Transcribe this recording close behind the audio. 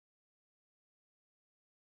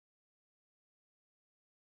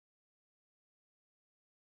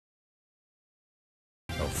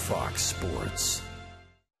Fox Sports.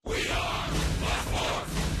 We are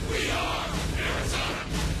Buckmore. We are Arizona.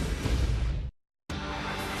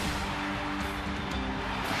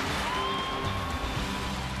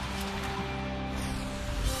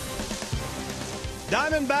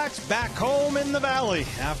 Diamondbacks back home in the Valley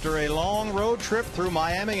after a long road trip through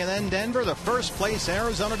Miami and then Denver. The first place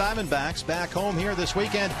Arizona Diamondbacks back home here this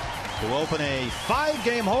weekend to open a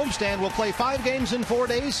 5-game homestand. We'll play 5 games in 4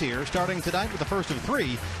 days here, starting tonight with the first of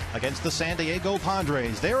 3 against the San Diego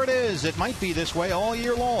Padres. There it is. It might be this way all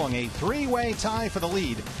year long. A 3-way tie for the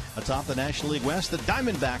lead atop the National League West. The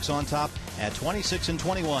Diamondbacks on top at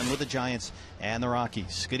 26-21 with the Giants and the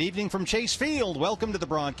Rockies. Good evening from Chase Field. Welcome to the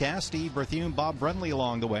broadcast. Steve Berthiaume, Bob Brunley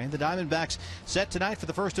along the way. The Diamondbacks set tonight for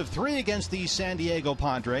the first of 3 against the San Diego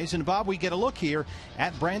Padres. And Bob, we get a look here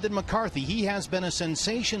at Brandon McCarthy. He has been a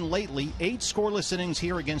sensation lately. 8 scoreless innings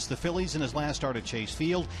here against the Phillies in his last start at Chase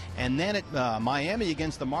Field. And then at Miami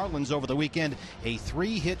against the Marlins over the weekend, a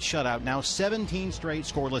 3-hit shutout. Now 17 straight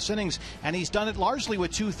scoreless innings. And he's done it largely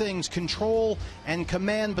with 2 things, control and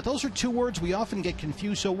command. But those are 2 words we often get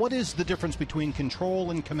confused. So what is the difference between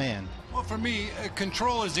control and command? Well, for me,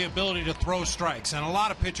 control is the ability to throw strikes, and a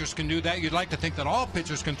lot of pitchers can do that. You'd like to think that all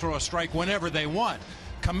pitchers can throw a strike whenever they want.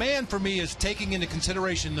 Command for me is taking into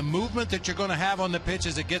consideration the movement that you're going to have on the pitch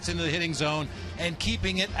as it gets into the hitting zone and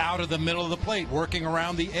keeping it out of the middle of the plate, working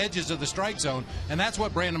around the edges of the strike zone. And that's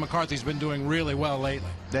what Brandon McCarthy's been doing really well lately.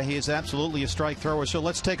 Yeah, he is absolutely a strike thrower. So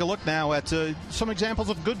let's take a look now at some examples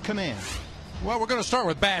of good command. Well, we're going to start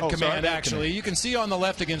with bad command, bad actually. command. You can see on the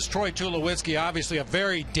left against Troy Tulowitzki, obviously a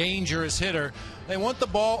very dangerous hitter. They want the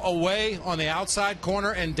ball away on the outside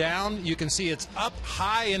corner and down. You can see it's up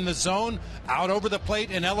high in the zone, out over the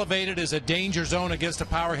plate, and elevated as a danger zone against a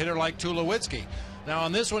power hitter like Tulowitzki. Now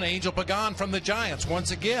on this one, Angel Pagan from the Giants.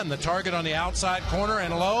 Once again, the target on the outside corner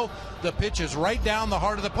and low. The pitch is right down the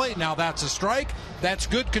heart of the plate. Now that's a strike. That's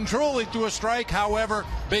good control. He threw a strike. However,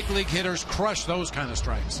 big league hitters crush those kind of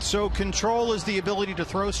strikes. So control is the ability to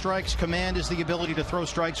throw strikes. Command is the ability to throw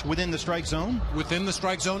strikes within the strike zone? Within the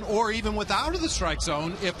strike zone or even without of the strike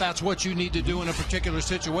zone if that's what you need to do in a particular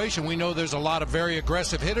situation. We know there's a lot of very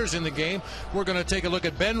aggressive hitters in the game. We're going to take a look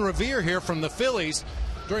at Ben Revere here from the Phillies.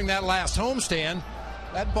 During that last homestand,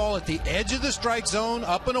 that ball at the edge of the strike zone,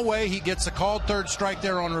 up and away. He gets a called third strike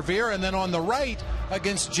there on Revere. And then on the right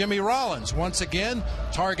against Jimmy Rollins. Once again,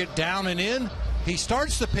 target down and in. He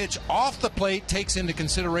starts the pitch off the plate, takes into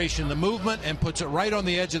consideration the movement, and puts it right on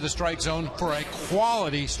the edge of the strike zone for a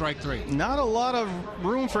quality strike 3. Not a lot of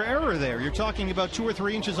room for error there. You're talking about 2 or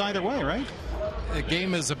 3 inches either way, right? The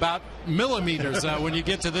game is about millimeters when you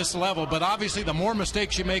get to this level, but obviously the more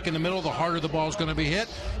mistakes you make in the middle, the harder the ball is going to be hit.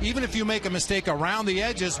 Even if you make a mistake around the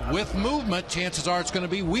edges with movement, chances are it's going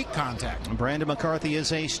to be weak contact. Brandon McCarthy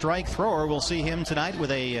is a strike thrower. We'll see him tonight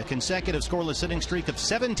with a consecutive scoreless inning streak of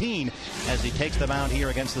 17 as he takes the mound here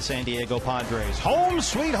against the San Diego Padres. Home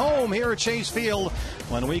sweet home here at Chase Field.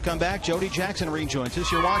 When we come back, Jody Jackson rejoins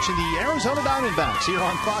us. You're watching the Arizona Diamondbacks here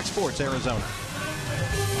on Fox Sports Arizona.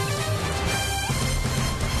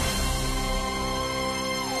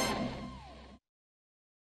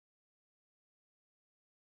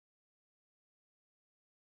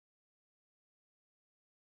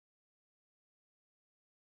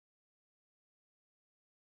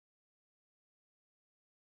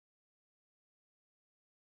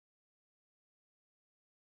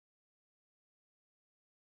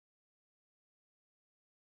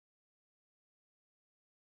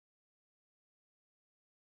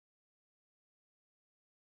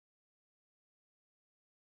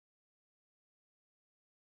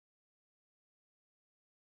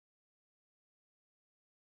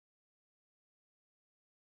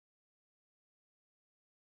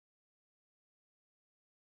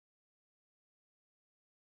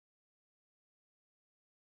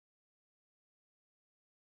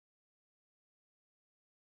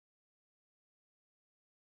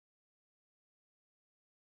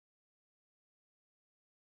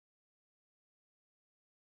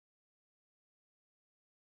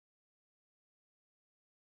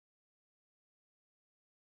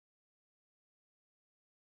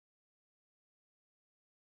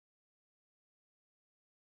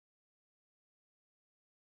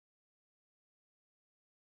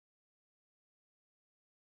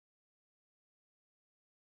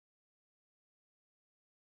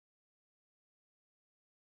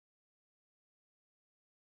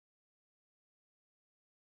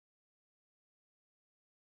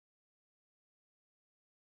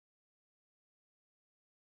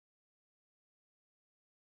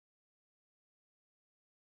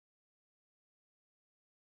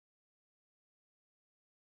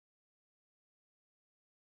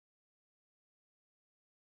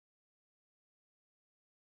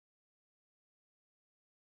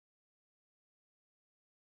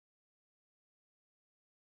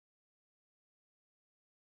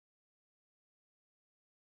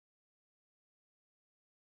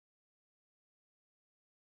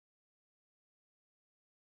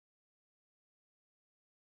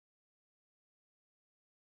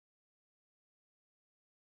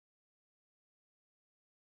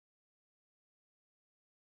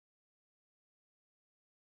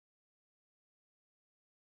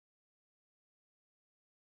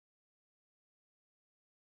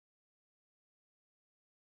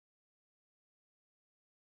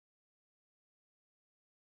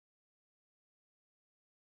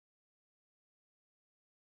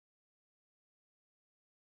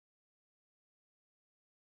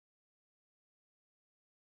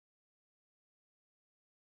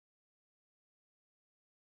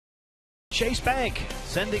 Chase Bank.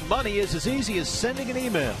 Sending money is as easy as sending an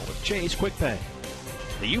email with Chase Quick Pay.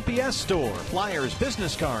 The UPS Store. Flyers,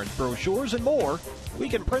 business cards, brochures, and more. We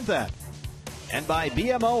can print that. And by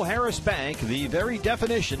BMO Harris Bank, the very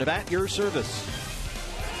definition of at your service.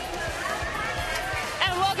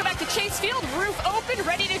 And welcome back to Chase Field. Roof open,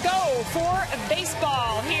 ready to go for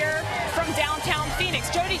baseball here from downtown Phoenix.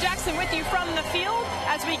 Jody Jackson with you from the field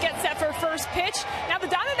as we get set for first pitch. Now the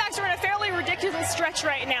Diamondbacks are in a fairly ridiculous stretch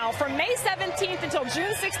right now. From May 17th until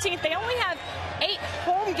June 16th, they only have 8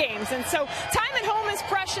 home games. And so time at home is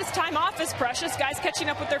precious, time off is precious. Guys catching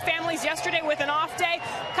up with their families yesterday with an off day.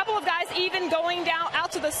 A couple of guys even going down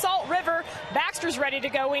out to the Salt River. Baxter's ready to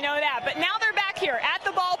go, we know that. But now they're back here at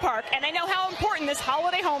the ballpark, and they know how important this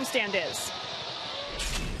holiday homestand is.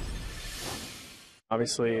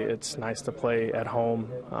 Obviously, it's nice to play at home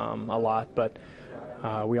a lot, but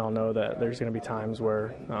we all know that there's going to be times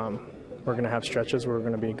where we're going to have stretches where we're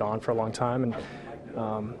going to be gone for a long time,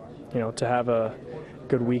 and you know, to have a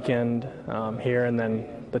good weekend here and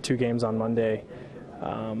then the 2 games on Monday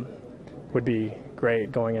would be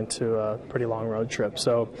great going into a pretty long road trip.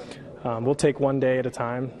 So we'll take one day at a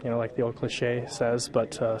time, you know, like the old cliche says,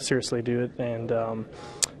 but seriously do it and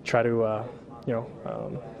try to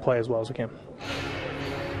play as well as we can.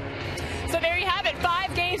 So there you have it,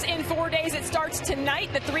 5 games in 4 days. It starts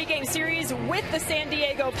tonight, the 3-game series with the San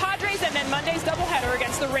Diego Padres, and then Monday's doubleheader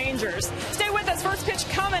against the Rangers. Stay with us. First pitch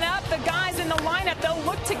coming up. The guys in the lineup, they'll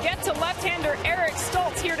look to get to left-hander Eric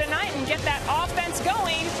Stoltz here tonight and get that offense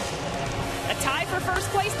going. A tie for first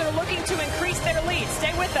place. They're looking to increase their lead.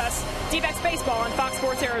 Stay with us. D-backs baseball on Fox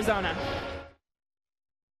Sports Arizona.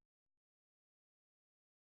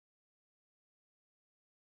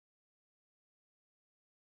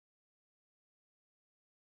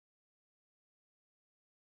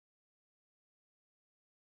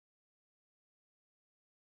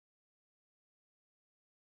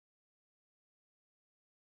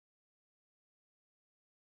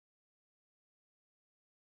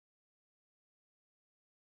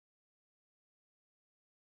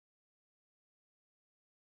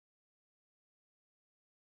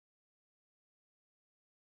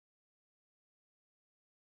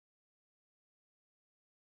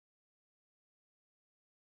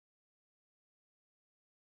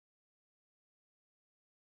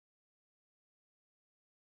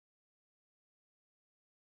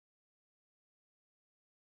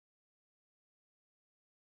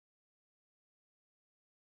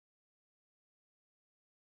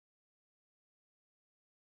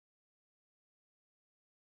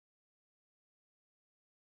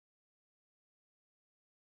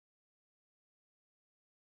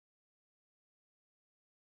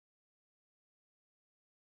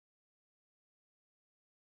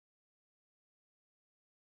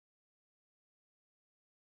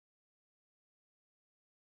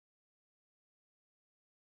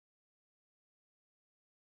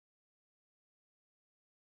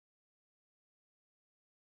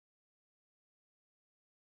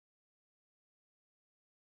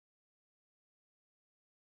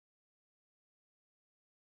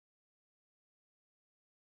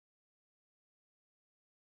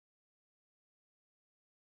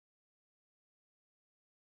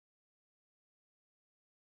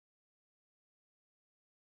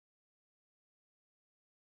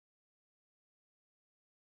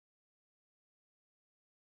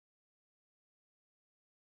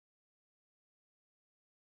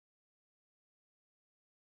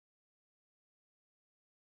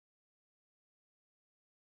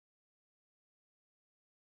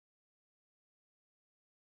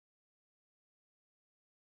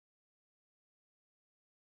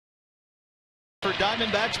 For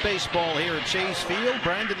Diamondbacks baseball here at Chase Field,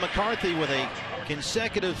 Brandon McCarthy with a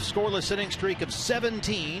consecutive scoreless inning streak of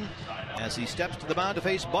 17 as he steps to the mound to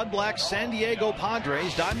face Bud Black's San Diego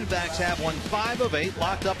Padres. Diamondbacks have won 5 of 8,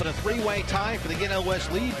 locked up in a 3-way tie for the NL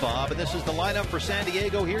West lead, Bob, and this is the lineup for San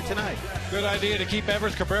Diego here tonight. Good idea to keep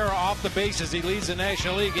Everth Cabrera off the base as he leads the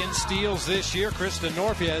National League in steals this year. Kristen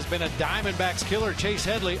Norfia has been a Diamondbacks killer. Chase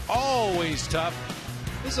Headley, always tough.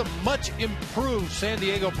 This is a much improved San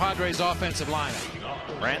Diego Padres offensive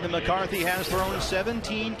lineup. Brandon McCarthy has thrown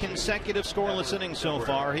 17 consecutive scoreless innings so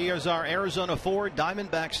far. He is our Arizona Ford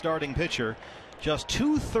Diamondback starting pitcher. Just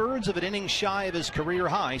 2/3 of an inning shy of his career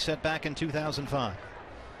high set back in 2005.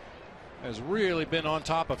 Has really been on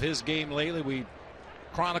top of his game lately. We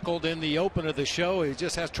chronicled in the open of the show. He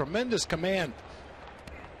just has tremendous command,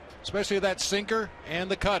 especially that sinker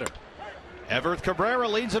and the cutter. Everth Cabrera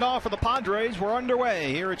leads it off for the Padres. We're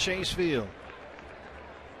underway here at Chase Field.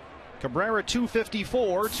 Cabrera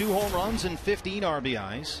 254, 2 home runs and 15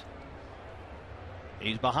 RBIs.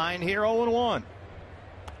 He's behind here 0-1.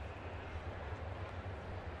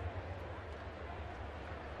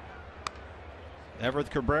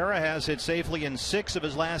 Everett Cabrera has hit safely in 6 of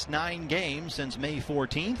his last 9 games since May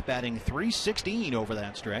 14th, batting .316 over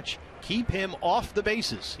that stretch. Keep him off the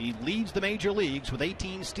bases. He leads the major leagues with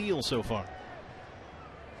 18 steals so far.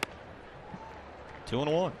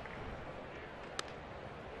 2-1.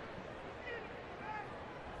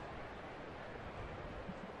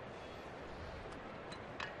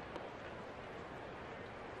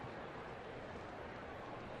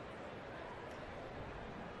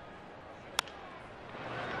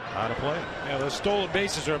 Out of play. Yeah, those stolen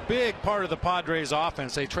bases are a big part of the Padres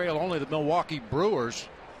offense. They trail only the Milwaukee Brewers.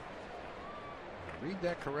 Read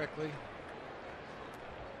that correctly.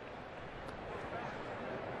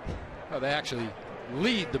 Oh, they actually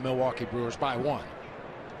lead the Milwaukee Brewers by 1.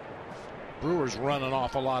 Brewers run an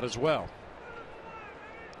awful lot as well.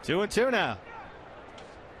 2-2 now.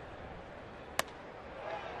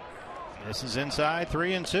 This is inside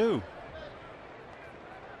 3-2.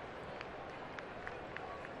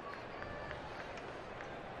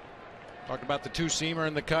 Talked about the 2-seamer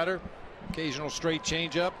and the cutter. Occasional straight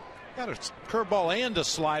changeup. Got a curveball and a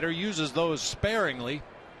slider. Uses those sparingly.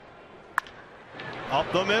 Up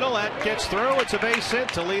the middle. That gets through. It's a base hit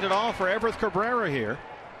to lead it off for Everett Cabrera here.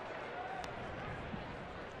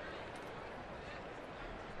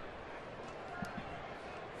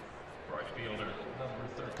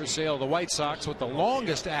 Chris Sale, the White Sox, with the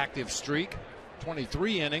longest active streak.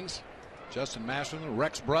 23 innings. Justin Masterson,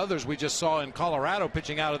 Rex Brothers, we just saw in Colorado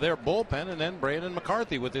pitching out of their bullpen, and then Brandon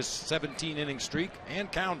McCarthy with his 17-inning streak and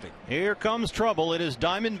counting. Here comes trouble. It is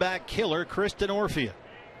Diamondback killer Chris Denorfia.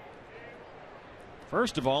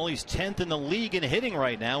 First of all, he's 10th in the league in hitting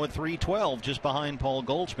right now at .312, just behind Paul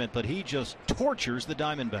Goldschmidt, but he just tortures the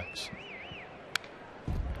Diamondbacks.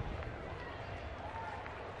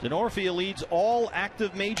 Denorfia leads all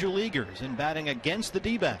active major leaguers in batting against the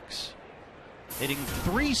D-backs. Hitting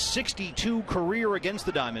 .362 career against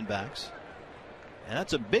the Diamondbacks. And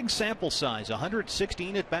that's a big sample size,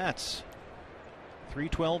 116 at bats.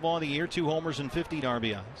 .312 on the year, 2 homers and 15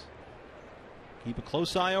 RBIs. Keep a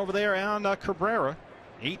close eye over there on Cabrera.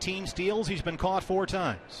 18 steals, he's been caught 4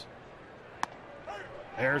 times.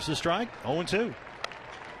 There's the strike, 0-2.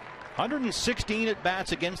 116 at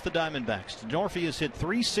bats against the Diamondbacks. Denorfia has hit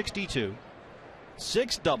 .362.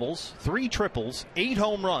 6 doubles, 3 triples, 8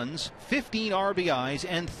 home runs, 15 RBIs,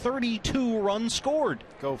 and 32 runs scored.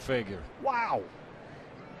 Go figure. Wow.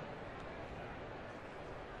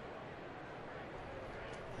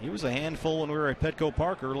 He was a handful when we were at Petco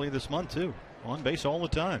Park early this month, too. On base all the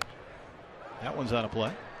time. That one's out of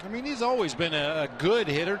play. I mean, he's always been a good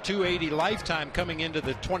hitter, .280 lifetime coming into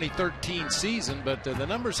the 2013 season, but the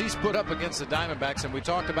numbers he's put up against the Diamondbacks, and we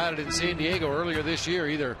talked about it in San Diego earlier this year,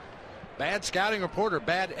 either bad scouting report or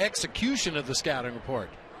bad execution of the scouting report.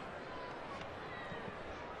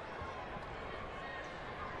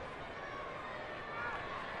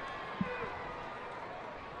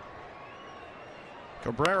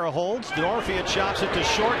 Cabrera holds. Denorfia chops it to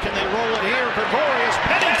short. Can they roll it here? Gregorius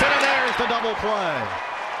Pennington, and there's the double play.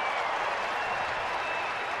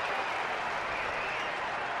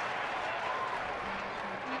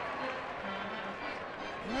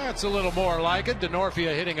 That's a little more like it.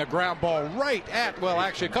 Denorfia hitting a ground ball right at, well,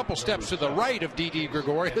 actually a couple steps to the right of Didi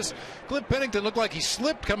Gregorius. Cliff Pennington looked like he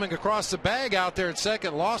slipped coming across the bag out there at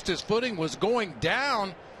second, lost his footing, was going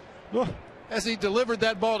down as he delivered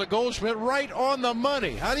that ball to Goldschmidt right on the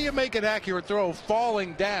money. How do you make an accurate throw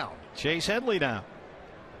falling down? Chase Headley now.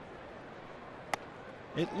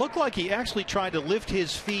 It looked like he actually tried to lift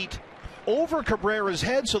his feet over Cabrera's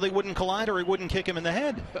head so they wouldn't collide or he wouldn't kick him in the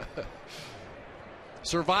head.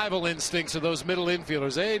 Survival instincts of those middle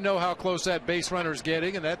infielders. They know how close that base runner's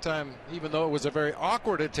getting, and that time, even though it was a very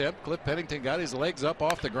awkward attempt, Cliff Pennington got his legs up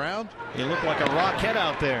off the ground. He looked like a rocket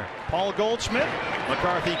out there. Paul Goldschmidt,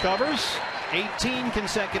 McCarthy covers. 18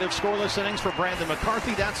 consecutive scoreless innings for Brandon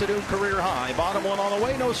McCarthy. That's a new career high. Bottom one on the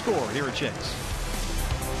way, no score here at Chase.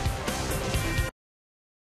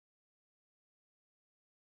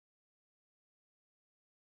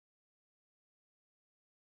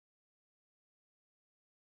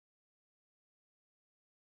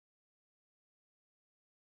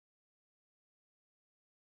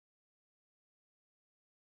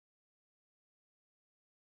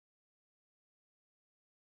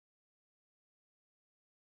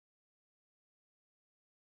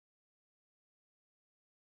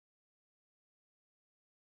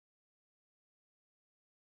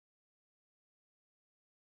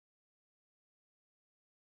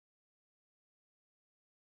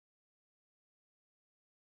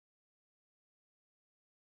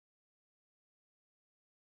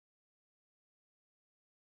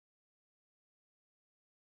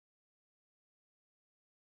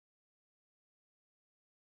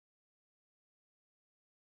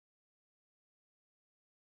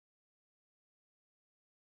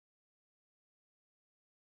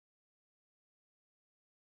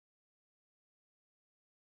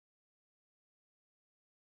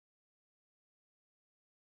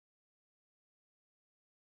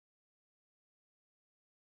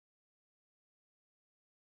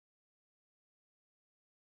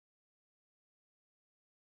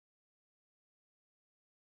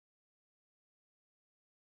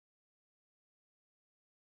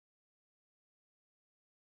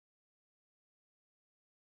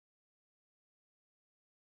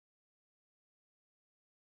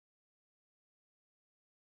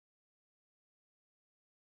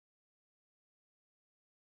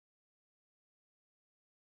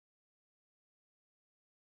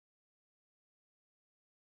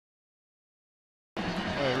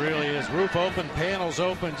 Roof open, panels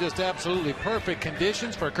open, just absolutely perfect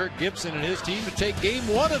conditions for Kirk Gibson and his team to take game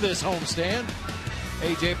one of this homestand.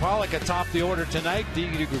 A.J. Pollock atop the order tonight.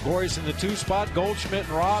 Didi Gregorius in the 2 spot. Goldschmidt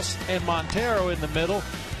and Ross and Montero in the middle.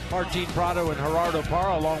 Martin Prado and Gerardo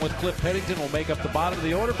Parra along with Cliff Pennington will make up the bottom of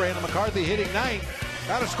the order. Brandon McCarthy hitting ninth.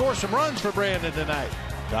 Got to score some runs for Brandon tonight.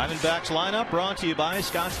 Diamondbacks lineup brought to you by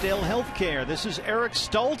Scottsdale Healthcare. This is Eric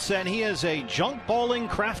Stultz, and he is a junk balling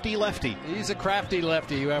crafty lefty. He's a crafty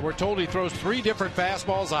lefty. We're told he throws 3 different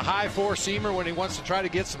fastballs, a high 4-seamer when he wants to try to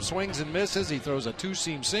get some swings and misses. He throws a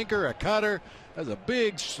 2-seam sinker, a cutter, has a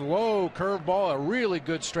big, slow curveball, a really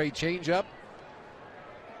good straight changeup.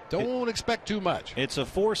 Don't expect too much. It's a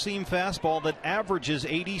 4-seam fastball that averages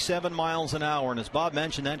 87 miles an hour. And as Bob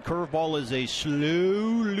mentioned, that curveball is a slow,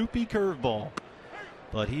 loopy curveball.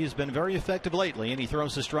 But he has been very effective lately, and he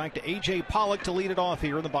throws the strike to A.J. Pollock to lead it off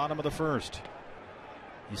here in the bottom of the first.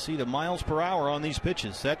 You see the miles per hour on these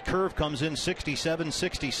pitches. That curve comes in 67,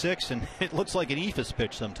 66, and it looks like an eephus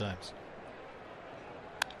pitch sometimes.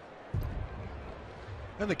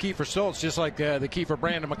 And the key for Stultz, just like the key for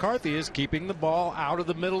Brandon McCarthy, is keeping the ball out of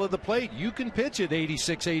the middle of the plate. You can pitch at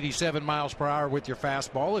 86, 87 miles per hour with your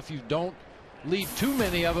fastball if you don't leave too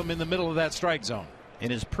many of them in the middle of that strike zone. In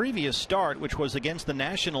his previous start, which was against the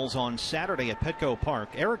Nationals on Saturday at Petco Park,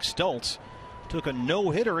 Eric Stultz took a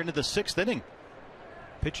no-hitter into the 6th inning.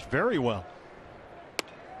 Pitched very well.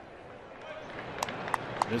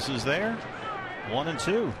 This is there.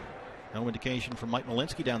 1-2. No indication from Mike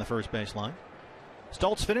Malinsky down the first baseline.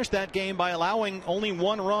 Stultz finished that game by allowing only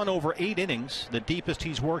 1 run over 8 innings, the deepest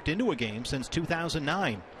he's worked into a game since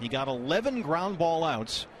 2009. He got 11 ground ball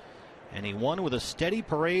outs, and he won with a steady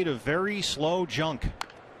parade of very slow junk.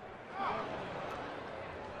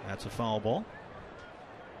 That's a foul ball.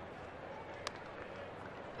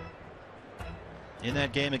 In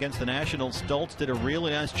that game against the Nationals, Stultz did a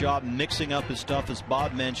really nice job mixing up his stuff. As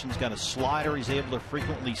Bob mentioned, he's got a slider. He's able to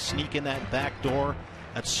frequently sneak in that back door.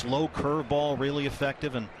 That slow curveball really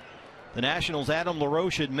effective. And the Nationals' Adam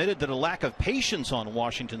LaRoche admitted that a lack of patience on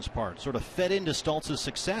Washington's part sort of fed into Stultz's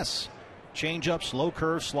success. Changeup, slow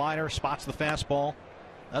curve, slider, spots the fastball.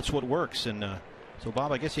 That's what works. And so,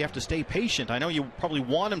 Bob, I guess you have to stay patient. I know you probably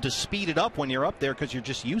want him to speed it up when you're up there because you're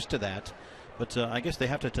just used to that. But I guess they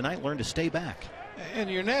have to tonight learn to stay back. And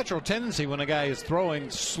your natural tendency when a guy is throwing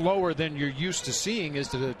slower than you're used to seeing is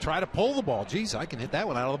to try to pull the ball. Geez, I can hit that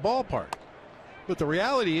one out of the ballpark. But the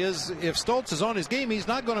reality is, if Stultz is on his game, he's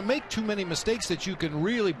not going to make too many mistakes that you can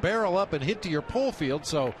really barrel up and hit to your pull field.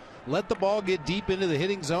 So let the ball get deep into the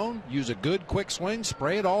hitting zone. Use a good quick swing.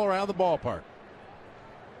 Spray it all around the ballpark.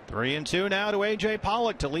 3-2 now to A.J.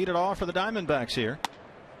 Pollock to lead it off for the Diamondbacks here.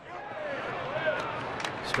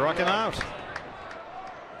 Struck him out.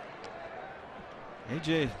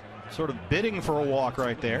 A.J. sort of bidding for a walk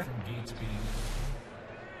right there.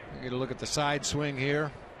 Get a look at the side swing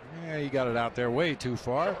here. Yeah, he got it out there way too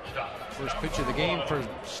far. First pitch of the game for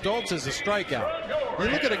Stultz is a strikeout. You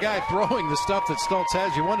look at a guy throwing the stuff that Stultz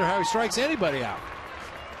has, you wonder how he strikes anybody out.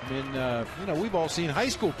 I mean, we've all seen high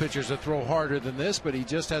school pitchers that throw harder than this, but he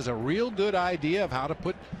just has a real good idea of how to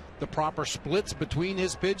put the proper splits between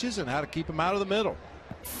his pitches and how to keep them out of the middle.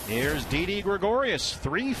 Here's Didi Gregorius,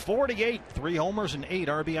 348, 3 homers and 8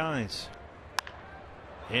 RBIs.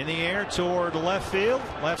 In the air toward left field,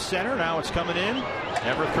 left center. Now it's coming in.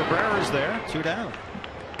 Everett Cabrera's there, 2 down.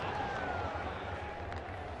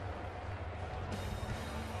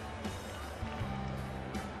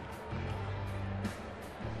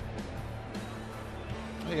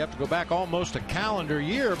 You have to go back almost a calendar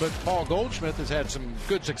year, but Paul Goldschmidt has had some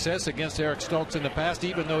good success against Eric Stultz in the past.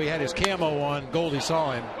 Even though he had his camo on, Goldie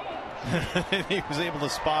saw him. He was able to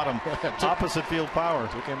spot him. Opposite field power.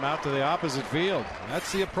 Took him out to the opposite field.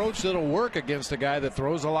 That's the approach that'll work against a guy that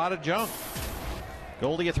throws a lot of junk.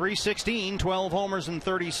 Goldie at 316, 12 homers and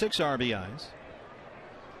 36 RBIs.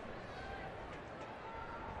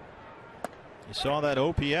 You saw that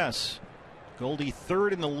OPS. Goldie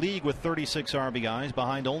third in the league with 36 RBIs,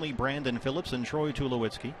 behind only Brandon Phillips and Troy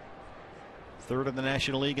Tulowitzki. Third in the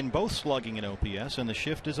National League in both slugging and OPS, and the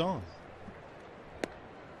shift is on.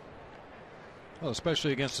 Well,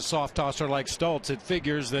 especially against a soft tosser like Stultz, it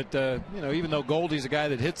figures that even though Goldie's a guy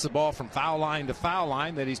that hits the ball from foul line to foul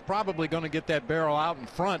line, that he's probably going to get that barrel out in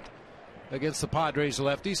front against the Padres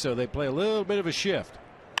lefty, so they play a little bit of a shift.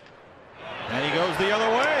 And he goes the other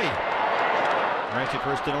way. Right to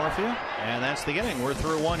first to Northfield, and that's the inning. We're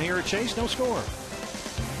through 1 here at Chase, no score.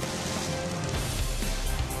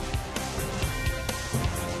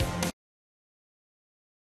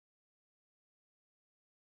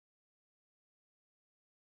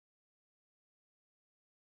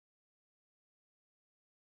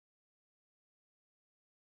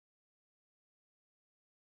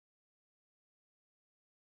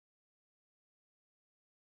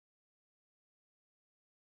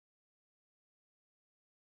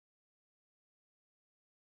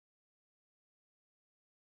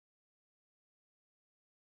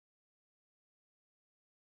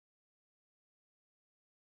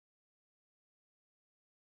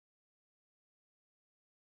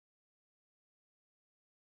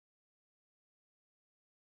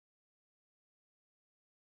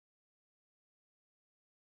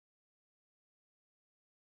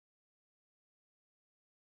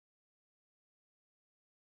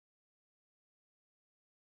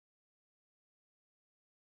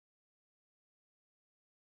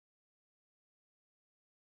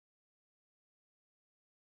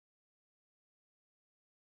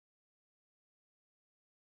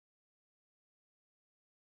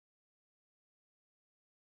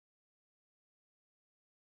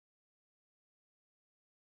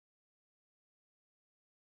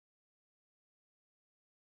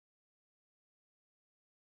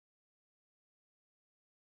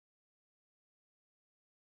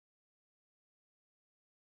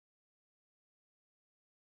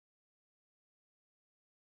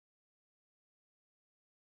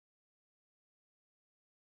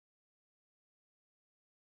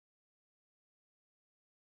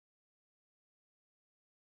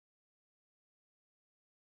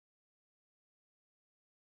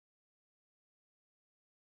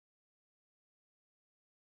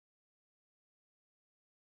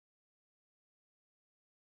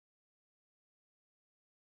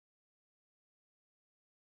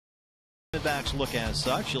 Diamondbacks look as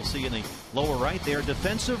such. You'll see in the lower right there,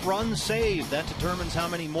 defensive runs saved. That determines how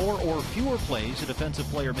many more or fewer plays a defensive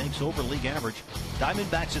player makes over league average.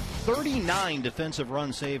 Diamondbacks at 39 defensive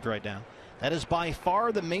runs saved right now. That is by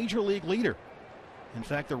far the major league leader. In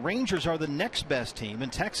fact, the Rangers are the next best team,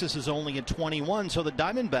 and Texas is only at 21. So the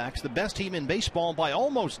Diamondbacks, the best team in baseball by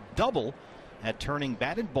almost double at turning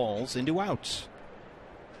batted balls into outs.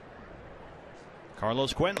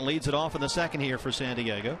 Carlos Quentin leads it off in the second here for San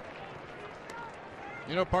Diego.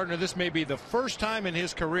 You know, partner, this may be the first time in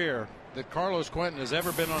his career that Carlos Quentin has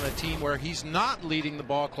ever been on a team where he's not leading the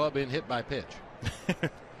ball club in hit by pitch.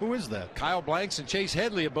 Who is that? Kyle Blanks and Chase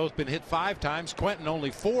Headley have both been hit 5 times. Quentin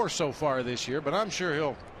only 4 so far this year, but I'm sure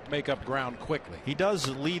he'll make up ground quickly. He does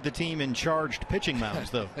lead the team in charged pitching mounds,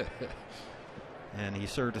 though. And he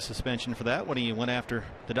served a suspension for that when he went after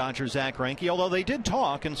the Dodgers' Zach Greinke, although they did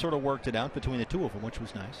talk and sort of worked it out between the two of them, which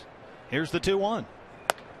was nice. Here's the 2-1.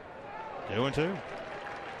 2-2.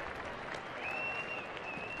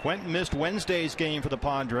 Quentin missed Wednesday's game for the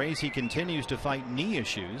Padres. He continues to fight knee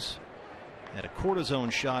issues. Had a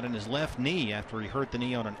cortisone shot in his left knee after he hurt the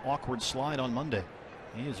knee on an awkward slide on Monday.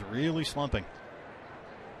 He is really slumping.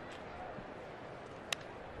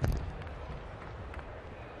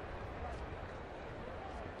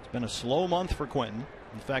 Been a slow month for Quentin.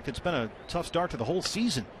 In fact, it's been a tough start to the whole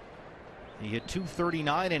season. He hit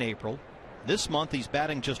 .239 in April. This month he's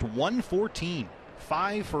batting just .114,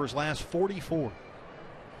 5 for his last 44.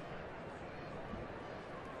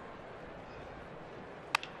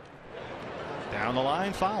 Down the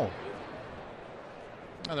line, foul.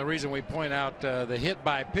 And the reason we point out the hit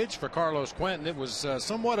by pitch for Carlos Quentin, it was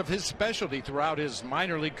somewhat of his specialty throughout his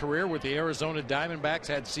minor league career with the Arizona Diamondbacks.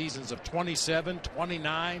 Had seasons of 27,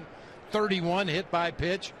 29, 31 hit by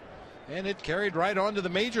pitch, and it carried right on to the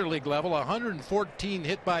major league level. 114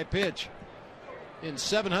 hit by pitch in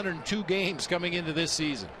 702 games coming into this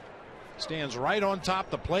season. Stands right on top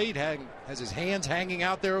the plate, has his hands hanging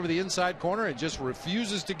out there over the inside corner, and just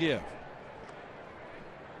refuses to give.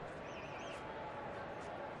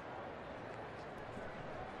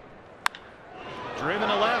 Driven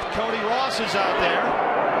to left, Cody Ross is out there.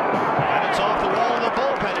 And it's off the wall of the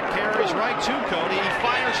bullpen. It carries right to Cody. He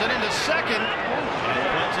fires it into second.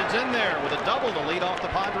 And Clinton's in there with a double to lead off the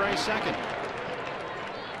Padres' second.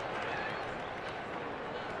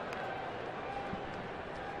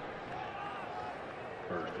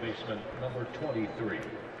 First baseman number 23,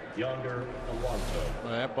 Yonder Alonso.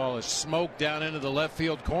 Well, that ball is smoked down into the left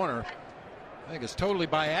field corner. I think it's totally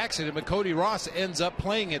by accident, but Cody Ross ends up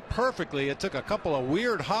playing it perfectly. It took a couple of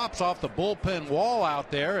weird hops off the bullpen wall out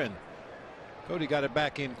there, and Cody got it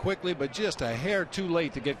back in quickly, but just a hair too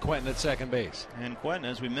late to get Quentin at second base. And Quentin,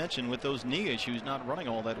 as we mentioned, with those knee issues, not running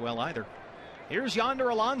all that well either. Here's Yonder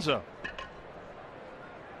Alonso.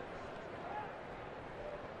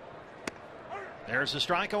 There's the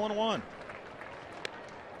strike, 0-1.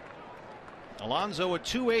 Alonso at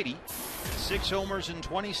 .280, 6 homers and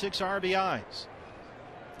 26 RBIs.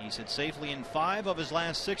 He's hit safely in 5 of his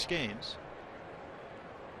last 6 games.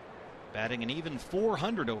 Batting an even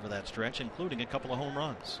 .400 over that stretch, including a couple of home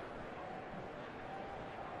runs.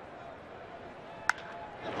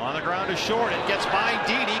 On the ground is short. It gets by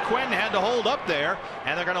Didi. Quentin had to hold up there,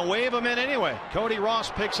 and they're going to wave him in anyway. Cody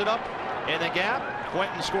Ross picks it up in the gap.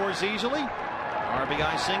 Quentin scores easily.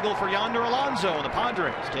 RBI single for Yonder Alonso, and the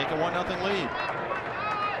Padres take a 1-0 lead.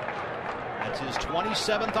 That's his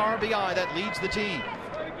 27th RBI. That leads the team.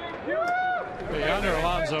 Yonder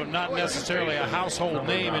Alonso, not necessarily a household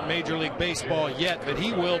name in Major League Baseball yet, but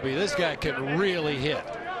he will be. This guy can really hit.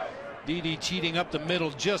 Didi cheating up the middle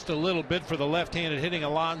just a little bit for the left-handed hitting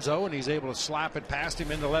Alonso, and he's able to slap it past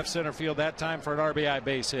him into left center field that time for an RBI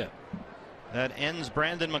base hit. That ends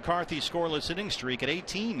Brandon McCarthy's scoreless inning streak at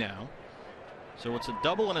 18 now. So it's a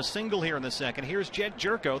double and a single here in the second. Here's Jed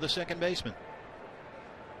Jerko, the second baseman.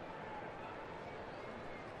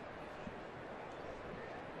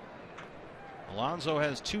 Alonso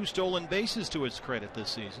has 2 stolen bases to his credit this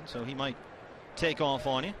season, so he might take off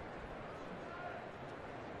on you.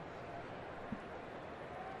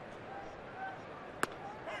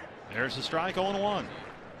 There's the strike, 0-1.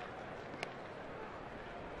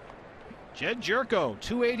 Jed Jerko,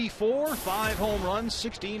 284, 5 home runs,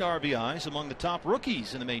 16 RBIs, among the top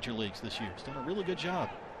rookies in the major leagues this year. He's done a really good job.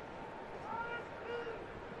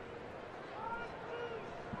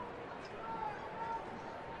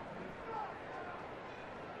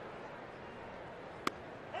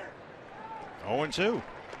 Oh, 0-2.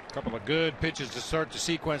 A couple of good pitches to start the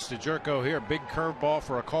sequence to Jerko here. Big curveball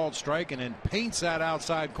for a called strike, and then paints that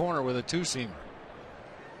outside corner with a 2-seamer.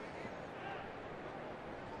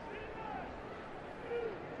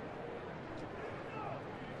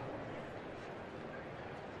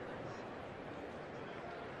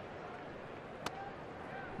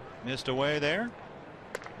 Missed away there.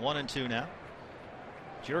 1-2 now.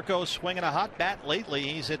 Jerko swinging a hot bat lately.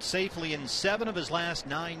 He's hit safely in 7 of his last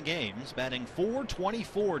 9 games, batting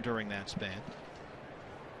 .424 during that span.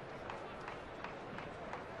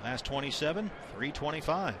 Last 27,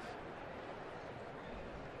 .325.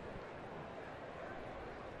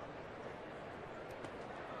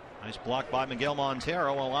 Nice block by Miguel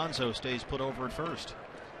Montero. Alonso stays put over at first.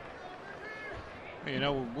 You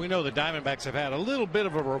know, we know the Diamondbacks have had a little bit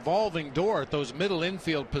of a revolving door at those middle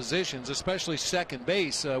infield positions, especially second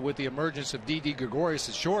base with the emergence of Didi Gregorius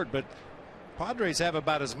at short. But Padres have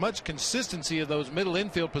about as much consistency of those middle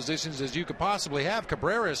infield positions as you could possibly have.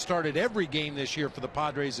 Cabrera has started every game this year for the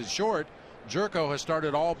Padres at short. Jerko has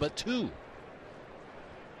started all but 2.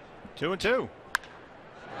 2-2.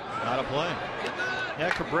 Not a play.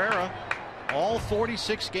 Yeah, Cabrera, all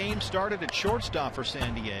 46 games started at shortstop for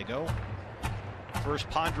San Diego. First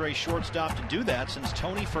Padres shortstop to do that since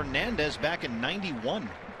Tony Fernandez back in '91.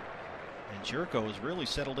 And Jerko has really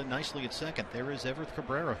settled in nicely at second. There is Everth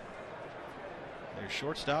Cabrera, their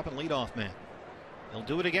shortstop and leadoff man. He'll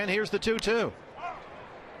do it again. Here's the 2-2.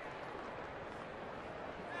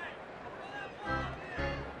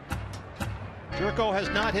 Jerko has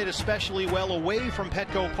not hit especially well away from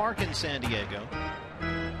Petco Park in San Diego.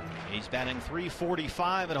 He's batting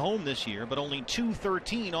 .345 at home this year, but only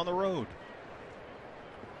 .213 on the road.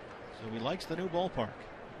 So he likes the new ballpark.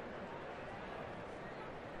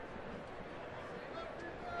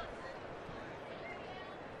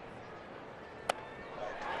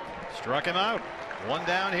 Struck him out. 1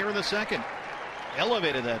 down here in the second.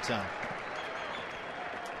 Elevated that time.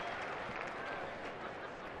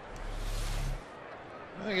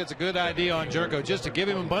 I think it's a good idea on Jerko just to give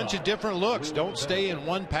him a bunch of different looks. Don't stay in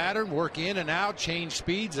one pattern, work in and out, change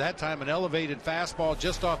speeds. That time an elevated fastball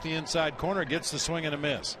just off the inside corner gets the swing and a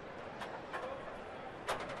miss.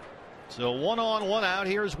 So 1 on 1 out.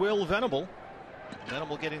 Here's Will Venable.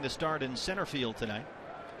 Venable getting the start in center field tonight.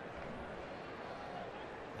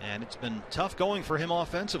 And it's been tough going for him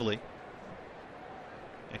offensively,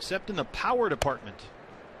 except in the power department.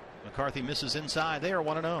 McCarthy misses inside there.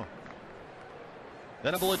 1-0.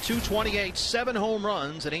 Venable at .228, 7 home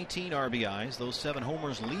runs and 18 RBIs. Those 7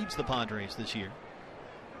 homers leads the Padres this year.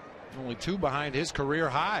 Only 2 behind his career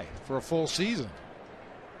high for a full season.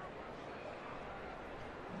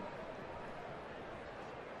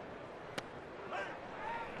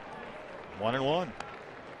 One and one.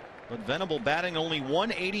 But Venable batting only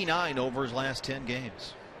 .189 over his last 10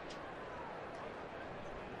 games.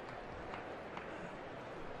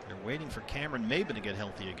 They're waiting for Cameron Maben to get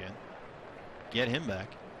healthy again. Get him back.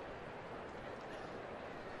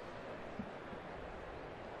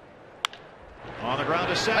 On the ground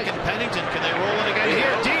to second. Pennington, can they roll it again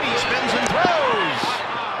here? Didi spins and throws.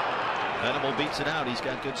 Venable beats it out. He's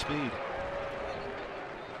got good speed.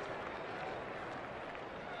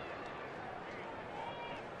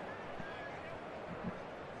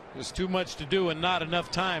 There's too much to do and not enough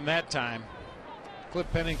time that time. Cliff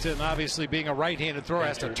Pennington, obviously being a right-handed thrower,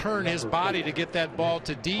 has to turn his body to get that ball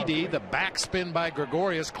to Didi. The backspin by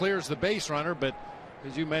Gregorius clears the base runner, but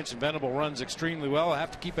as you mentioned, Venable runs extremely well. I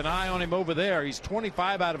have to keep an eye on him over there. He's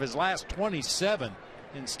 25 out of his last 27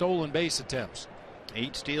 in stolen base attempts.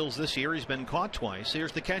 8 steals this year. He's been caught twice.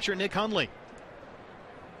 Here's the catcher, Nick Hundley.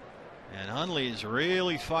 And Hundley is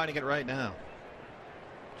really fighting it right now,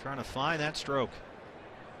 trying to find that stroke.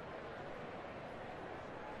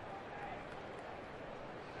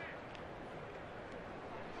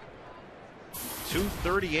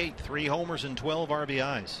 238, 3 homers and 12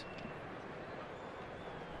 RBIs.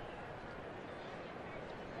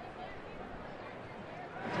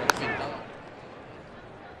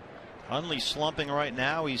 Hundley slumping right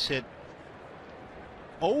now. He's hit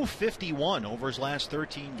 .051 over his last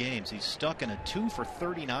 13 games. He's stuck in a 2 for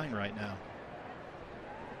 39 right now.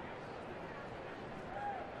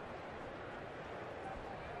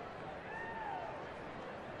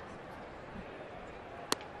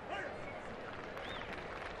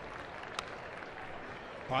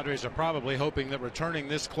 Padres are probably hoping that returning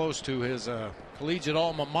this close to his collegiate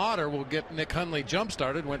alma mater will get Nick Hundley jump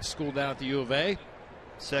started. Went to school down at the U of A.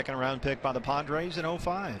 Second round pick by the Padres in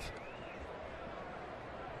 '05.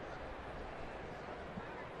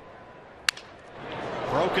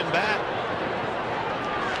 Broken bat.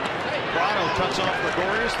 Prado cuts off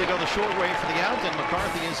Gregorius. They go the short way for the out, and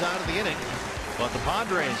McCarthy is out of the inning. But the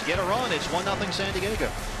Padres get a run. It's 1-0 San Diego.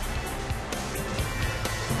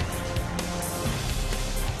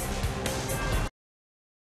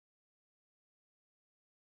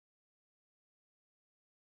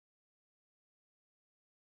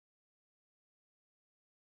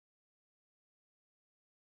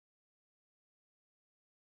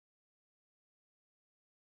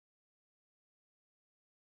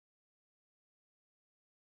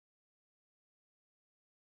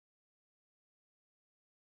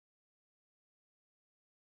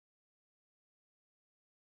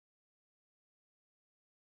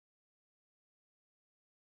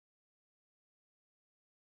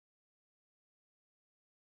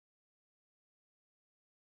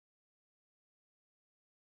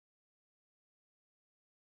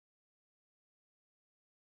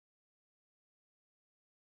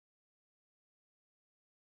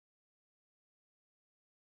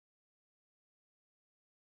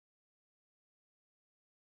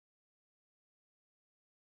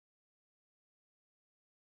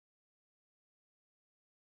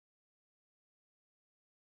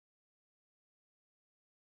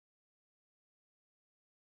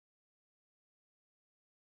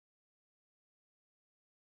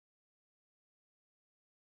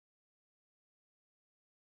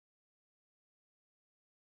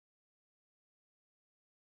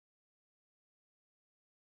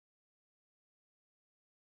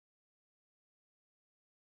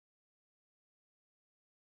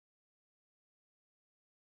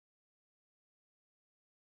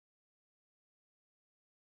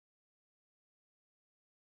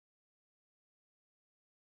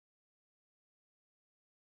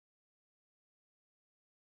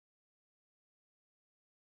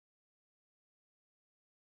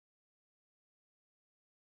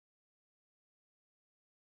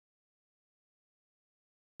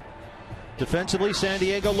 Defensively, San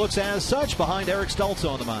Diego looks as such behind Eric Stultz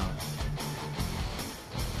on the mound.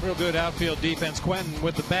 Real good outfield defense. Quentin,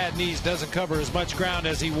 with the bad knees, doesn't cover as much ground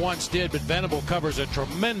as he once did, but Venable covers a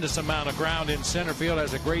tremendous amount of ground in center field.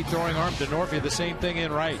 Has a great throwing arm. Denorfia, the same thing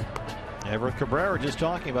in right. Everett Cabrera, just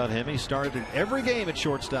talking about him. He started in every game at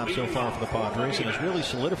shortstop so far for the Padres and has really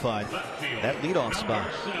solidified that leadoff spot.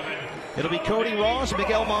 It'll be Cody Ross,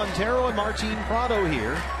 Miguel Montero, and Martin Prado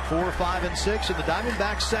here. 4, 5, and 6 in the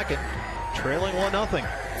Diamondbacks second, trailing 1-0.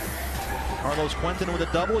 Carlos Quentin with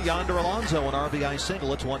a double, Yonder Alonso an RBI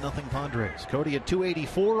single. It's 1-0 Padres. Cody at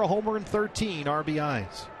 284, a homer and 13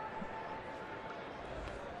 RBIs.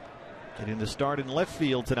 Getting the start in left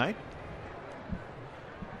field tonight.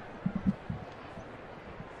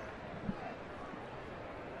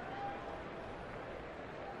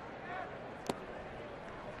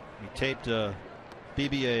 We taped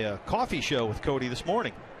BB a coffee show with Cody this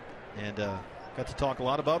morning and got to talk a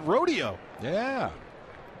lot about rodeo. Yeah.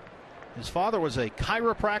 His father was a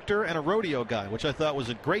chiropractor and a rodeo guy, which I thought was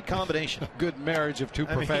a great combination. Good marriage of two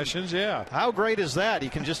professions. Yeah. How great is that? He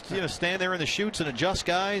can just stand there in the chutes and adjust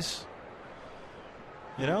guys.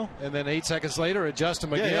 And then 8 seconds later, adjust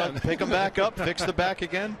them again. Yeah, pick them back up, fix the back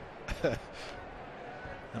again.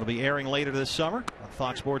 That'll be airing later this summer on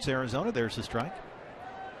Fox Sports Arizona. There's the strike.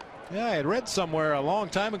 Yeah, I had read somewhere a long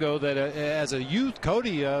time ago that as a youth,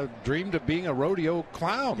 Cody dreamed of being a rodeo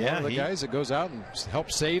clown. Yeah, one of the guys that goes out and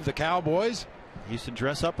helps save the Cowboys. He used to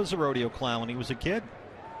dress up as a rodeo clown when he was a kid.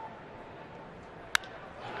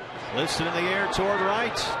 Listed in the air toward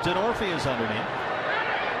right. Denorfia is underneath.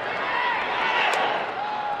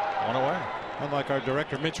 One away. Unlike our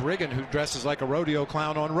director, Mitch Riggin, who dresses like a rodeo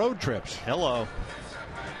clown on road trips. Hello.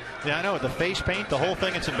 Yeah, I know. The face paint, the whole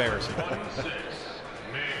thing, it's embarrassing.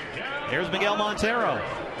 Here's Miguel Montero.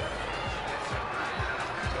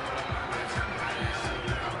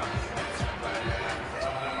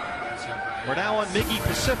 We're now on Mickey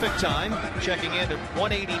Pacific time, checking in at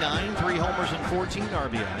 189, 3 homers and 14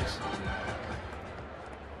 RBIs.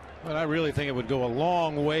 But I really think it would go a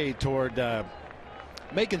long way toward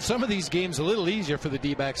making some of these games a little easier for the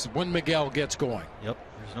D-backs when Miguel gets going. Yep,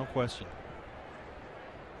 there's no question.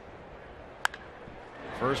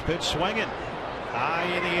 First pitch swinging high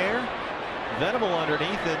in the air. Venable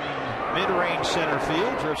underneath in mid-range center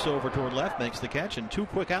field, drifts over toward left, makes the catch, and 2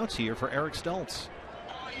 quick outs here for Eric Stultz.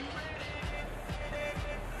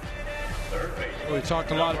 We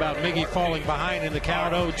talked a lot about Miggy falling behind in the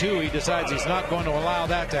count 0-2. He decides he's not going to allow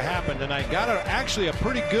that to happen tonight. Got actually a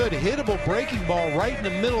pretty good hittable breaking ball right in the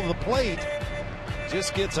middle of the plate.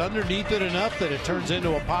 Just gets underneath it enough that it turns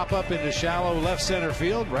into a pop-up into shallow left center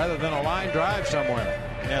field rather than a line drive somewhere.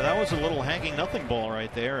 Yeah, that was a little hanging nothing ball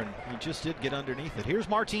right there, and he just did get underneath it. Here's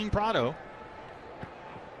Martin Prado.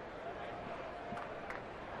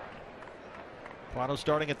 Prado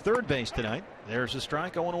starting at third base tonight. There's a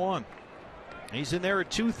strike, 0-1. He's in there at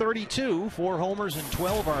 232, 4 homers and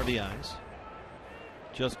 12 RBIs.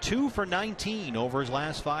 Just 2 for 19 over his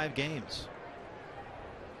last 5 games.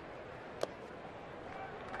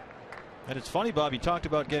 And it's funny, Bob, you talked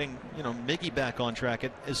about getting, Miggy back on track.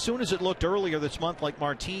 As soon as it looked earlier this month like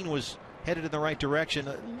Martin was headed in the right direction,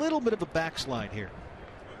 a little bit of a backslide here.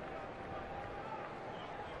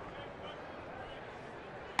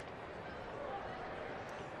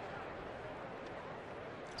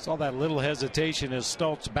 Saw that little hesitation as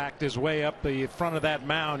Stultz backed his way up the front of that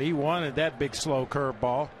mound. He wanted that big slow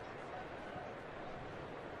curveball.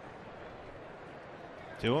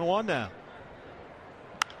 2-1 now.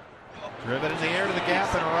 Driven in the air to the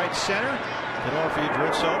gap in right center. Denorfia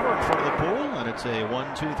drifts over in front of the pool, and it's a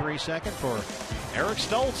 1-2-3 second for Eric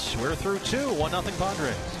Stultz. We're through 2, 1-0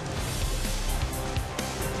 Padres.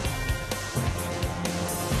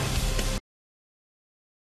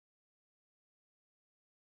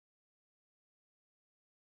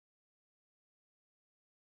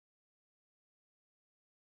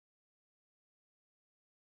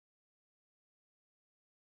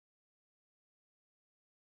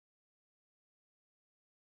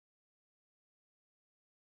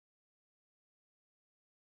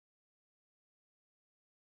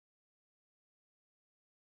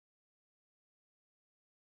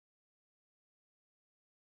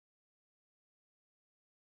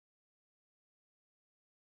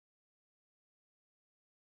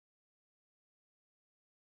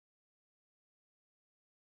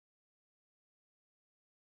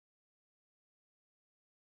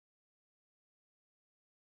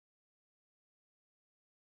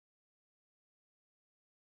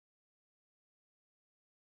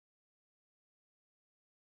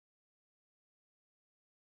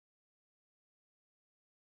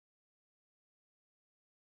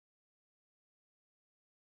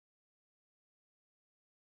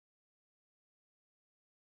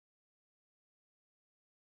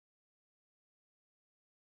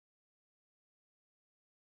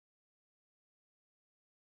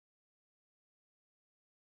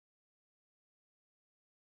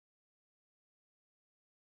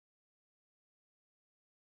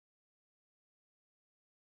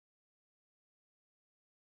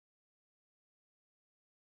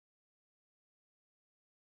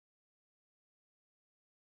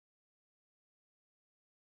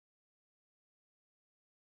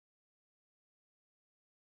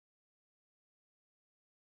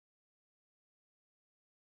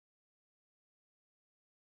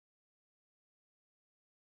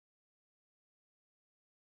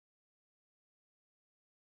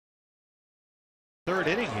 third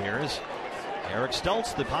inning here as Eric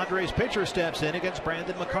Stultz, the Padres pitcher, steps in against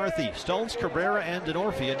Brandon McCarthy. Stultz, Cabrera, and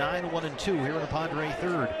Denorfia 9-1-2 here in the Padre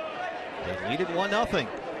third. They lead it 1-0.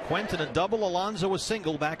 Quentin a double, Alonso a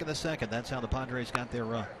single back in the second. That's how the Padres got their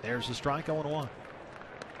run. There's the strike, 0-1.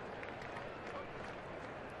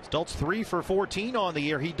 Stultz 3 for 14 on the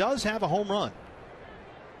year. He does have a home run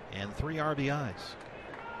and 3 RBIs.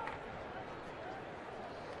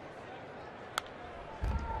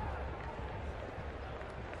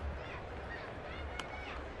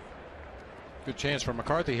 Good chance for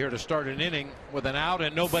McCarthy here to start an inning with an out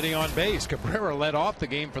and nobody on base. Cabrera led off the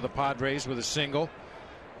game for the Padres with a single.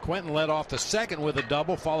 Quentin led off the second with a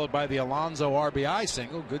double, followed by the Alonso RBI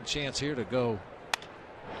single. Good chance here to go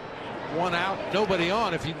 1 out, nobody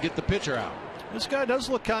on if you can get the pitcher out. This guy does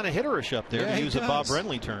look kind of hitterish up there, to use a Bob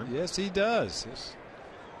Brenly term. Yes, he does.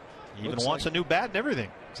 He even wants a new bat and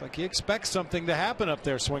everything. It's like he expects something to happen up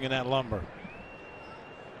there swinging that lumber.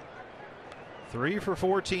 3 for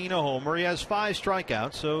 14, a homer. He has 5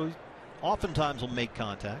 strikeouts, so oftentimes will make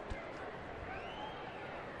contact.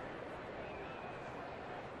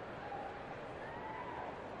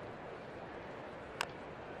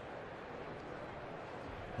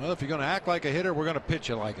 Well, if you're going to act like a hitter, we're going to pitch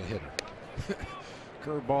you like a hitter.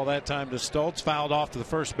 Curveball that time to Stultz, fouled off to the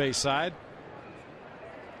first base side.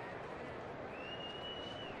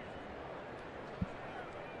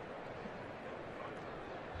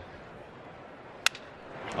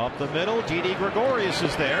 Up the middle, Didi Gregorius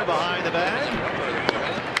is there behind the bag.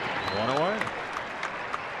 1 away.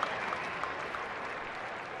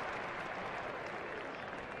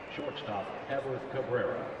 Shortstop, Everett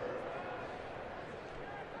Cabrera.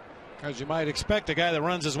 As you might expect, a guy that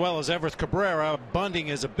runs as well as Everett Cabrera, bunting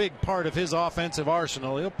is a big part of his offensive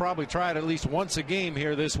arsenal. He'll probably try it at least once a game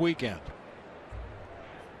here this weekend.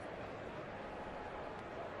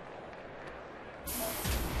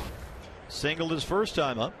 Singled his first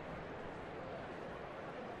time up.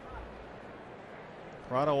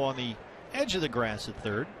 Prado on the edge of the grass at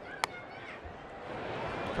third.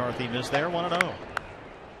 McCarthy missed there, 1-0.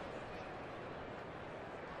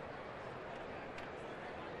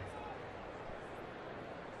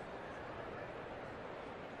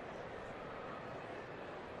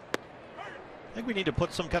 I think we need to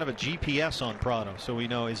put some kind of a GPS on Prado so we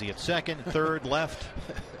know, is he at second, third, left?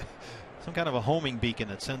 Some kind of a homing beacon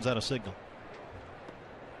that sends out a signal.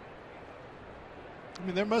 I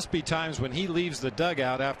mean, there must be times when he leaves the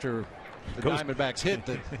dugout after the Diamondbacks hit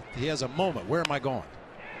that he has a moment. Where am I going?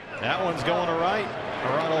 That one's going to right.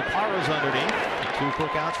 Gerardo Parra's underneath. 2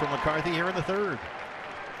 quick outs from McCarthy here in the third.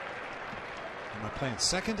 Am I playing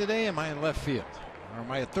second today? Am I in left field? Or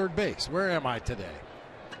am I at third base? Where am I today?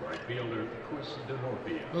 Right fielder, Chris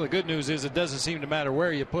Denorfia. Well, the good news is it doesn't seem to matter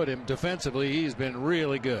where you put him. Defensively, he's been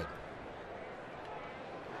really good.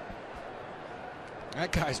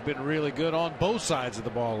 That guy's been really good on both sides of the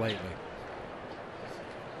ball lately.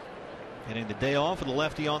 Getting the day off with the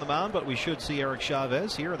lefty on the mound, but we should see Eric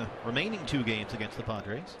Chavez here in the remaining 2 games against the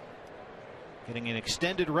Padres. Getting an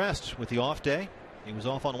extended rest with the off day. He was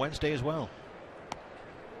off on Wednesday as well.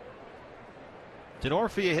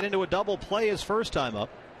 Denorfia hit into a double play his first time up.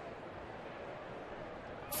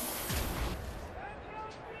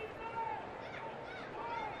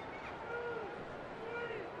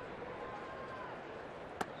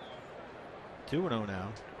 Two 2-0 now.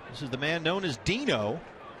 This is the man known as Dino,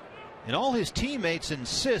 and all his teammates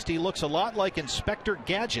insist he looks a lot like Inspector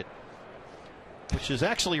Gadget, which is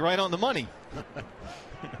actually right on the money.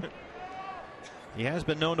 He has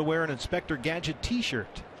been known to wear an Inspector Gadget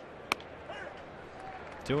t-shirt.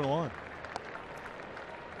 2-1.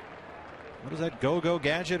 What is that, Go-Go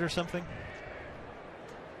Gadget or something?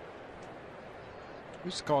 We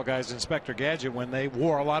used to call guys Inspector Gadget when they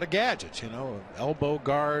wore a lot of gadgets, you know, an elbow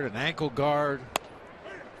guard, an ankle guard,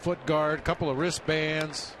 foot guard, a couple of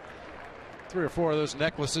wristbands, 3 or 4 of those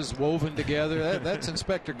necklaces woven together. That's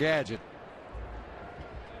Inspector Gadget.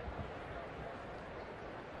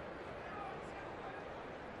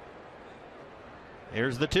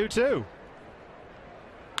 Here's the 2-2.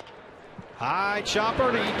 High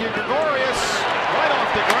chopper to Didi Gregorius, right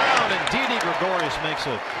off the ground, and Didi Gregorius makes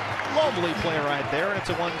a lovely play right there, and it's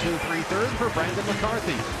a 1-2-3 third for Brandon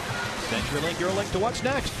McCarthy. CenturyLink, your link to what's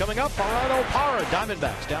next. Coming up, Gerardo Parra,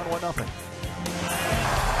 Diamondbacks down 1-0.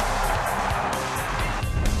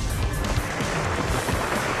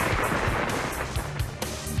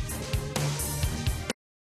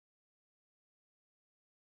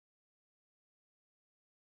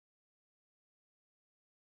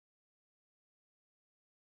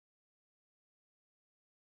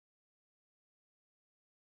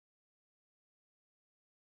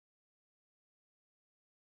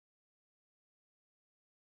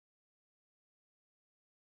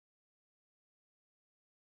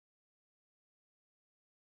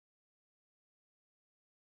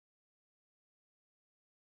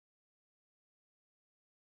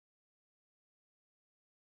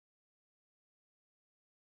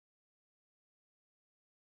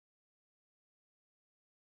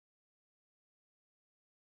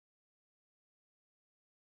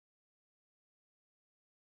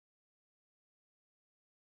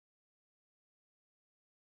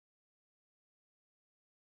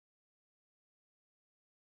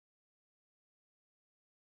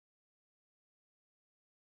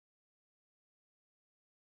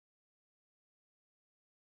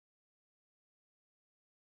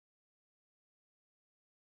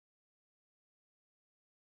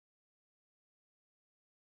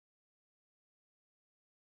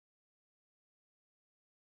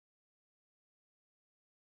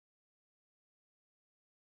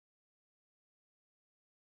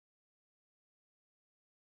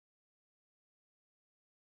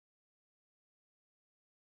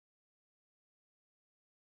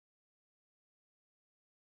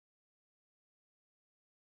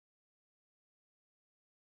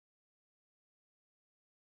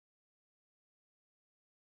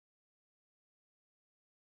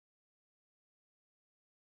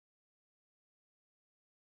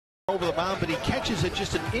 over the mound, but he catches it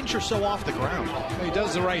just an inch or so off the ground. He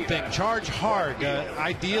does the right thing. Charge hard.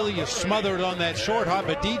 Ideally, you smother it on that short hop,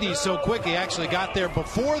 but Didi's so quick he actually got there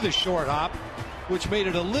before the short hop, which made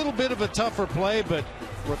it a little bit of a tougher play, but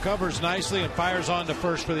recovers nicely and fires on to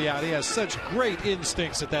first for the out. He has such great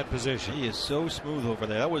instincts at that position. He is so smooth over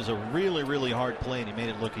there. That was a really, really hard play, and he made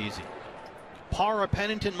it look easy. Parra,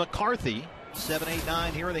 Pennington, McCarthy, 7, 8,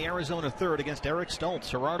 9 here in the Arizona third against Eric Stultz.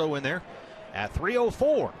 Gerardo in there at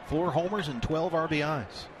 304, 4 homers and 12 RBIs.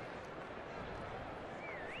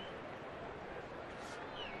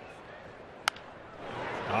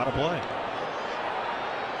 Out of play.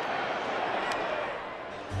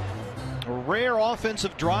 A rare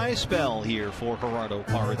offensive dry spell here for Gerardo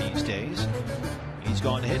Parra these days. He's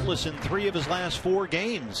gone hitless in 3 of his last 4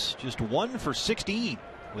 games, just 1 for 16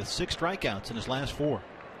 with 6 strikeouts in his last 4.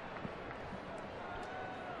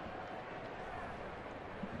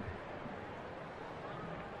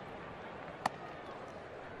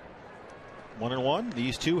 1-1.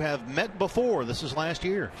 These two have met before. This is last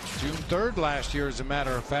year. June 3rd last year, as a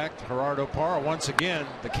matter of fact. Gerardo Parra, once again,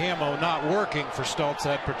 the camo not working for Stultz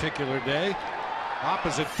that particular day.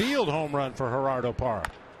 Opposite field home run for Gerardo Parra.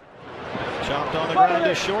 Chopped on the ground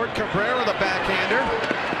to short. Cabrera, the backhander.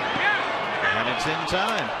 And it's in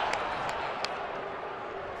time.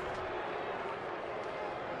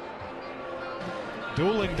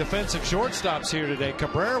 Dueling defensive shortstops here today.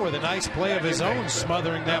 Cabrera with a nice play of his own,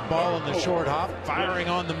 smothering that ball in the short hop, firing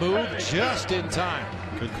on the move just in time.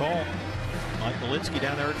 Good call. Mike Malinsky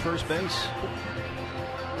down there at first base.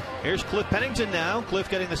 Here's Cliff Pennington now. Cliff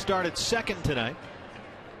getting the start at second tonight.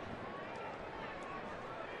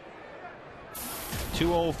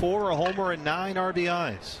 204, a homer and 9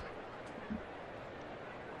 RBIs.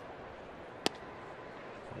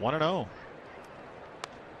 1-0.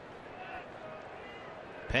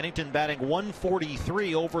 Pennington batting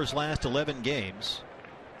 .143 over his last 11 games.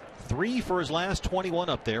 3 for his last 21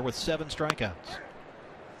 up there with 7 strikeouts.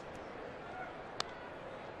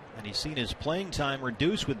 And he's seen his playing time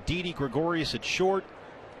reduced with Didi Gregorius at short.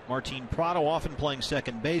 Martin Prado often playing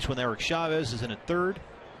second base when Eric Chavez is in at third.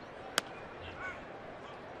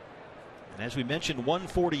 And as we mentioned,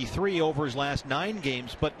 143 over his last 9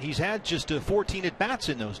 games, but he's had just 14 at bats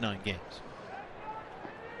in those 9 games.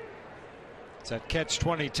 It's that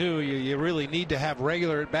catch-22. You really need to have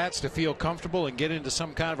regular at-bats to feel comfortable and get into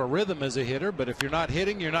some kind of a rhythm as a hitter. But if you're not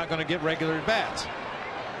hitting, you're not going to get regular at-bats.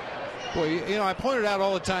 Boy, you know, I pointed out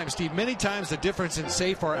all the time, Steve, many times the difference in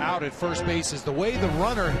safe or out at first base is the way the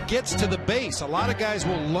runner gets to the base. A lot of guys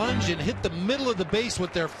will lunge and hit the middle of the base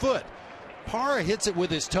with their foot. Parra hits it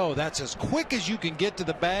with his toe. That's as quick as you can get to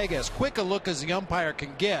the bag, as quick a look as the umpire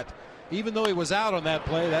can get. Even though he was out on that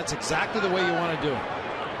play, that's exactly the way you want to do it.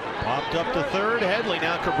 Popped up to third. Headley,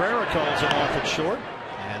 now Cabrera calls him off at short.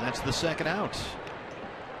 And that's the second out.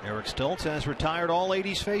 Eric Stultz has retired all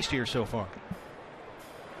 80s faced here so far.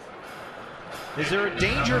 Is there a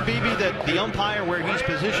danger, BB, that the umpire where he's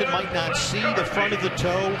positioned might not see the front of the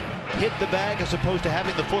toe hit the bag as opposed to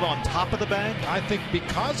having the foot on top of the bag? I think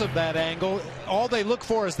because of that angle, all they look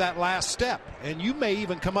for is that last step. And you may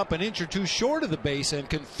even come up an inch or two short of the base and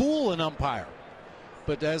can fool an umpire.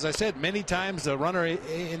 But as I said, many times the runner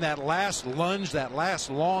in that last lunge, that last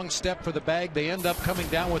long step for the bag, they end up coming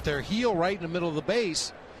down with their heel right in the middle of the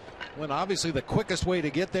base, when obviously the quickest way to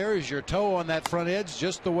get there is your toe on that front edge,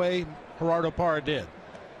 just the way Gerardo Parra did.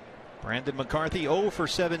 Brandon McCarthy 0 for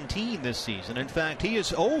 17 this season. In fact, he is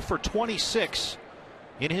 0 for 26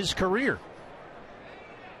 in his career.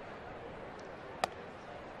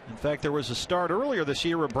 In fact, there was a start earlier this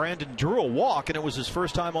year where Brandon drew a walk, and it was his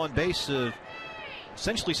first time on base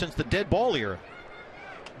essentially since the dead ball era.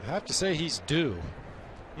 I have to say he's due.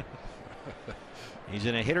 He's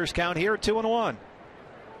in a hitter's count here, 2-1.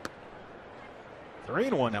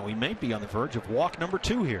 3-1 now. We may be on the verge of walk number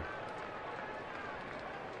 2 here.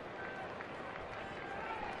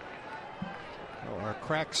 Well, our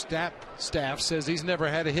crack stat staff says he's never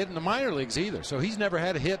had a hit in the minor leagues either. So he's never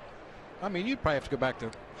had a hit. I mean, you'd probably have to go back to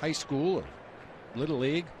high school or little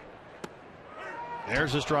league.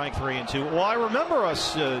 There's a strike, 3-2. Well, I remember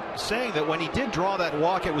us saying that when he did draw that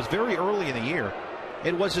walk, it was very early in the year.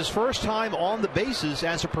 It was his first time on the bases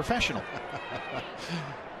as a professional.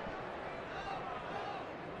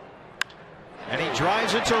 And he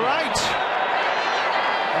drives it to right.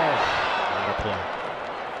 Oh, not a play.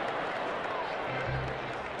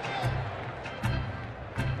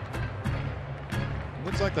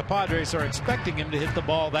 Looks like the Padres are expecting him to hit the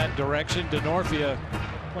ball that direction. DeNorfia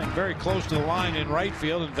playing very close to the line in right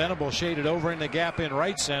field, and Venable shaded over in the gap in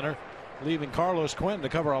right center, leaving Carlos Quentin to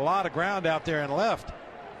cover a lot of ground out there in left.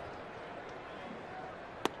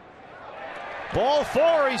 Ball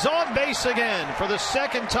 4, he's on base again for the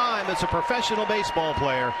second time as a professional baseball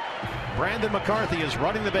player. Brandon McCarthy is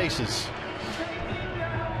running the bases.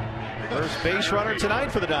 First base runner tonight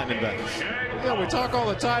for the Diamondbacks. Yeah, we talk all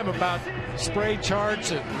the time about spray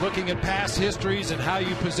charts and looking at past histories and how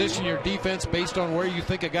you position your defense based on where you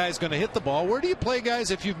think a guy's going to hit the ball. Where do you play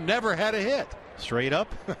guys if you've never had a hit? Straight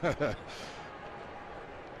up.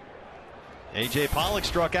 A.J. Pollock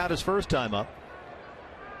struck out his first time up.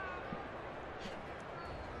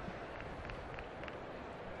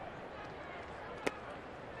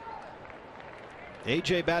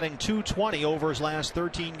 A.J. batting .220 over his last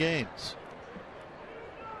 13 games.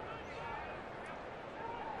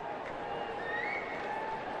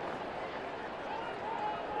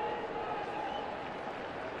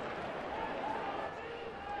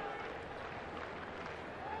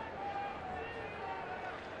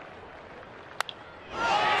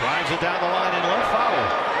 Drives it down the line and left foul.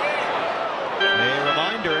 A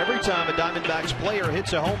reminder, every time a Diamondbacks player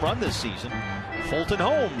hits a home run this season, Fulton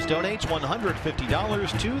Homes donates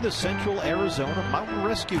 $150 to the Central Arizona Mountain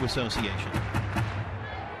Rescue Association.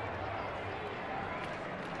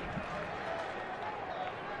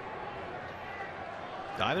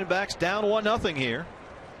 Diamondbacks down 1-0 here.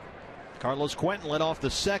 Carlos Quentin led off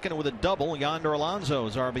the second with a double. Yonder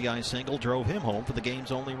Alonso's RBI single drove him home for the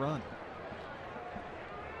game's only run.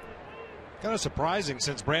 Kind of surprising,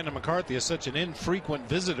 since Brandon McCarthy is such an infrequent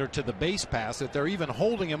visitor to the base pass, that they're even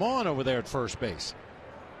holding him on over there at first base.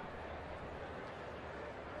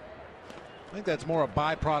 I think that's more a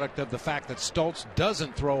byproduct of the fact that Stoltz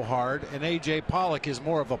doesn't throw hard, and A.J. Pollock is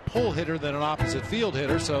more of a pull hitter than an opposite field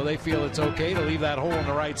hitter, so they feel it's okay to leave that hole on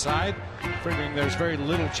the right side, figuring there's very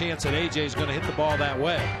little chance that A.J. is going to hit the ball that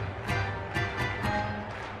way.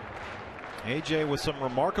 A.J. with some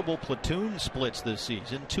remarkable platoon splits this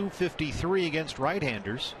season. .253 against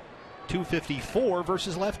right-handers, .254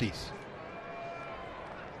 versus lefties.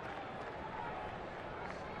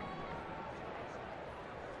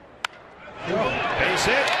 Base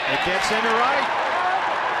hit. It gets into right.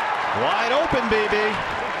 Wide open, BB.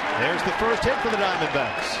 There's the first hit for the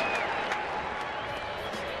Diamondbacks.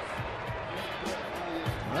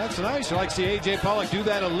 Well, that's nice. You like to see A.J. Pollock do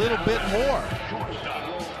that a little bit more.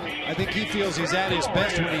 I think he feels he's at his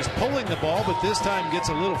best when he's pulling the ball, but this time gets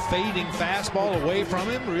a little fading fastball away from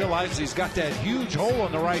him. Realizes he's got that huge hole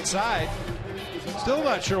on the right side. Still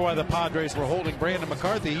not sure why the Padres were holding Brandon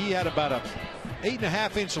McCarthy. He had about a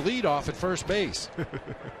 8.5-inch lead off at first base.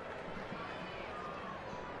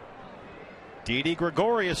 Didi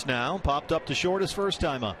Gregorius now popped up to short his first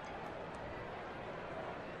time up.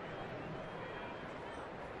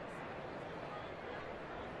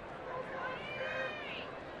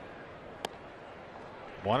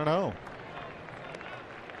 One and 0.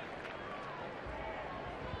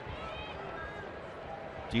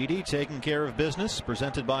 Didi taking care of business,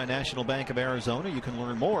 presented by National Bank of Arizona. You can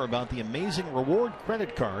learn more about the amazing reward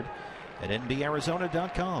credit card at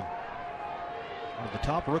nbarizona.com. One of the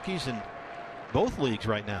top rookies in both leagues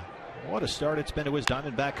right now. What a start it's been to his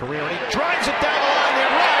Diamondback career. And he drives it down the line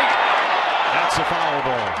in right. That's a foul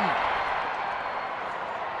ball.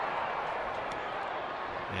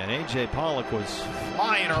 And A.J. Pollock was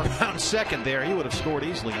flying around second there. He would have scored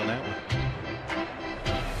easily on that one.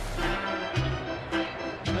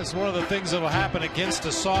 That's one of the things that will happen against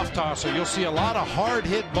a soft tosser. You'll see a lot of hard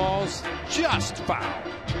hit balls just foul.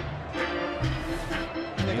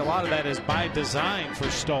 I think a lot of that is by design for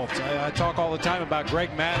Stoltz. I talk all the time about Greg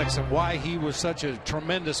Maddux and why he was such a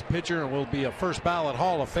tremendous pitcher and will be a first ballot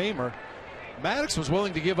Hall of Famer. Maddux was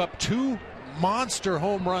willing to give up 2 monster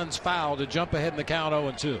home runs foul to jump ahead in the count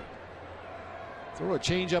 0-2. Throw a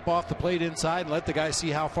changeup off the plate inside and let the guy see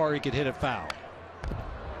how far he could hit it foul.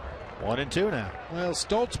 1-2 now. Well,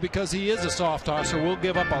 Stoltz, because he is a soft tosser, will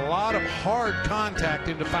give up a lot of hard contact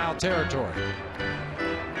into foul territory.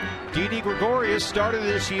 Didi Gregorius started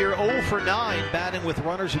this year 0 for 9 batting with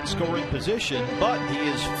runners in scoring position, but he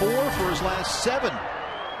is 4 for his last 7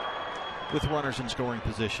 with runners in scoring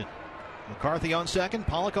position. McCarthy on second,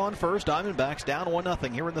 Pollock on first. Diamondbacks down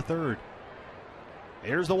 1-0 here in the third.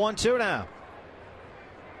 Here's the 1-2 now.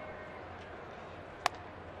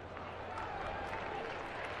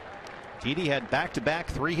 Didi had back-to-back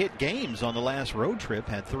 3-hit games on the last road trip.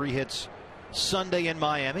 Had 3 hits Sunday in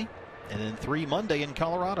Miami and then 3 Monday in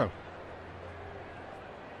Colorado.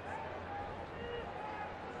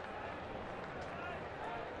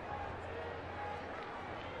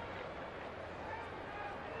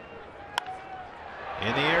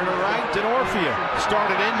 In the air to right, Denorfia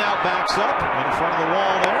started in, now backs up in front of the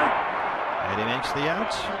wall there, and he makes the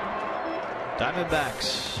outs.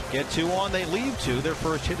 Diamondbacks get 2 on, they leave 2. Their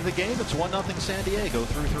first hit of the game. It's 1-0 San Diego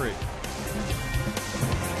through 3.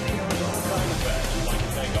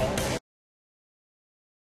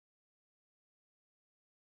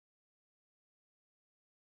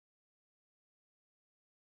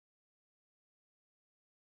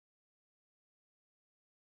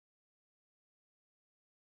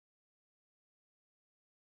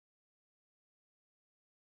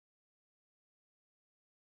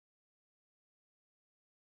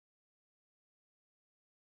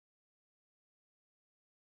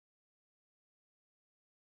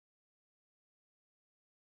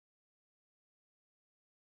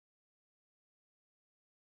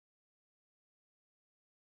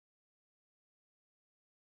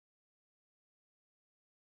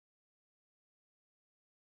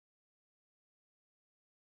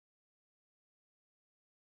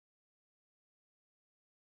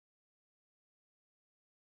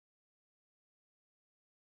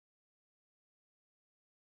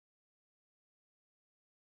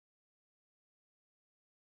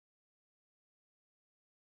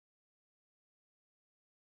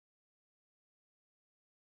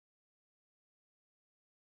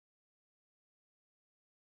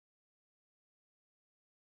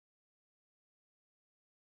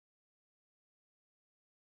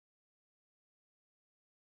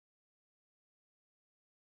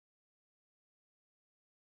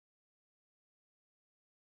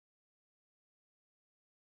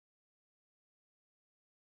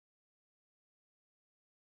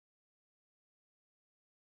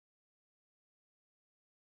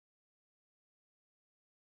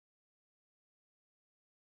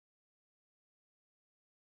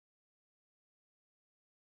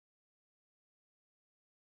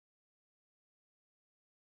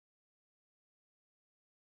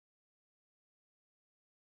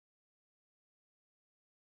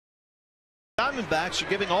 Diamondbacks are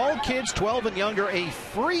giving all kids 12 and younger a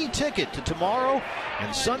free ticket to tomorrow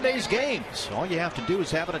and Sunday's games. All you have to do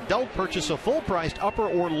is have an adult purchase a full-priced upper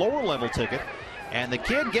or lower level ticket, and the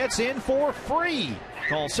kid gets in for free.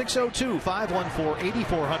 Call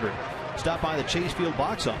 602-514-8400. Stop by the Chase Field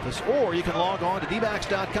box office, or you can log on to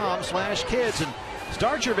dbacks.com/kids and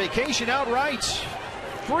start your vacation out right.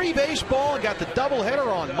 Free baseball. Got the doubleheader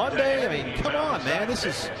on Monday. I mean, come on, man. This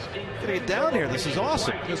is going to get down here. This is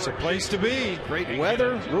awesome. It's a place to be. Great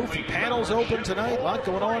weather. Roof and panels open tonight. A lot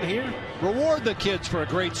going on here. Reward the kids for a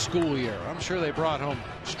great school year. I'm sure they brought home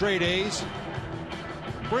straight A's.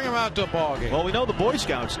 Bring them out to a ball game. Well, we know the Boy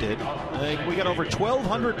Scouts did. We got over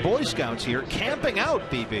 1,200 Boy Scouts here camping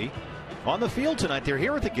out, BB, on the field tonight. They're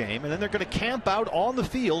here at the game, and then they're going to camp out on the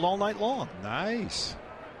field all night long. Nice.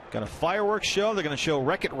 Got a fireworks show. They're going to show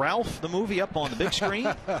Wreck-It Ralph, the movie, up on the big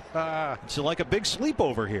screen. It's like a big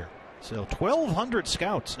sleepover here. So 1,200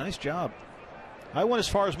 scouts. Nice job. I went as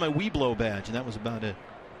far as my Weeblo badge, and that was about it.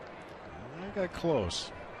 I got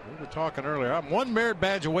close. We were talking earlier. I'm one merit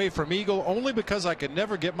badge away from Eagle only because I could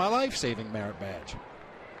never get my life-saving merit badge.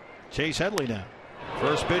 Chase Headley now.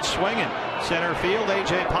 First pitch swinging. Center field.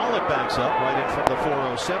 A.J. Pollock backs up right in front of the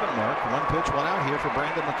 407 mark. One pitch, one out here for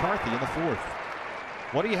Brandon McCarthy in the 4th.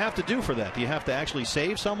 What do you have to do for that? Do you have to actually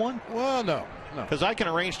save someone? Well, no. Because I can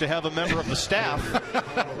arrange to have a member of the staff,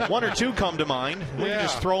 1 or 2 come to mind. We can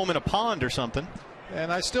just throw them in a pond or something.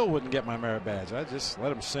 And I still wouldn't get my merit badge. I'd just let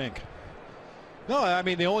them sink. No, I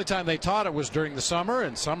mean, the only time they taught it was during the summer,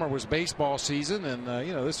 and summer was baseball season. And,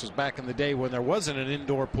 you know, this was back in the day when there wasn't an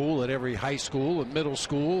indoor pool at every high school and middle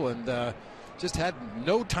school, and just had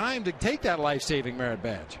no time to take that life-saving merit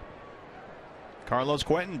badge. Carlos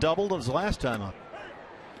Quentin doubled his last time up.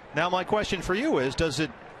 Now, my question for you is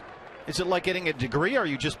it like getting a degree? Are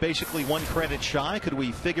you just basically 1 credit shy? Could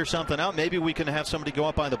we figure something out? Maybe we can have somebody go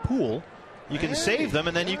up by the pool. You can save them,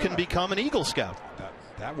 and then you can become an Eagle Scout.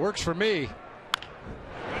 That works for me.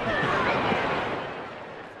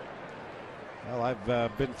 Well,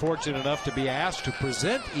 I've been fortunate enough to be asked to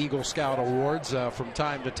present Eagle Scout awards from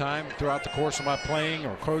time to time throughout the course of my playing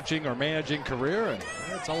or coaching or managing career, and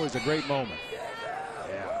it's always a great moment.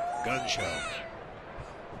 Yeah, gun show.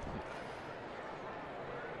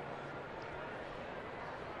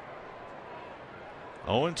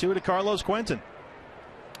 0-2 to Carlos Quentin.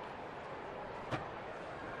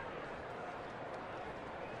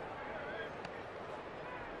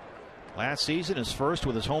 Last season, his first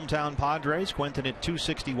with his hometown Padres. Quentin at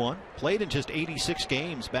 .261. Played in just 86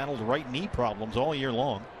 games. Battled right knee problems all year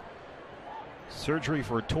long. Surgery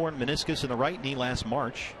for a torn meniscus in the right knee last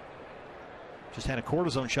March. Just had a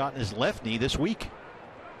cortisone shot in his left knee this week.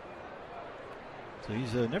 So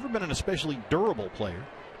he's never been an especially durable player.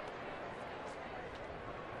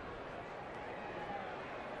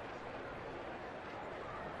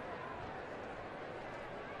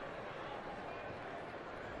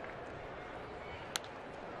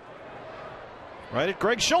 Right at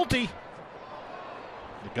Greg Schulte.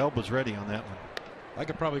 The Gub was ready on that one. I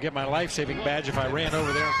could probably get my life-saving badge if I ran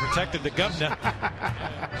over there and protected the Gubna. Just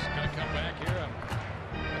gonna come back here.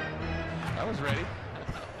 I was ready.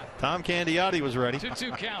 Tom Candiotti was ready.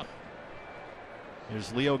 2-2 count.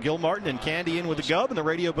 Here's Leo Gilmartin and Candy in with the Gub in the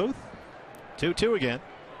radio booth. 2-2 again.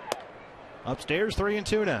 Upstairs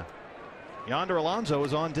 3-2 now. Yonder Alonso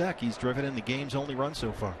is on deck. He's driven in the game's only run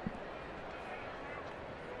so far.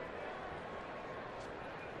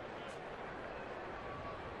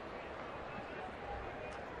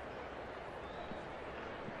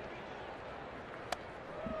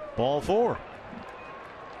 Ball 4.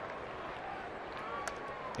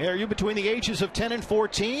 Hey, are you between the ages of 10 and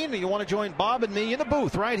 14? You want to join Bob and me in the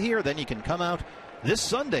booth right here? Then you can come out this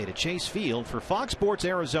Sunday to Chase Field for Fox Sports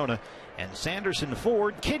Arizona and Sanderson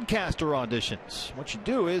Ford Kidcaster auditions. What you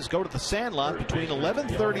do is go to the Sandlot between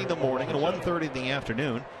 11:30 in the morning and 1:30 in the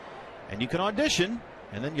afternoon, and you can audition,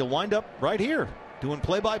 and then you'll wind up right here doing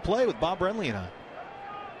play-by-play with Bob Brenly and I.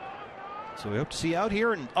 So we hope to see you out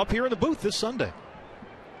here and up here in the booth this Sunday.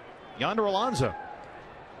 Yonder Alonso.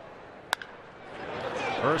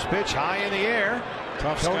 First pitch high in the air.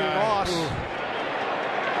 Tough Tony sky. Ross. Ooh.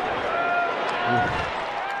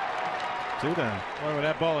 2 down. Well, when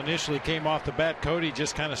that ball initially came off the bat, Cody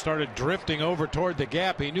just kind of started drifting over toward the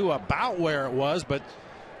gap. He knew about where it was, but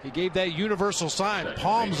he gave that universal sign,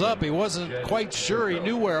 palms up. He wasn't quite sure he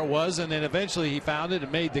knew where it was, and then eventually he found it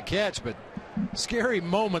and made the catch. But scary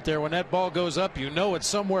moment there when that ball goes up. You know it's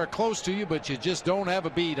somewhere close to you, but you just don't have a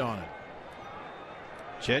bead on it.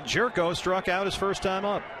 Jed Jerko struck out his first time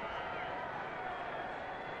up.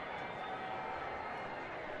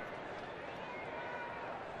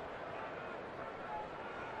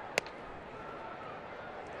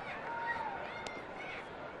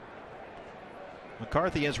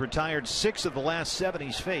 McCarthy has retired 6 of the last 7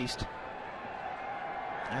 he's faced.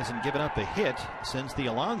 Hasn't given up a hit since the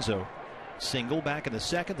Alonso single back in the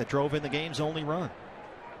second that drove in the game's only run.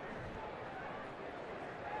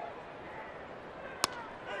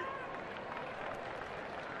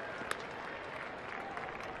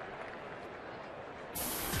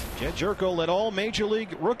 Jed Jerko led all major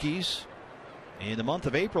league rookies in the month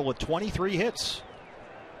of April with 23 hits.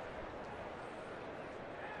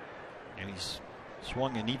 And he's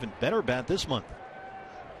swung an even better bat this month.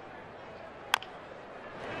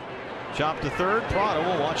 Chop to third. Prado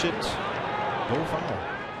will watch it go foul.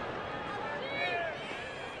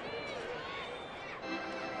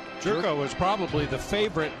 Jerko was probably the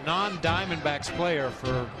favorite non-Diamondbacks player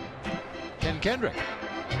for Ken Kendrick.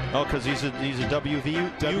 Oh, because he's a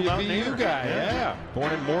WVU Mountaineer guy, yeah.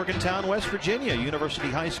 Born in Morgantown, West Virginia, University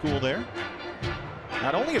High School there.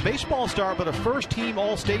 Not only a baseball star, but a first-team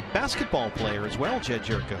All-State basketball player as well, Jed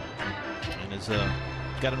Jerko. And has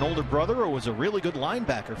got an older brother who was a really good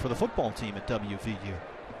linebacker for the football team at WVU.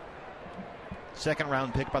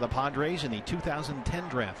 Second-round pick by the Padres in the 2010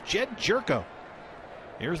 draft. Jed Jerko.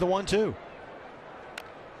 Here's the 1-2.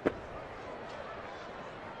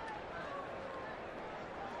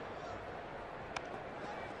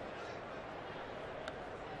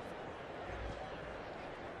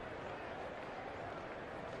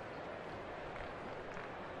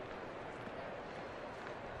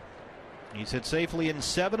 He's hit safely in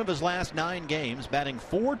 7 of his last 9 games, batting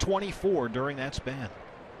 .424 during that span.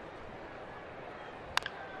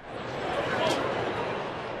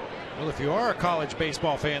 Well, if you are a college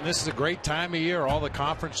baseball fan, this is a great time of year. All the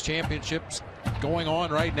conference championships going on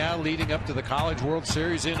right now leading up to the College World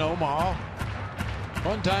Series in Omaha.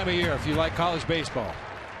 Fun time of year if you like college baseball.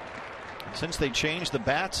 Since they changed the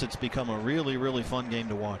bats, it's become a really, really fun game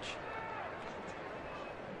to watch.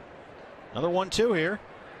 Another 1-2 here.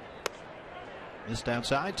 Missed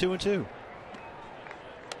outside, 2-2.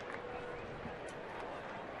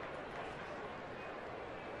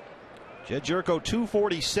 Jed Jerko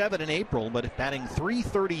 247 in April, but batting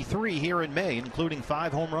 .333 here in May, including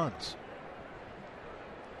 5 home runs.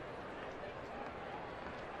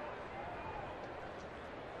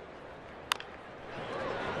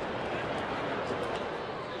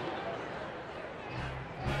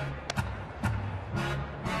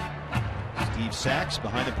 Steve Sachs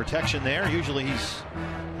behind the protection there. Usually he's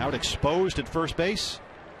out exposed at first base.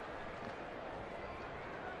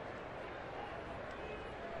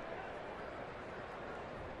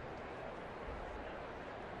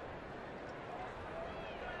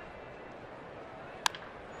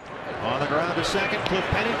 On the ground to second, Cliff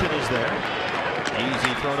Pennington is there.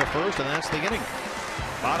 Easy throw to first, and that's the inning.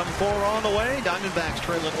 Bottom 4 on the way. Diamondbacks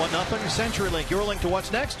trailing 1-0. CenturyLink, your link to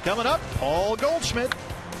what's next. Coming up, Paul Goldschmidt.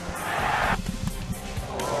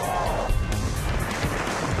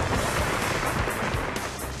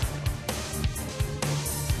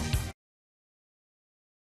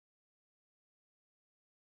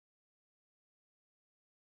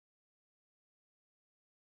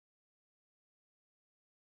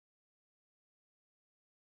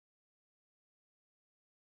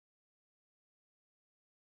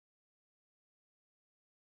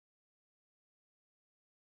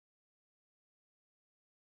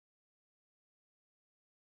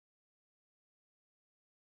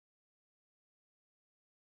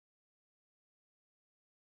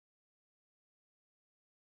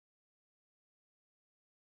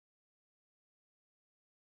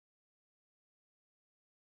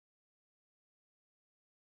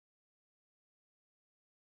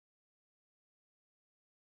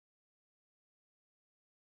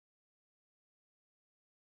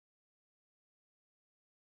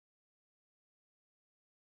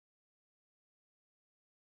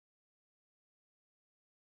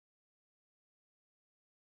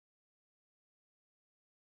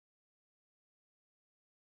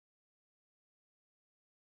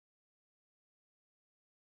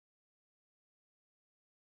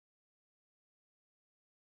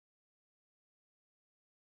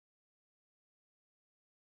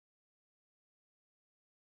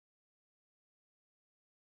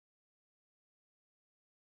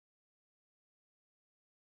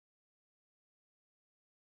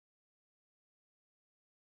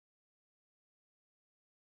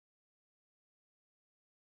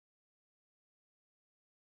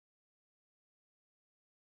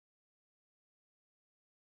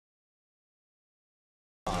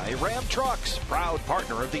 Ram Trucks, proud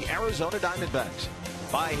partner of the Arizona Diamondbacks.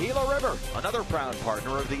 By Gila River, another proud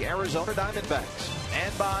partner of the Arizona Diamondbacks.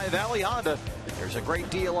 And by Valley Honda. There's a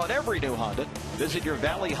great deal on every new Honda. Visit your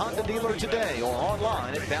Valley Honda dealer today or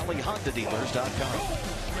online at valleyhondadealers.com.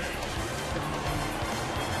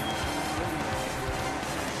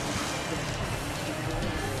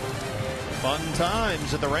 Fun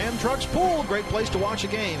times at the Ram Trucks Pool. Great place to watch a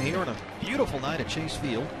game here on a beautiful night at Chase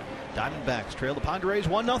Field. Diamondbacks trail the Padres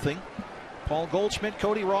 1-0. Paul Goldschmidt,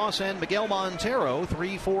 Cody Ross, and Miguel Montero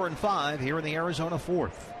 3, 4, and 5 here in the Arizona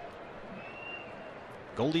fourth.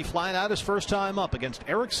 Goldie flying out his first time up against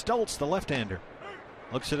Eric Stultz, the left-hander.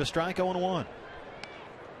 Looks at a strike, 0-1.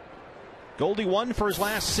 Goldie 1 for his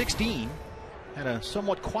last 16. Had a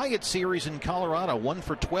somewhat quiet series in Colorado, 1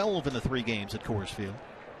 for 12 in the 3 games at Coors Field.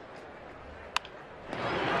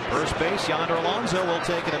 First base, Yonder Alonso will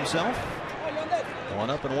take it himself. 1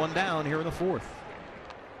 up and 1 down here in the fourth.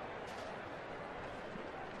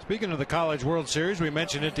 Speaking of the College World Series, we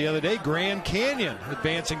mentioned it the other day. Grand Canyon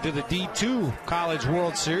advancing to the D2 College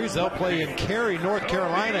World Series. They'll play in Cary, North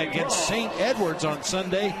Carolina against St. Edwards on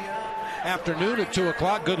Sunday afternoon at 2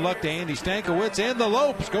 o'clock. Good luck to Andy Stankiewicz and the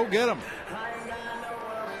Lopes. Go get them.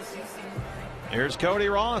 Here's Cody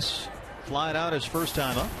Ross flying out his first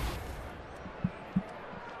time up.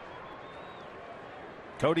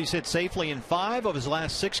 Cody's hit safely in 5 of his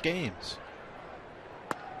last 6 games.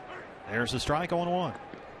 There's the strike, 0-1.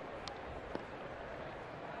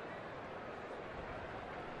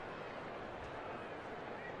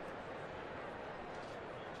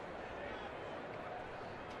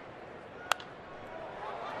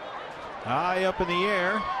 High up in the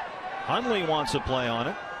air. Hundley wants a play on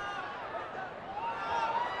it.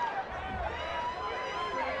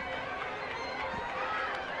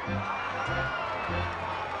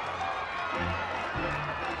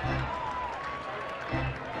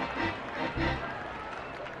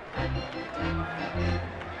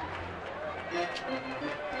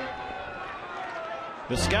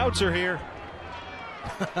 The scouts are here.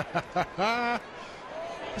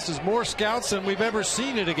 This is more scouts than we've ever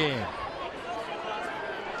seen in a game.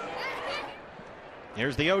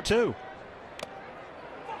 Here's the 0-2.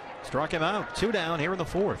 Struck him out. 2 down here in the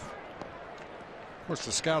fourth. Of course,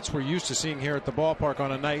 the scouts we're used to seeing here at the ballpark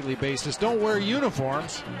on a nightly basis don't wear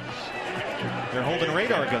uniforms. They're holding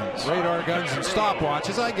radar guns. Radar guns and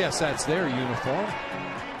stopwatches. I guess that's their uniform.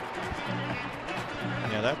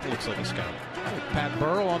 Yeah, that looks like a scout. Pat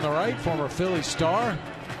Burrell on the right, former Philly star.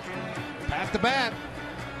 Pat the bat.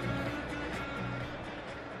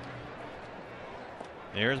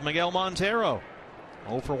 There's Miguel Montero.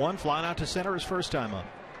 0 for 1, flying out to center his first time up.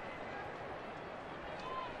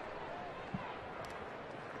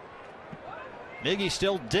 Miggy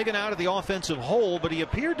still digging out of the offensive hole, but he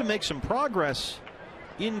appeared to make some progress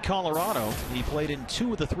in Colorado. He played in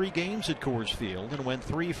 2 of the 3 games at Coors Field and went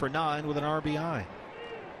 3 for 9 with an RBI.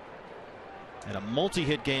 And a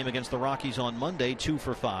multi-hit game against the Rockies on Monday, 2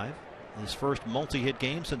 for 5. His first multi-hit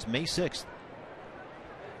game since May 6th.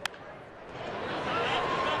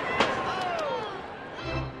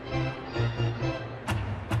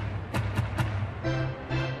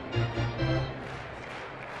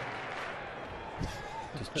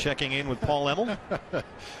 Just checking in with Paul Emmel.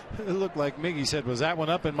 It looked like Miggy said, was that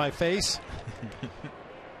one up in my face?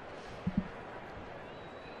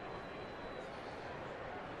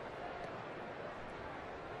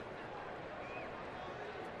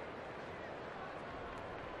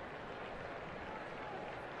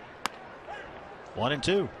 One and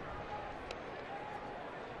 2.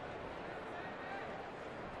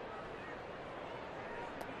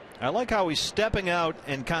 I like how he's stepping out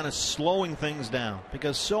and kind of slowing things down,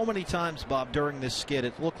 because so many times, Bob, during this skid,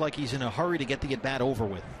 it looked like he's in a hurry to get the at bat over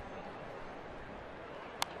with.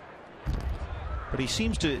 But he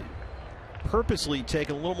seems to purposely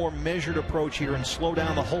take a little more measured approach here and slow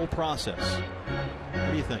down the whole process.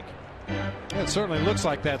 What do you think? It certainly looks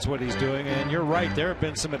like that's what he's doing, and you're right. There have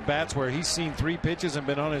been some at bats where he's seen 3 pitches and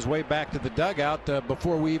been on his way back to the dugout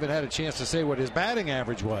before we even had a chance to say what his batting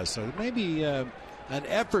average was. So maybe an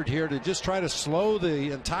effort here to just try to slow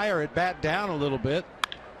the entire at bat down a little bit.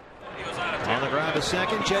 On the ground to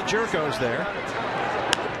second, Chet Jerko's there.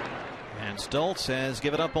 And Stultz has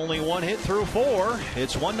given up only 1 hit through 4.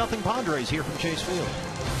 It's 1-0 Padres here from Chase Field.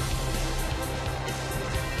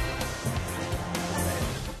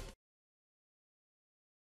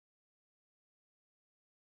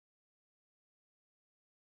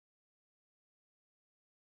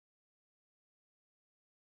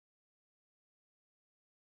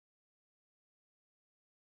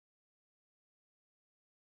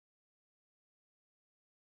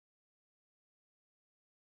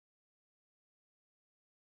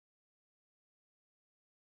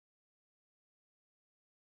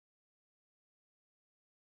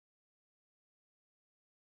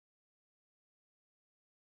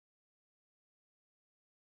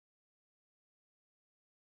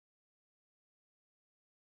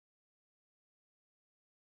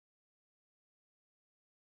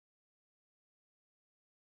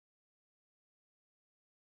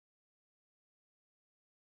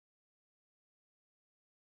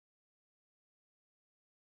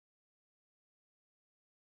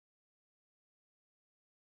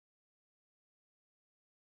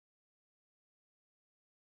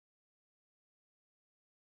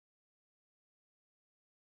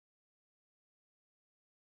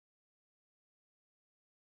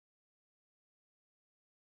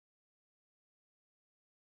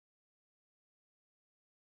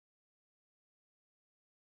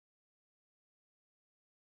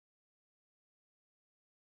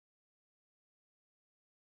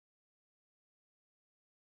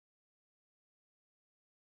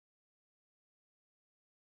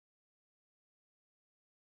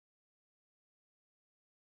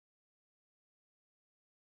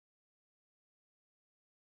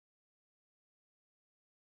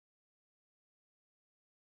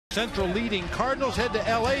 Central leading. Cardinals head to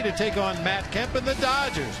L.A. to take on Matt Kemp and the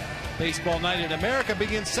Dodgers. Baseball Night in America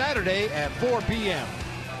begins Saturday at 4 p.m.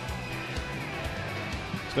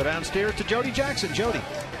 Let's go downstairs to Jody Jackson. Jody.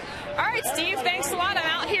 All right, Steve, thanks a lot. I'm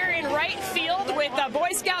out here in right field with a Boy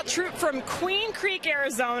Scout troop from Queen Creek,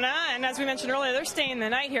 Arizona. And as we mentioned earlier, they're staying the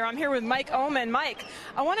night here. I'm here with Mike Oman. Mike,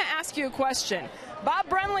 I want to ask you a question. Bob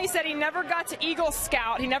Brunley said he never got to Eagle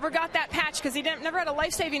Scout. He never got that patch because he never had a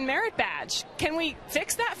life-saving merit badge. Can we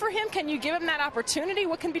fix that for him? Can you give him that opportunity?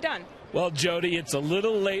 What can be done? Well, Jody, it's a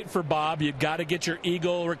little late for Bob. You've got to get your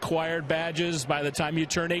Eagle required badges by the time you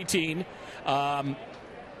turn 18.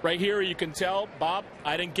 Right here, you can tell, Bob,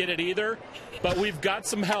 I didn't get it either, but we've got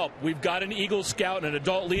some help. We've got an Eagle Scout and an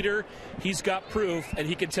adult leader. He's got proof, and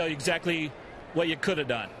he can tell you exactly what you could have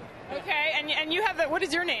done. Okay, and you have the, what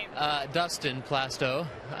is your name? Dustin Plasto.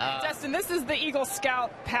 Dustin, this is the Eagle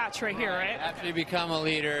Scout patch right here, right? After you become a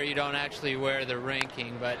leader, you don't actually wear the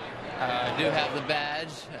ranking, but I do have the badge.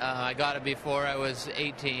 I got it before I was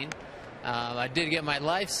 18. I did get my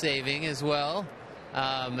life-saving as well.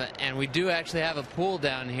 And we do actually have a pool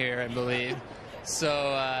down here, I believe.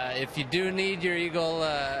 So if you do need your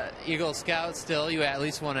Eagle Scout still, you at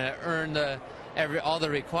least want to earn all the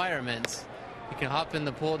requirements. You can hop in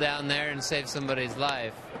the pool down there and save somebody's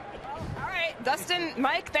life. All right, Dustin,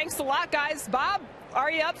 Mike, thanks a lot, guys. Bob, are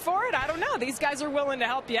you up for it? I don't know. These guys are willing to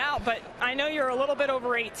help you out, but I know you're a little bit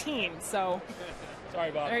over 18, so...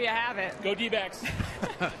 Sorry, Bob. There you have it. Go D-backs.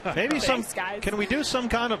 Maybe Thanks, guys. Can we do some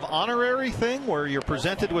kind of honorary thing where you're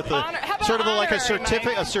presented with sort of like a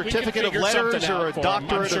certificate of letters or a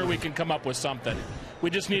doctorate? I'm sure we can come up with something. We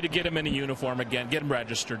just need to get him in a uniform again, get him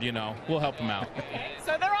registered. You know, we'll help him out.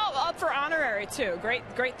 So they're all up for honorary too.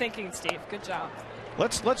 Great thinking, Steve. Good job.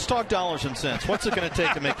 Let's talk dollars and cents. What's it going to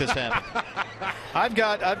take to make this happen? I've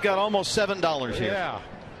got almost $7 here. Yeah.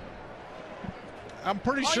 I'm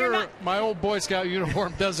pretty sure my old Boy Scout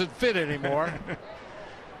uniform doesn't fit anymore.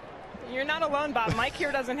 You're not alone, Bob. Mike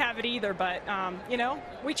here doesn't have it either, but, you know,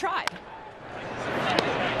 we tried.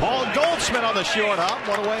 Paul Goldschmidt on the short hop.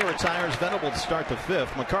 One away, retires Venable to start the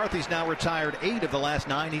fifth. McCarthy's now retired 8 of the last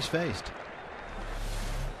 9 he's faced.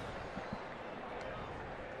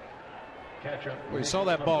 We saw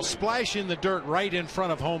that ball splash in the dirt right in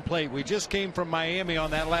front of home plate. We just came from Miami on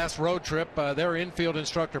that last road trip. Their infield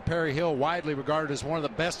instructor, Perry Hill, widely regarded as one of the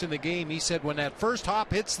best in the game. He said when that first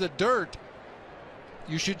hop hits the dirt,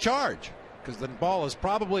 you should charge, because the ball is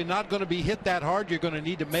probably not going to be hit that hard. You're going to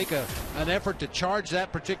need to make an effort to charge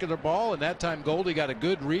that particular ball. And that time Goldie got a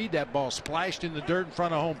good read. That ball splashed in the dirt in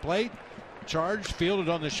front of home plate. Charged, fielded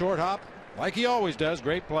on the short hop like he always does.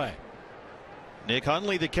 Great play. Nick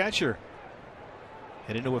Hundley, the catcher,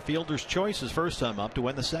 hit into a fielder's choice his first time up to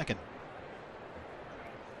win the second.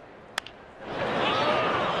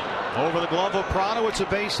 Over the glove of Prado, it's a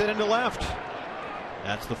base hit into left.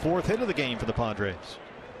 That's the 4th hit of the game for the Padres.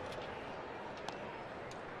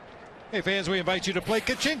 Hey fans, we invite you to play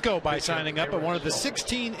Kachinko by signing up at one of the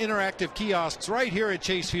 16 interactive kiosks right here at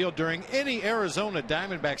Chase Field during any Arizona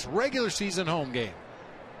Diamondbacks regular season home game.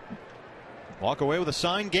 Walk away with a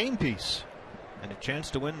signed game piece and a chance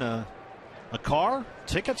to win a car,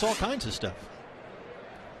 tickets, all kinds of stuff.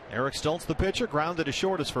 Eric Stoltz, the pitcher, grounded to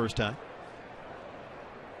short his first time.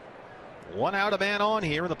 1 out, a man on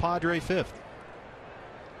here in the Padre 5th.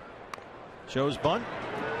 Shows bunt.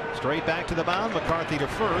 Straight back to the mound. McCarthy to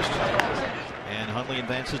first. And Hundley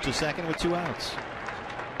advances to second with 2 outs.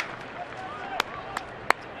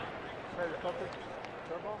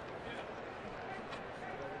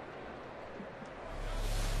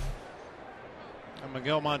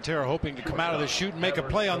 Miguel Montero hoping to come out of the chute and make a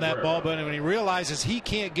play on that ball, but when he realizes he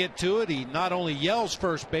can't get to it, he not only yells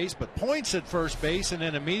first base but points at first base and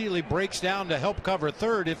then immediately breaks down to help cover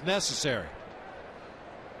third if necessary.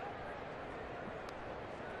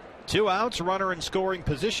 2 outs, runner in scoring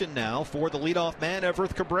position now for the leadoff man,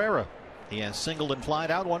 Everth Cabrera. He has singled and flied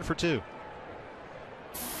out, 1 for 2.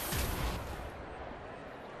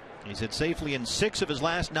 He's hit safely in 6 of his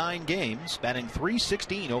last 9 games, batting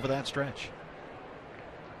 .316 over that stretch.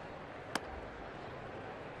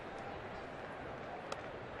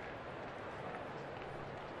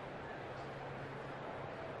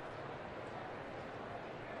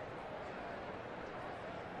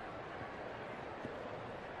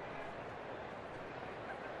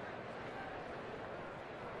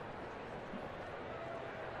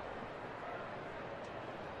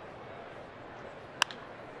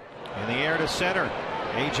 In the air to center.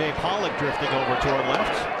 A.J. Pollock drifting over toward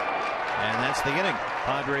left. And that's the inning.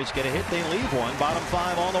 Padres get a hit. They leave one. Bottom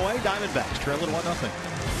 5 on the way. Diamondbacks trailing 1-0.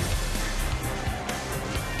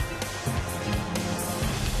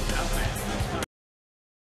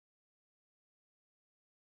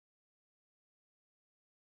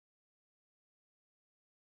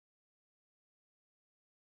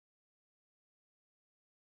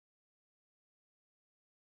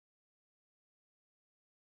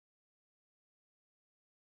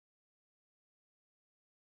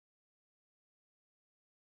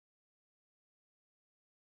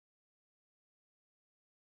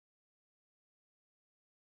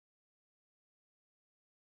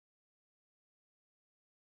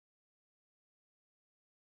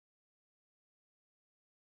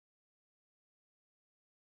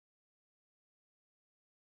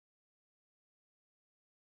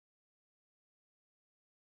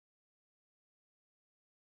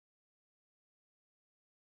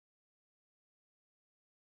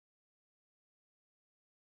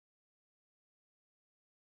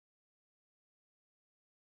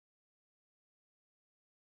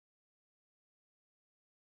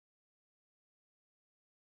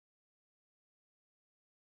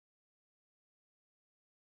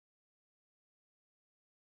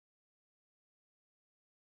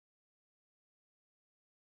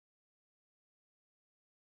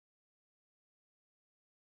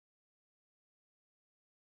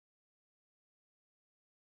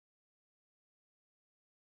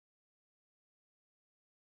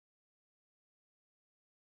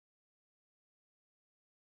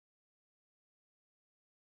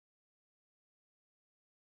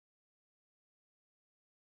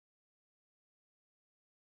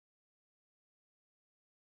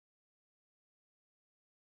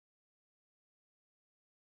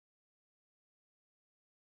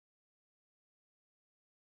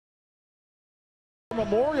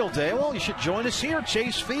 Memorial Day. Well, you should join us here,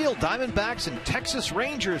 Chase Field. Diamondbacks and Texas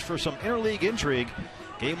Rangers for some interleague intrigue.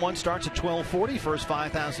 Game 1 starts at 12:40. First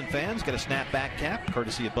 5,000 fans get a snapback cap,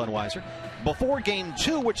 courtesy of Budweiser. Before Game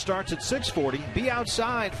 2, which starts at 6:40, be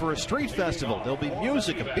outside for a street festival. There'll be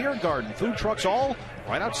music, a beer garden, food trucks, all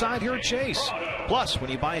right outside here at Chase. Plus,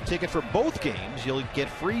 when you buy a ticket for both games, you'll get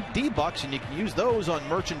free D-Bucks, and you can use those on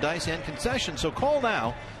merchandise and concessions. So call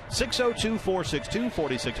now,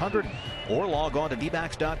 602-462-4600, or log on to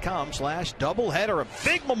dbacks.com/doubleheader. A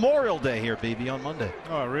big Memorial Day here, BB, on Monday.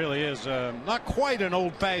 Oh, it really is. Not quite an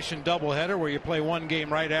old-fashioned doubleheader where you play one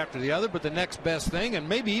game right after the other, but the next best thing, and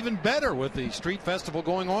maybe even better with the street festival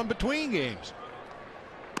going on between games.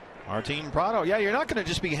 Martin Prado. Yeah, you're not going to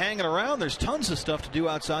just be hanging around. There's tons of stuff to do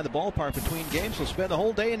outside the ballpark between games. So spend the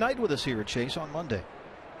whole day and night with us here at Chase on Monday.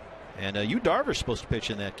 And Yu Darvish's supposed to pitch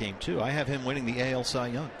in that game, too. I have him winning the AL Cy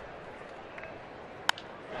Young.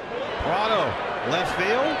 Prado, left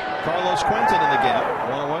field. Carlos Quentin in the gap.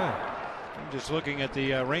 One away. I'm just looking at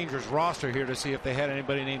the Rangers roster here to see if they had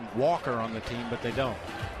anybody named Walker on the team, but they don't.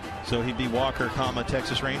 So he'd be Walker,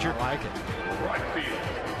 Texas Ranger. I like it.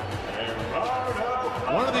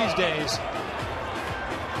 One of these days.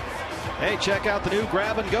 Hey, check out the new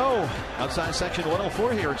Grab and Go outside section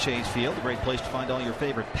 104 here at Chase Field. A great place to find all your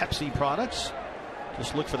favorite Pepsi products.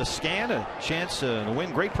 Just look for the scan, a chance to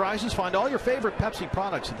win great prizes. Find all your favorite Pepsi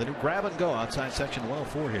products at the new Grab and Go outside section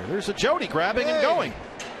 104 here. There's a Jody grabbing and going.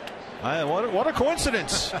 What a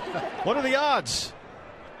coincidence. What are the odds?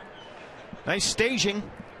 Nice staging.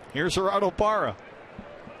 Here's Gerardo Parra.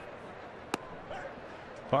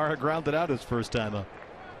 Parra grounded out his first time up.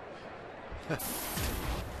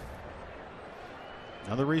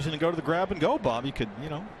 Another reason to go to the Grab and Go, Bob. You could,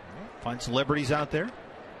 find celebrities out there.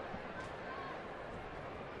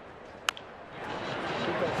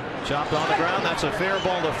 Chopped on the ground. That's a fair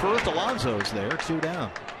ball to first. Alonso's there. 2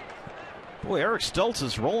 down. Boy, Eric Stultz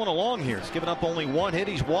is rolling along here. He's given up only 1 hit.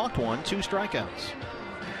 He's walked 1, 2 strikeouts.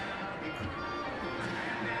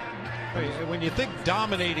 When you think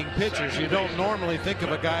dominating pitchers, you don't normally think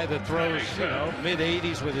of a guy that throws,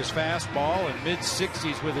 mid-80s with his fastball and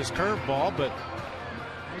mid-60s with his curveball, but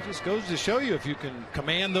it just goes to show you if you can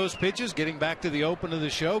command those pitches, getting back to the open of the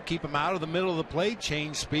show, keep them out of the middle of the plate,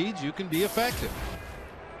 change speeds, you can be effective.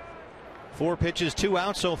 4 pitches, 2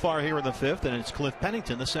 outs so far here in the 5th, and it's Cliff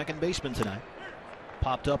Pennington, the second baseman tonight.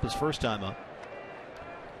 Popped up his first time up.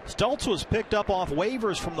 Stultz was picked up off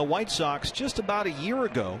waivers from the White Sox just about a year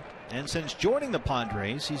ago, and since joining the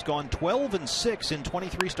Padres, he's gone 12-6 in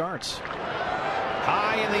 23 starts.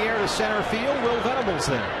 High in the air to center field, Will Venables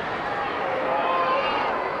there.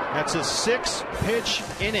 That's a 6-pitch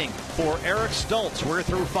inning for Eric Stultz. We're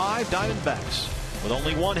through 5 Diamondbacks. With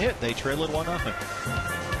only 1 hit, they trail it 1-0.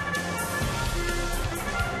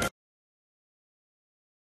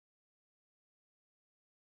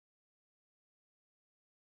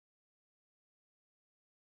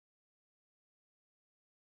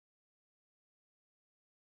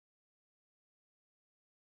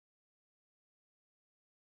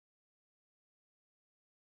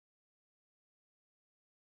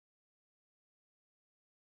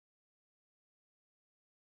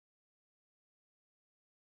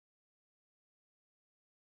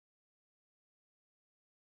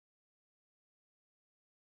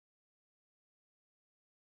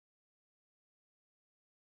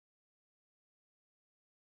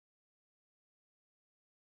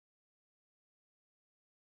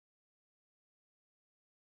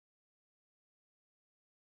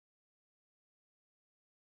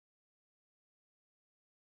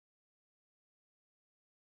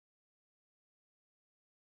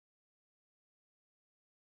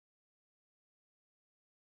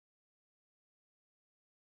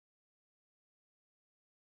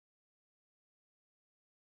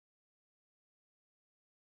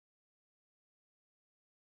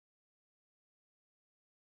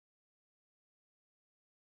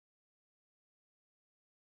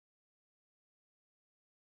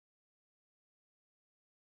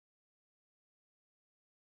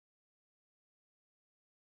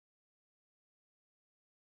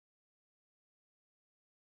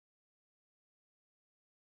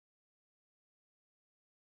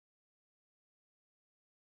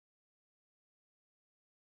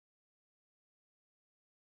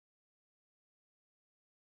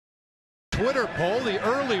 Twitter poll, the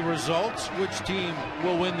early results, which team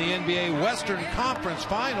will win the NBA Western Conference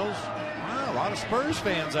Finals. Wow, a lot of Spurs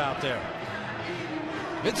fans out there.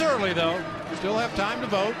 It's early, though. Still have time to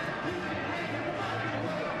vote.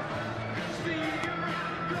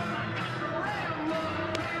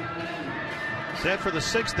 Set for the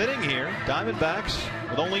 6th inning here. Diamondbacks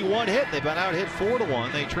with only one hit. They've been out hit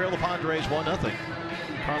 4-1. They trail the Padres 1-0.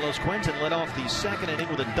 Carlos Quentin led off the 2nd inning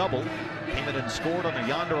with a double. Came in and scored on a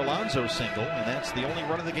Yonder Alonso single, and that's the only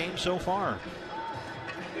run of the game so far.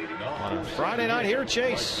 On a Friday night here,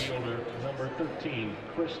 Chase. Number 13,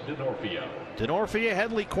 Chris Denorfia. Denorfia,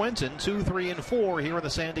 Headley, Quentin, 2, 3, and 4 here in the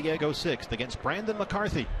San Diego 6th against Brandon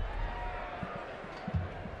McCarthy.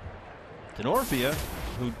 Denorfia,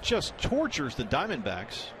 who just tortures the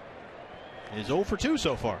Diamondbacks, is 0 for 2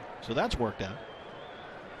 so far, so that's worked out.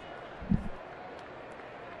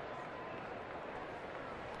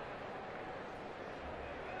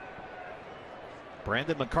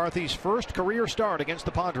 Brandon McCarthy's first career start against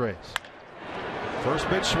the Padres. First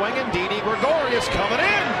pitch swinging, Didi Gregorius coming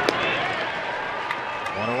in.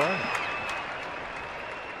 One away.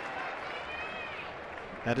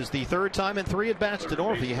 That is the 3rd time in 3 at-bats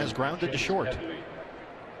Denorfia has grounded to short.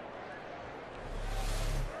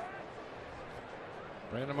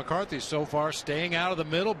 Brandon McCarthy so far staying out of the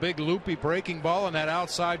middle. Big loopy breaking ball in that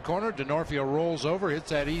outside corner. Denorfia rolls over,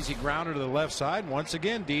 hits that easy grounder to the left side. Once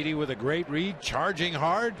again, Didi with a great read, charging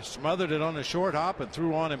hard, smothered it on the short hop and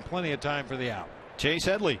threw on him plenty of time for the out. Chase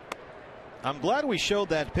Headley. I'm glad we showed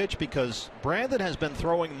that pitch because Brandon has been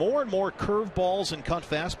throwing more and more curveballs and cut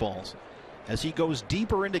fastballs as he goes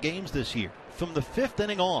deeper into games this year. From the 5th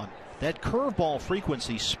inning on, that curveball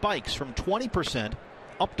frequency spikes from 20%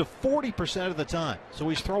 up to 40% of the time. So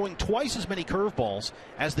he's throwing twice as many curveballs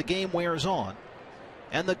as the game wears on.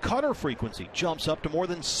 And the cutter frequency jumps up to more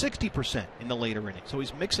than 60% in the later innings. So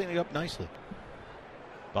he's mixing it up nicely.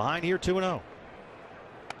 Behind here, 2-0.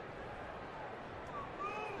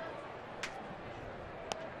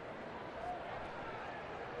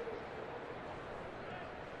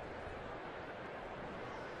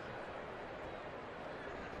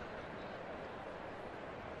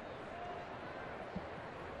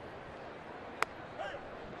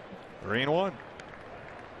 Three and 1.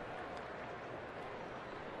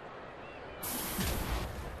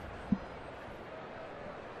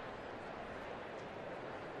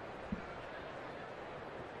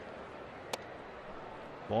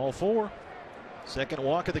 Ball 4. Second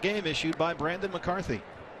walk of the game issued by Brandon McCarthy.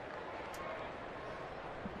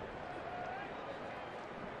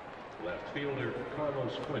 Left fielder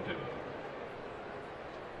Carlos Quentin.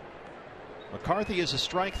 McCarthy is a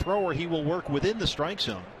strike thrower. He will work within the strike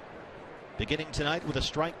zone. Beginning tonight with a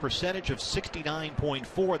strike percentage of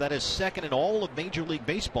 69.4. That is 2nd in all of Major League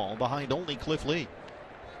Baseball, behind only Cliff Lee.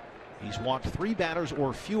 He's walked 3 batters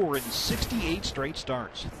or fewer in 68 straight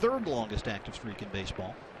starts. 3rd longest active streak in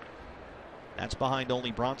baseball. That's behind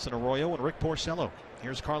only Bronson Arroyo and Rick Porcello.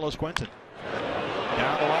 Here's Carlos Quentin.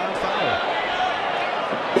 Down the line, foul.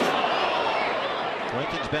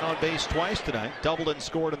 Quentin's been on base twice tonight. Doubled and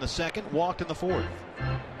scored in the 2nd, walked in the 4th.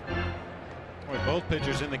 Both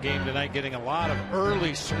pitchers in the game tonight getting a lot of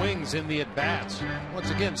early swings in the at-bats. Once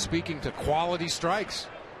again, speaking to quality strikes.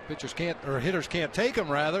 Pitchers can't, or hitters can't take them,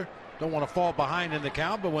 rather. Don't want to fall behind in the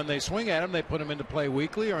count, but when they swing at them, they put them into play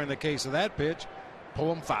weakly, or in the case of that pitch,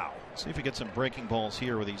 pull them foul. See if we get some breaking balls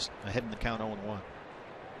here with he's ahead in the count 0-1.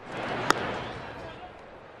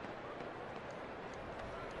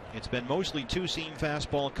 It's been mostly two-seam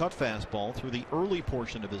fastball, cut fastball through the early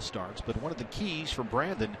portion of his starts, but one of the keys for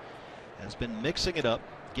Brandon has been mixing it up,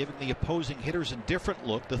 giving the opposing hitters a different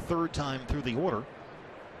look the 3rd time through the order.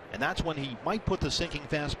 And that's when he might put the sinking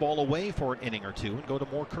fastball away for an inning or 2 and go to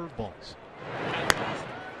more curveballs.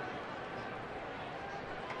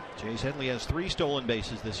 Chase Headley has 3 stolen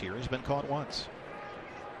bases this year. He's been caught once.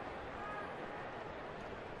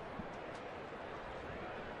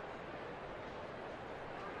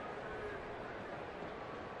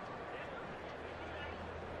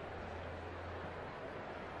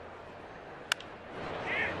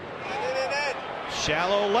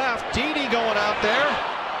 Shallow left. Didi going out there.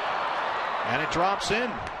 And it drops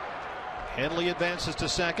in. Headley advances to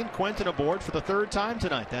 2nd. Quentin aboard for the 3rd time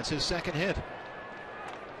tonight. That's his 2nd hit.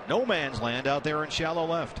 No man's land out there in shallow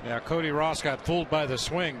left. Yeah, Cody Ross got fooled by the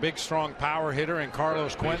swing. Big, strong power hitter, and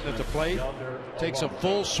Carlos Quentin at the plate. Takes a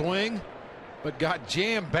full swing, but got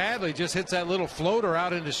jammed badly. Just hits that little floater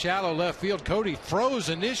out into shallow left field. Cody froze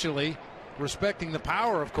initially, respecting the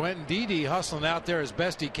power of Quentin. Didi hustling out there as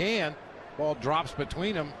best he can. Ball drops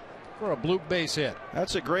between them for a bloop base hit.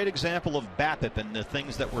 That's a great example of BABIP and the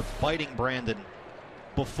things that were biting Brandon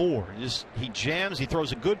before. He jams, he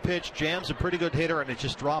throws a good pitch, jams a pretty good hitter, and it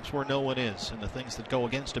just drops where no one is, and the things that go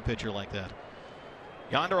against a pitcher like that.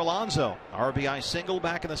 Yonder Alonso, RBI single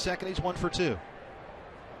back in the 2nd. He's 1 for 2.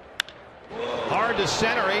 Hard to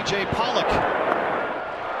center. A.J. Pollock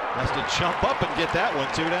has to jump up and get that one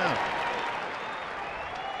 2 down.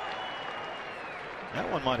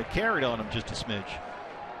 one might have carried on him just a smidge.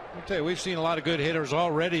 I'll tell you, we've seen a lot of good hitters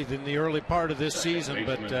already in the early part of this season,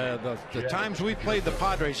 but the times we've played the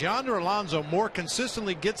Padres, Yonder Alonso more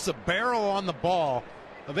consistently gets the barrel on the ball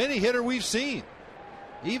of any hitter we've seen.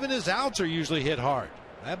 Even his outs are usually hit hard.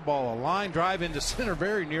 That ball, a line drive into center,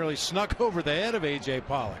 very nearly snuck over the head of A.J.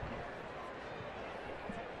 Pollock.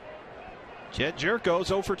 Jed Jerko's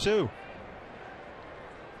 0 for 2.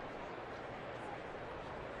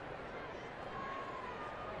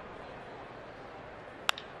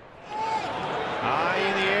 High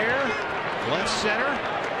in the air, left center.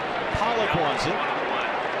 Pollock wants it.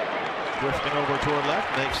 Drifting over toward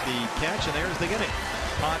left, makes the catch, and there's the inning.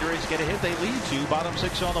 Padres get a hit, they lead 2, bottom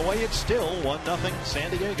 6 on the way. It's still 1-0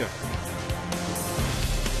 San Diego.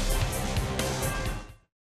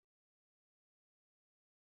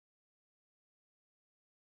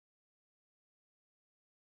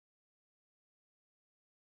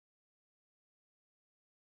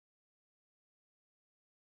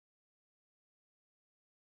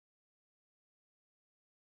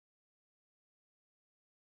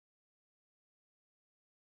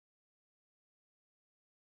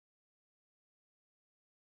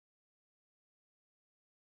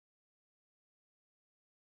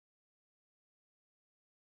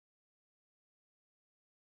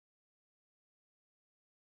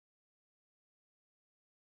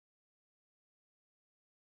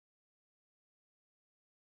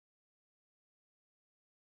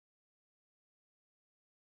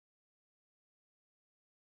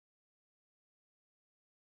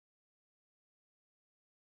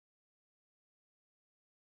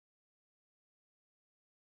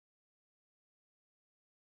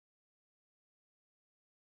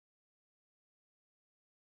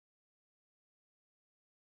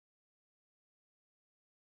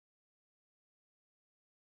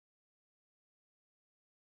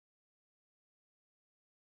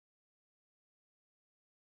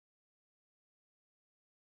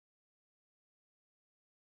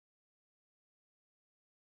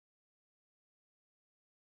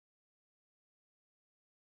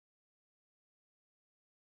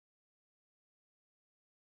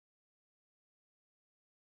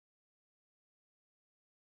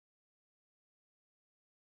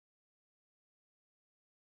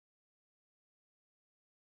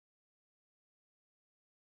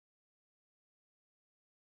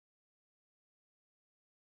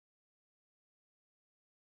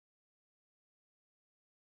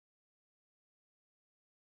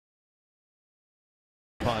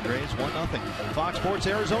 Padres 1-0.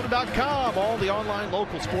 FoxSportsArizona.com. All the online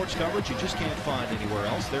local sports coverage you just can't find anywhere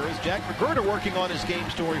else. There is Jack McGruder working on his game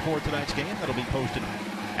story for tonight's game. That'll be posted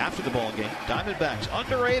after the ball game. Diamondbacks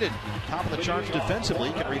underrated, top of the charts defensively.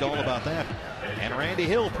 You can read all about that. And Randy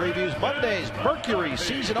Hill previews Monday's Mercury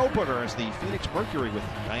season opener as the Phoenix Mercury with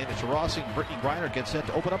Diana Taurasi and Brittany Griner get set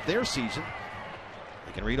to open up their season.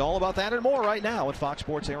 You can read all about that and more right now at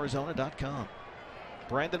FoxSportsArizona.com.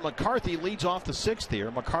 Brandon McCarthy leads off the 6th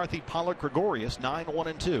here. McCarthy, Pollock, Gregorius,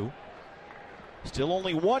 9-1-2. Still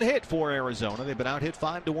only one hit for Arizona. They've been out hit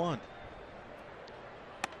 5-1.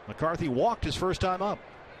 McCarthy walked his first time up.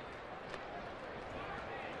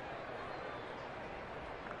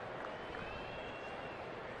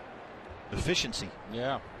 Efficiency.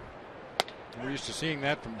 Yeah. We're used to seeing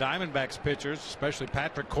that from Diamondbacks pitchers, especially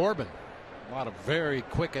Patrick Corbin. A lot of very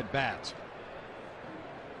quick at-bats.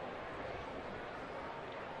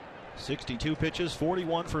 62 pitches,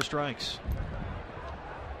 41 for strikes.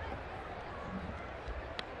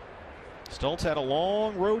 Stoltz had a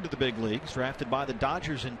long road to the big leagues, drafted by the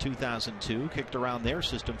Dodgers in 2002, kicked around their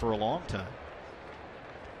system for a long time.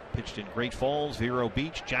 Pitched in Great Falls, Vero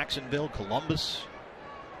Beach, Jacksonville, Columbus.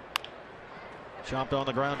 Chopped on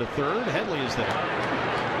the ground to third. Headley is there.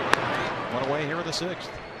 One away here in the 6th.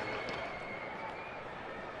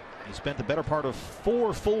 He spent the better part of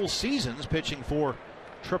 4 full seasons pitching for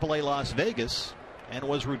AAA Las Vegas and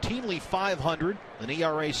was routinely .500, an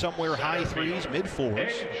ERA somewhere high 3s, mid 4s.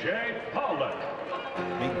 A.J. Pollock.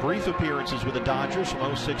 Made brief appearances with the Dodgers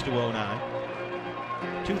from 06 to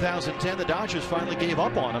 09. 2010, the Dodgers finally gave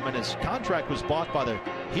up on him, and his contract was bought by the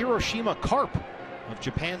Hiroshima Carp of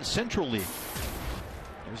Japan's Central League.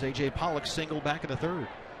 There's A.J. Pollock single back in the 3rd.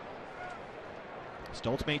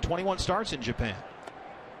 Stoltz made 21 starts in Japan.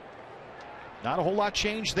 Not a whole lot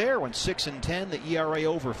changed there. Went 6-10, the ERA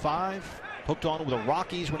over 5. Hooked on with the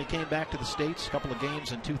Rockies when he came back to the States. A couple of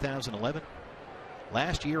games in 2011.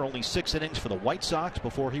 Last year, only 6 innings for the White Sox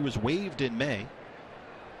before he was waived in May.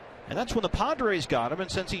 And that's when the Padres got him.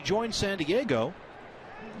 And since he joined San Diego,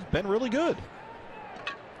 he's been really good.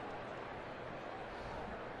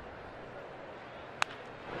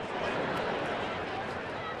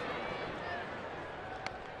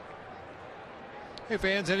 Hey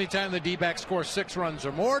fans, anytime the D-backs score 6 runs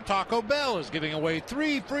or more, Taco Bell is giving away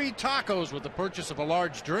 3 free tacos with the purchase of a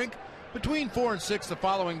large drink between 4 and 6 the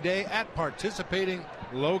following day at participating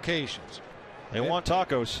locations. They want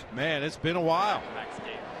tacos. Man, it's been a while.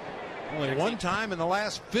 Only one time in the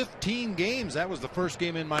last 15 games. That was the first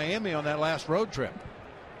game in Miami on that last road trip.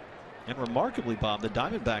 And remarkably, Bob, the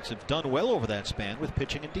Diamondbacks have done well over that span with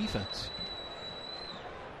pitching and defense.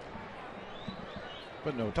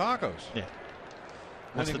 But no tacos. Yeah.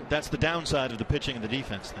 That's the downside of the pitching and the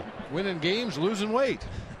defense thing. Winning games, losing weight.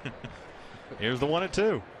 Here's the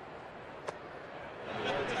 1-2.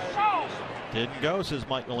 Didn't go, says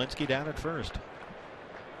Mike Malinsky down at first.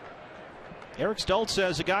 Eric Stoltz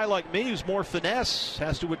says a guy like me who's more finesse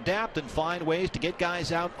has to adapt and find ways to get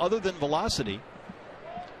guys out other than velocity.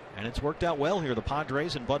 And it's worked out well here. The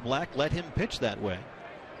Padres and Bud Black let him pitch that way.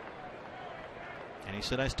 And he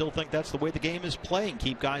said, I still think that's the way the game is playing.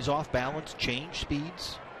 Keep guys off balance, change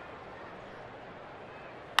speeds.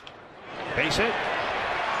 Base hit.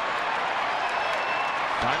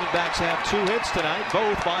 Diamondbacks have 2 hits tonight,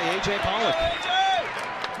 both by A.J. Pollock.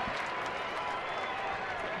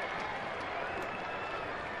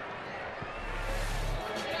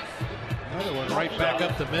 Another one right back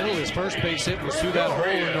up the middle. His first base hit was through that hole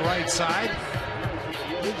in the right side.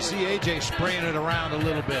 Good to see A.J. spraying it around a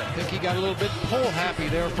little bit. I think he got a little bit pull happy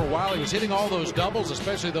there for a while. He was hitting all those doubles,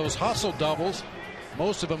 especially those hustle doubles.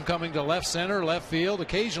 Most of them coming to left center, left field,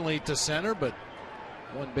 occasionally to center, but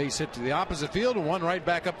one base hit to the opposite field and one right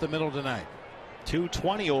back up the middle tonight.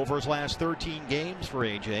 220 over his last 13 games for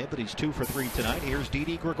A.J., but he's 2 for 3 tonight. Here's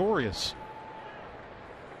Didi Gregorius.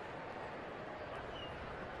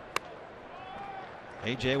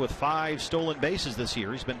 A.J. with 5 stolen bases this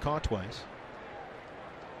year. He's been caught twice.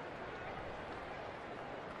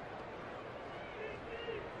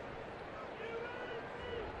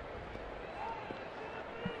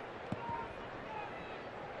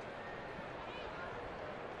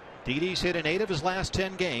 Didi's hit in 8 of his last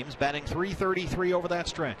 10 games, batting .333 over that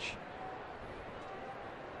stretch.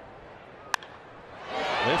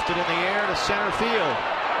 Lifted in the air to center field.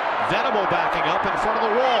 Venable backing up in front of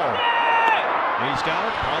the wall. He's got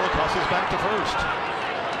it. Pollock hustles back to first.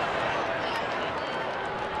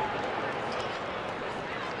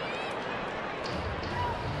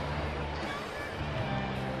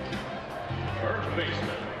 First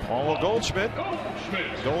baseman Paul Goldschmidt.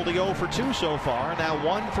 Goldie 0 for 2 so far. Now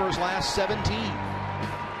 1 for his last 17.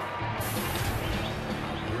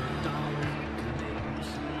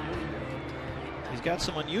 He's got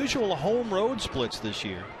some unusual home road splits this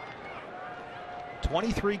year.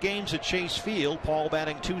 23 games at Chase Field, Paul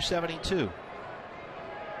batting .272.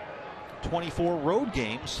 24 road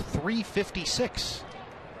games, .356.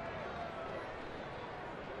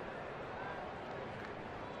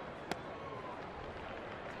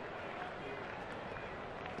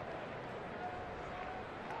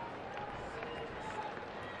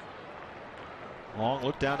 Long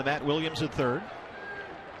look down to Matt Williams at third.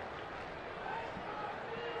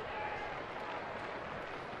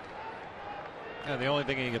 Yeah, the only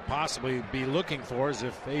thing he could possibly be looking for is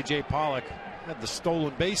if A.J. Pollock had the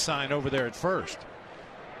stolen base sign over there at first.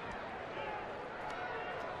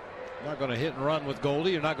 Not going to hit and run with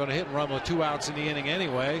Goldie. You're not going to hit and run with 2 outs in the inning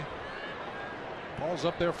anyway. Paul's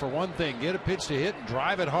up there for one thing, get a pitch to hit and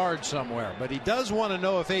drive it hard somewhere. But he does want to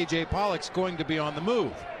know if A.J. Pollock's going to be on the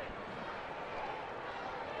move.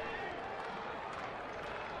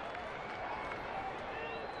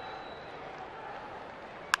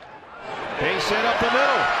 Base hit up the middle.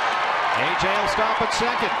 A.J. will stop at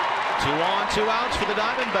second. 2 on, 2 outs for the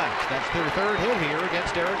Diamondbacks. That's their 3rd hit here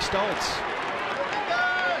against Eric Stoltz.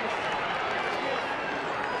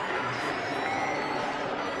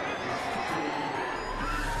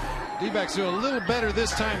 D-backs do a little better this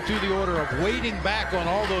time through the order of waiting back on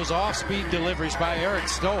all those off-speed deliveries by Eric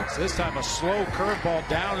Stoltz. This time a slow curveball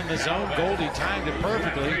down in the zone. Goldie timed it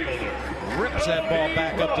perfectly. Rips that ball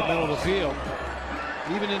back up the middle of the field.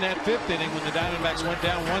 Even in that 5th inning when the Diamondbacks went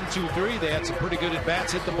down 1-2-3, they had some pretty good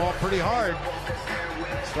at-bats, hit the ball pretty hard.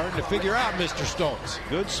 Starting to figure out Mr. Stoltz.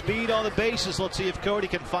 Good speed on the bases. Let's see if Cody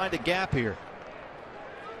can find a gap here.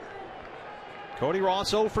 Cody Ross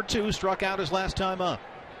 0 for 2, struck out his last time up.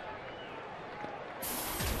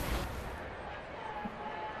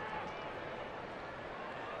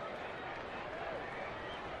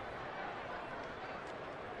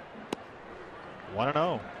 One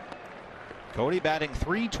 1-0. Cody batting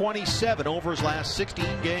 .327 over his last 16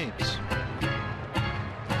 games.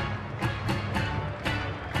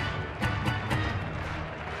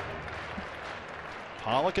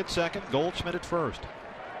 Pollock at second, Goldschmidt at first.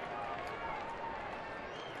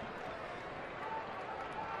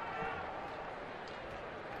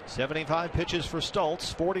 75 pitches for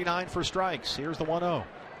Stoltz, 49 for strikes. Here's the 1-0.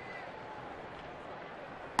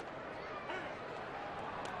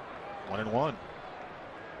 1-1.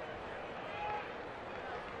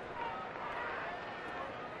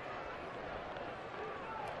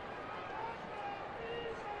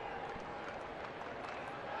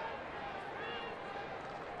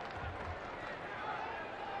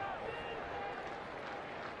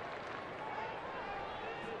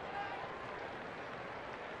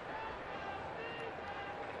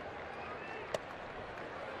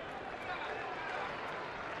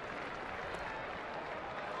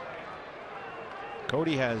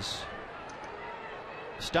 Cody has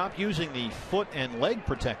stopped using the foot and leg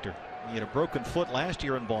protector. He had a broken foot last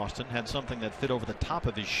year in Boston, had something that fit over the top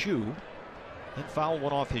of his shoe, then fouled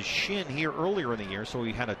one off his shin here earlier in the year, so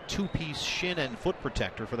he had a two-piece shin and foot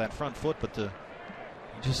protector for that front foot, but he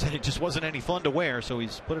just said it just wasn't any fun to wear, so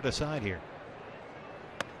he's put it aside here.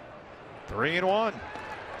 3-1.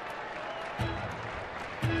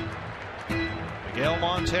 Miguel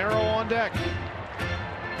Montero on deck.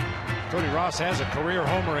 Cody Ross has a career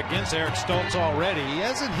homer against Eric Stoltz already. He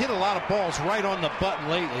hasn't hit a lot of balls right on the button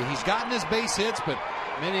lately. He's gotten his base hits, but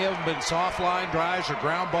many of them been soft line drives or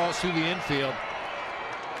ground balls through the infield.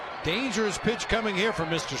 Dangerous pitch coming here from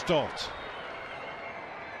Mr. Stoltz.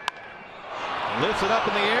 Lifts it up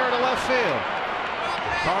in the air to left field.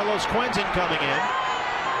 Carlos Quentin coming in.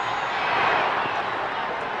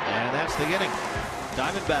 And that's the inning.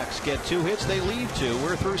 Diamondbacks get 2 hits. They lead 2.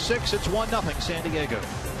 We're through 6. It's 1-0 San Diego.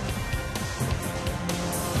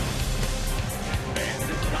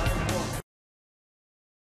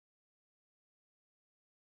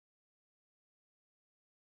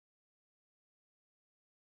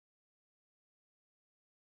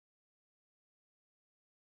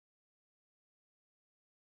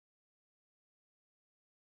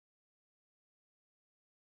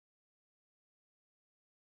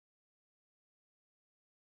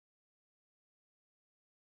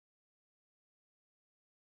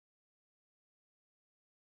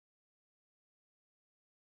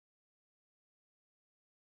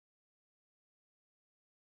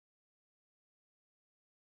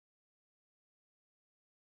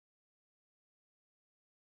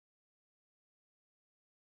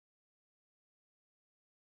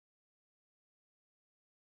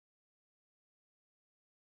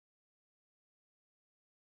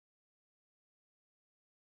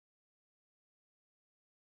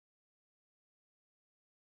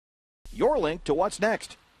 Your link to what's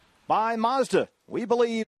next. By Mazda. We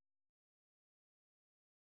believe.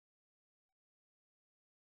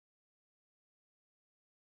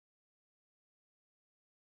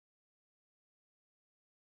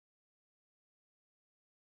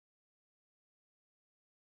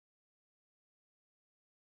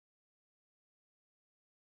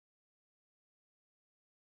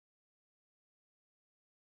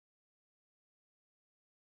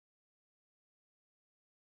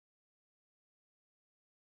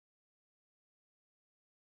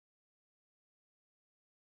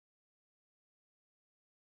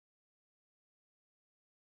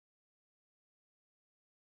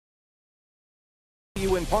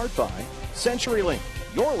 You in part by CenturyLink,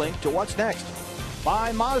 your link to what's next.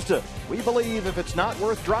 By Mazda, we believe if it's not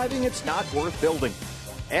worth driving, it's not worth building.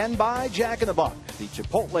 And by Jack in the Box, the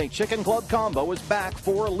Chipotle Chicken Club Combo is back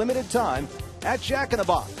for a limited time at Jack in the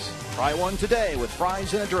Box. Try one today with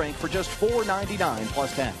fries and a drink for just $4.99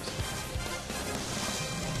 plus tax.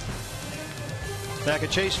 Back at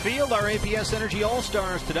Chase Field, our APS Energy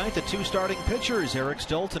All-Stars tonight. The 2 starting pitchers, Eric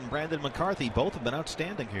Stoltz and Brandon McCarthy, both have been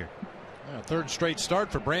outstanding here. Yeah, 3rd straight start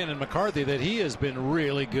for Brandon McCarthy that he has been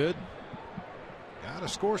really good. Got to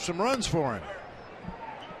score some runs for him.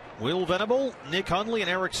 Will Venable, Nick Hundley, and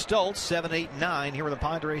Eric Stoltz, 7, 8, 9. Here are the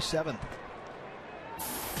Padres' 7th.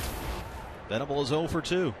 Venable is 0 for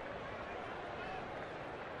 2.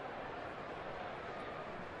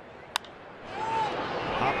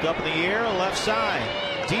 Popped up in the air, left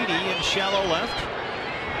side. Didi in shallow left.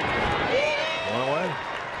 1 away.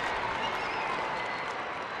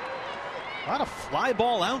 A lot of fly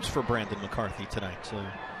ball outs for Brandon McCarthy tonight. So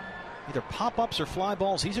either pop-ups or fly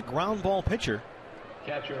balls. He's a ground ball pitcher.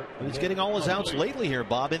 Catcher. He's getting all his outs lately here,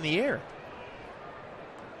 Bob, in the air.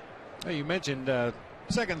 Well, you mentioned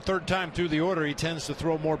second, third time through the order, he tends to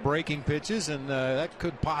throw more breaking pitches, and that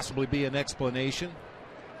could possibly be an explanation.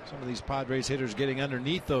 Some of these Padres hitters getting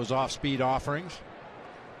underneath those off-speed offerings.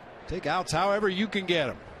 Take outs however you can get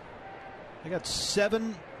them. They got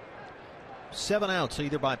seven outs,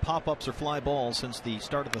 either by pop-ups or fly balls, since the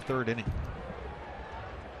start of the 3rd inning.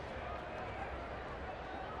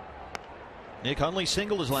 Nick Hundley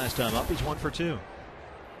singled his last time up. He's 1 for 2.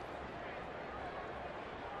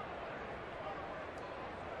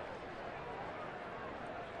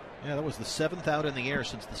 Yeah, that was the 7th out in the air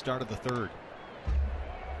since the start of the 3rd.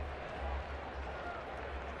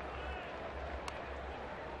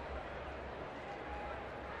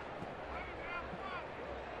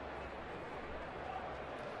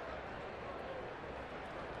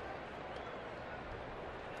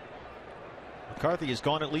 McCarthy has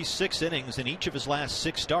gone at least 6 innings in each of his last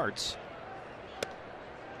 6 starts.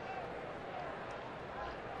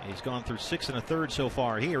 He's gone through 6 1/3 so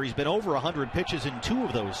far here. He's been over 100 pitches in 2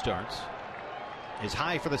 of those starts. His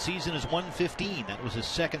high for the season is 115. That was his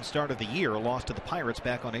 2nd start of the year, a loss to the Pirates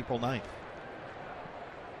back on April 9th.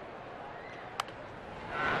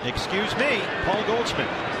 Excuse me, Paul Goldschmidt.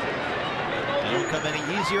 They don't come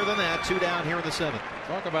any easier than that. 2 down here in the 7th.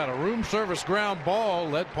 Talk about a room service ground ball.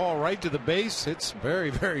 Led Paul right to the base. Hits very,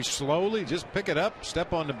 very slowly. Just pick it up,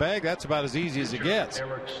 step on the bag. That's about as easy as it gets.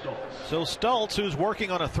 So Stultz, who's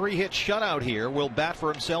working on a 3-hit shutout here, will bat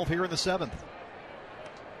for himself here in the 7th.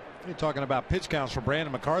 You're talking about pitch counts for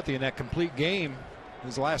Brandon McCarthy in that complete game.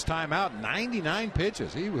 His last time out, 99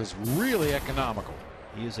 pitches. He was really economical.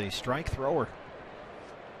 He is a strike thrower.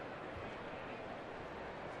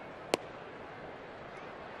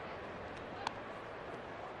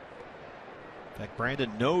 In fact,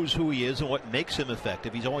 Brandon knows who he is and what makes him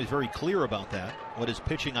effective. He's always very clear about that, what his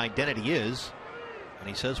pitching identity is. And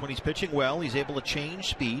he says when he's pitching well, he's able to change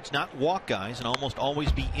speeds, not walk guys, and almost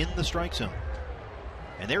always be in the strike zone.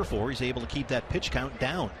 And therefore, he's able to keep that pitch count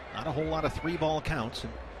down. Not a whole lot of 3-ball counts,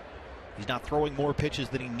 and he's not throwing more pitches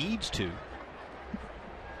than he needs to.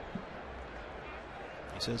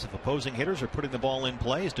 He says if opposing hitters are putting the ball in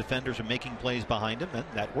play, his defenders are making plays behind him, then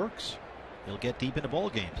that works. He'll get deep into ball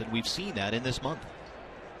games, and we've seen that in this month.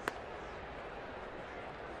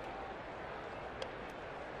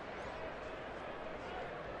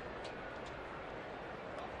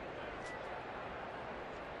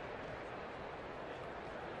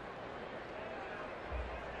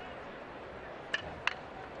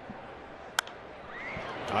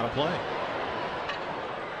 Out of play.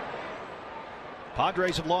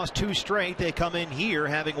 Padres have lost 2 straight. They come in here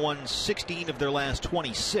having won 16 of their last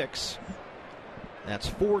 26. That's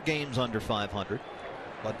 4 games under 500.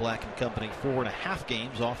 Bud Black and company 4.5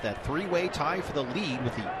 games off that 3-way tie for the lead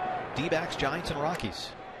with the D-backs, Giants, and Rockies.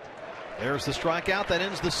 There's the strikeout that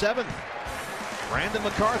ends the 7th. Brandon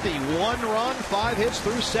McCarthy, 1 run, 5 hits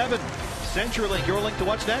through 7. CenturyLink, your link to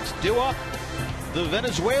what's next. Due up, the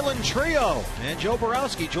Venezuelan trio. And Joe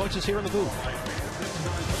Borowski joins us here in the booth.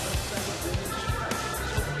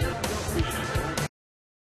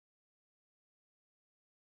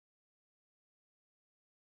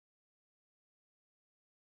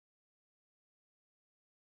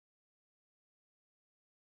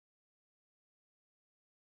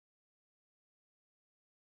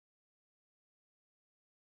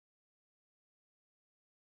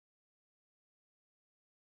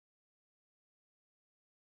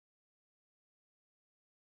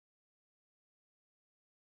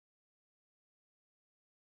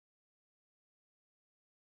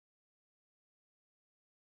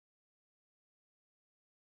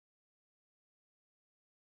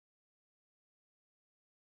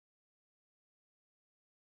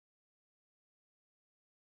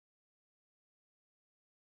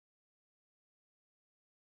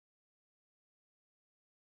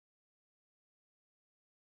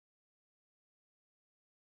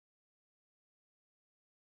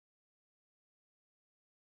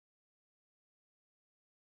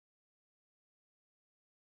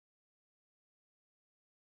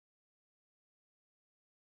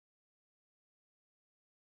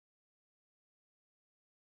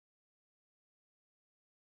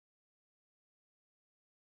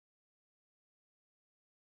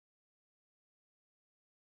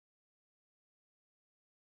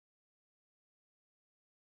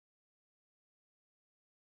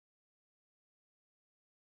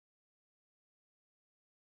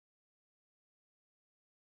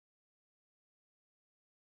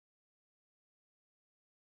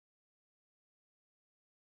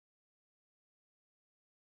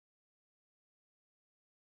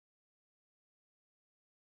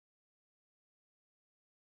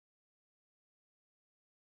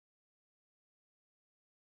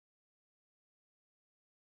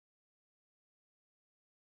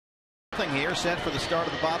 Here set for the start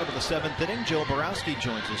of the bottom of the 7th inning. Joe Borowski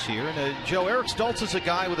joins us here. And Joe, Eric Stultz is a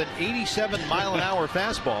guy with an 87-mile-an-hour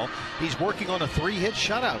fastball. He's working on a 3-hit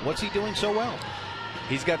shutout. What's he doing so well?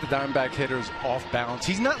 He's got the Diamondback hitters off balance.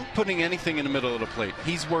 He's not putting anything in the middle of the plate.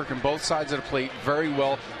 He's working both sides of the plate very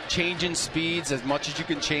well, changing speeds as much as you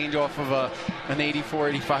can change off of an 84,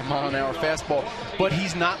 85 mile an hour fastball. But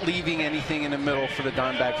he's not leaving anything in the middle for the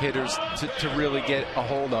Diamondback hitters to really get a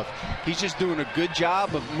hold of. He's just doing a good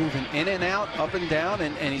job of moving in and out, up and down,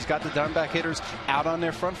 and he's got the Diamondback hitters out on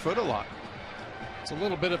their front foot a lot. It's a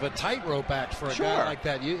little bit of a tightrope act for a guy like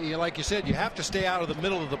that. You, like you said, you have to stay out of the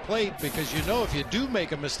middle of the plate because you know if you do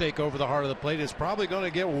make a mistake over the heart of the plate, it's probably going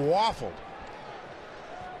to get waffled.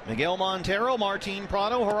 Miguel Montero, Martin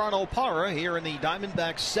Prado, Gerardo Parra here in the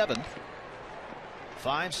Diamondbacks' 7th.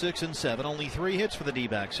 5, 6, and 7. Only 3 hits for the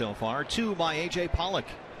D-backs so far. 2 by A.J. Pollock.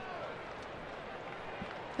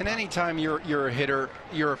 And anytime you're a hitter,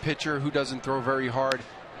 you're a pitcher who doesn't throw very hard,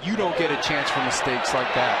 you don't get a chance for mistakes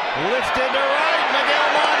like that. Lifted to right, Miguel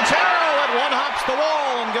Montero at one hops the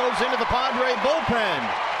wall and goes into the Padre bullpen.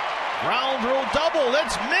 Ground rule double.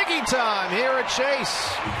 It's Miggy time here at Chase.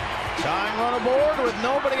 Tying run aboard with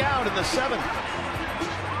nobody out in the 7th.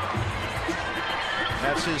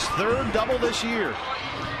 That's his 3rd double this year.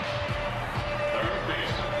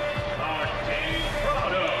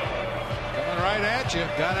 Right at you.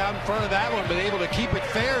 Got out in front of that one, but able to keep it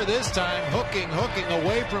fair this time. Hooking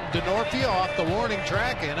away from Denorfia off the warning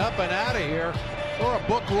track and up and out of here for a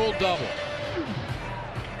book rule double.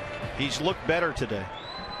 He's looked better today.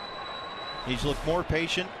 He's looked more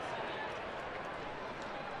patient.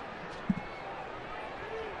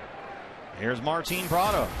 Here's Martin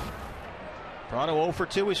Prado. Prado 0 for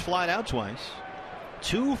 2. He's flied out twice.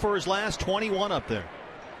 2 for his last 21 up there.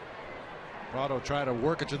 Prado try to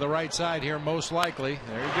work it to the right side here, most likely.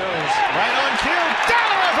 There he goes. Right on cue.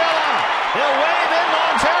 Down Avila. He'll wave in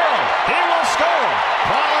Montero. He will score.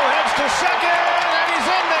 Prado heads to second, and he's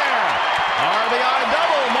in there. RBI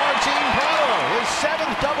double, Martin Prado. His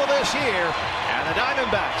 7th double this year. And the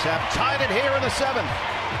Diamondbacks have tied it here in the 7th.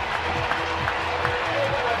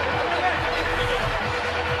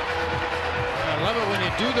 I love it when you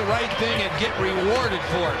do the right thing and get rewarded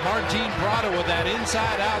for it. Martin Prado with that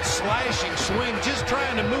inside-out slashing swing, just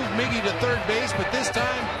trying to move Miggy to third base, but this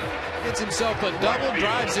time gets himself a double,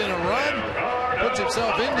 drives in a run, puts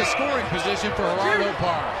himself into scoring position for Gerardo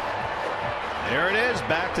Parra. There it is,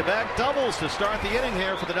 back-to-back doubles to start the inning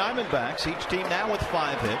here for the Diamondbacks. Each team now with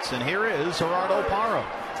 5 hits, and here is Gerardo Parra.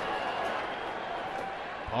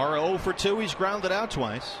 Parra 0 for 2. He's grounded out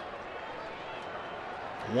twice.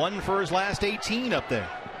 1 for his last 18 up there.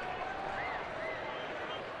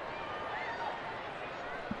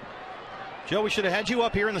 Joe, we should have had you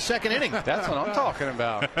up here in the 2nd inning. That's what I'm talking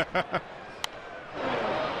about.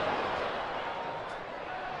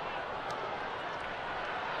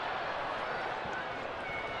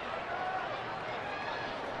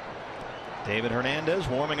 David Hernandez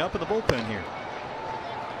warming up in the bullpen here.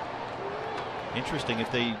 Interesting if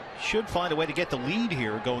they should find a way to get the lead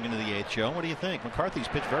here going into the 8th, Joe. What do you think? McCarthy's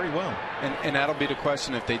pitched very well. And that'll be the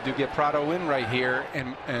question. If they do get Prado in right here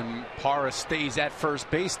and Parra stays at first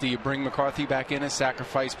base, do you bring McCarthy back in and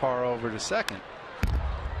sacrifice Parra over to second?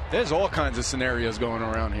 There's all kinds of scenarios going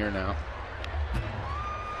around here now.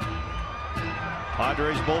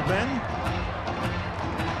 Padres bullpen.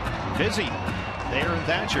 Busy. Thayer and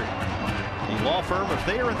Thatcher. The law firm of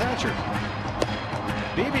Thayer and Thatcher.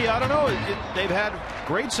 BB, I don't know. They've had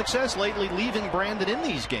great success lately leaving Brandon in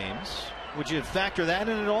these games. Would you factor that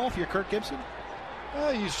in at all if you're Kirk Gibson?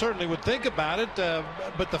 Well, you certainly would think about it,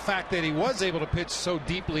 but the fact that he was able to pitch so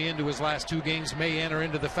deeply into his last 2 games may enter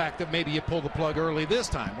into the fact that maybe you pull the plug early this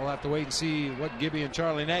time. We'll have to wait and see what Gibby and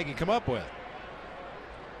Charlie Nagy come up with.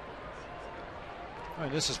 All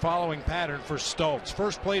right, this is following pattern for Stoltz.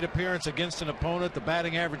 First plate appearance against an opponent, the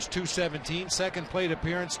batting average 217. Second plate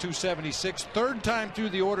appearance 276. Third time through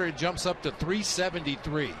the order, it jumps up to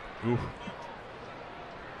 373. Ooh.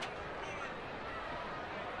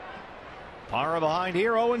 Parra behind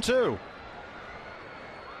here, 0-2.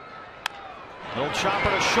 Little chopper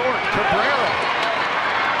to short. Cabrera.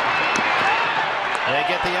 They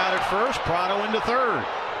get the out at first. Prado into third.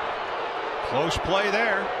 Close play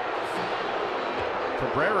there.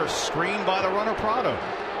 Cabrera screened by the runner Prado.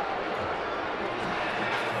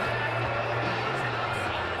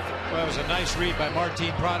 Well, it was a nice read by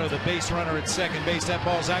Martin Prado, the base runner at second base. That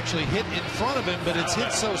ball's actually hit in front of him, but it's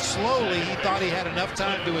hit so slowly he thought he had enough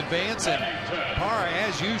time to advance, and Parra,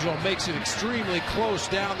 as usual, makes it extremely close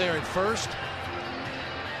down there at first.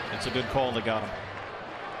 It's a good call that got him.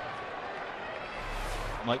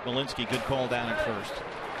 Mike Malinsky, good call down at first.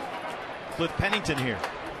 Cliff Pennington here.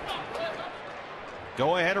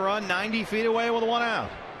 Go ahead run 90 feet away with 1 out.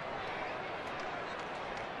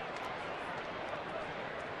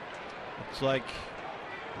 Looks like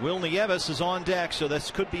Will Nieves is on deck, so this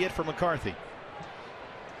could be it for McCarthy.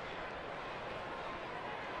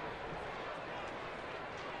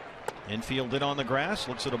 Infield in on the grass,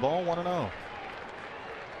 looks at a ball, 1-0.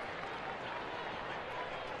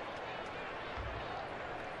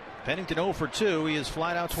 Pennington 0 for 2. He is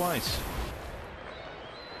flat out twice.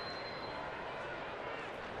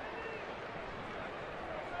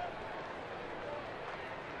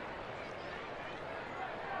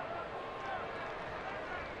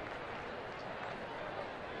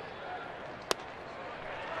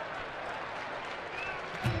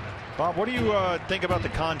 Bob, what do you think about the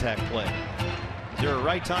contact play? Is there a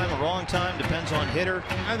right time, a wrong time? Depends on hitter.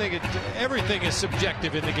 I think everything is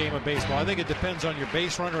subjective in the game of baseball. I think it depends on your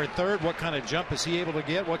base runner at third. What kind of jump is he able to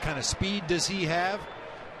get? What kind of speed does he have?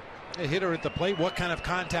 A hitter at the plate, what kind of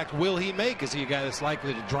contact will he make? Is he a guy that's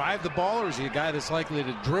likely to drive the ball, or is he a guy that's likely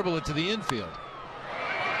to dribble it to the infield?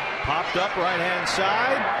 Popped up right-hand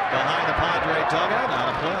side behind the Padre dugout. Not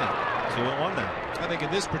a play. 2-1 now. I think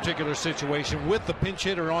in this particular situation, with the pinch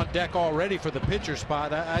hitter on deck already for the pitcher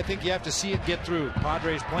spot, I think you have to see it get through.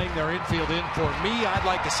 Padres playing their infield in. For me, I'd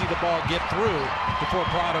like to see the ball get through before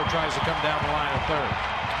Prado tries to come down the line of third.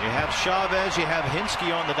 You have Chavez, you have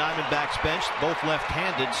Hinsky on the Diamondbacks bench, both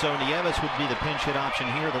left-handed, so Nieves would be the pinch hit option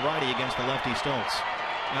here, the righty against the lefty Stoltz.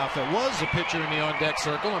 Now, if it was a pitcher in the on-deck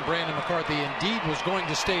circle and Brandon McCarthy indeed was going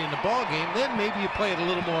to stay in the ball game, then maybe you play it a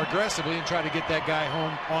little more aggressively and try to get that guy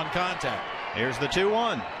home on contact. Here's the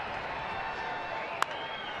 2-1.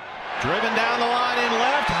 Driven down the line in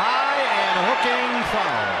left, high and hooking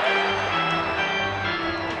foul.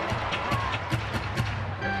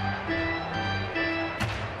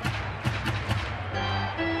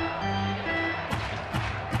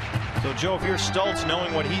 So, Joe, if you're Stoltz,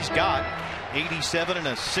 knowing what he's got, 87 and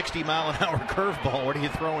a 60-mile-an-hour curveball, what are you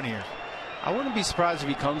throwing here? I wouldn't be surprised if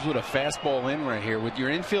he comes with a fastball in right here. With your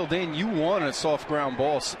infield in, you want a soft ground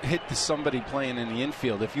ball hit to somebody playing in the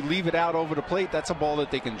infield. If you leave it out over the plate, that's a ball that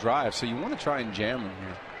they can drive. So you want to try and jam him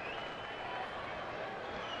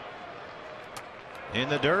here. In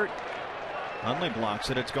the dirt. Hundley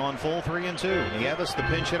blocks it. It's gone full 3-2. Nieves, the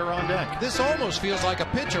pinch hitter, on deck. This almost feels like a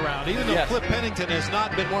pitch around, even though Cliff Pennington has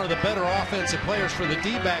not been one of the better offensive players for the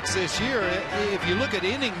D-backs this year. If you look at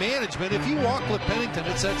inning management, if you walk Cliff Pennington,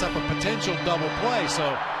 it sets up a potential double play.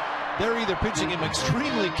 So they're either pitching him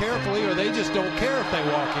extremely carefully or they just don't care if they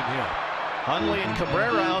walk him here. Hundley and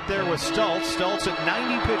Cabrera out there with Stoltz. Stoltz at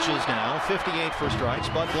 90 pitches now, 58 for strikes.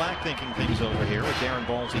 Bud Black thinking things over here with Darren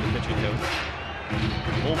Ballsy, the pitching coach.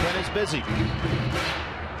 Bullpen is busy.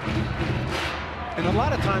 And a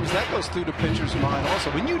lot of times that goes through the pitcher's mind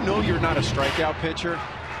also. When you know you're not a strikeout pitcher,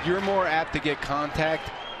 you're more apt to get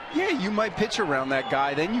contact. Yeah, you might pitch around that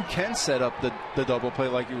guy. Then you can set up the double play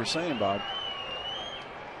like you were saying, Bob.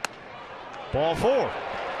 Ball 4.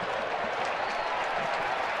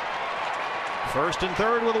 First and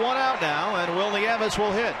third with one out now, and Will Nieves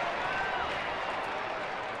will hit.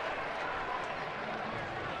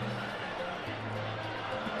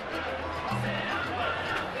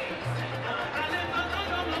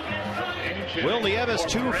 Will Nieves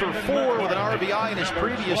 2 for 4 with an RBI in his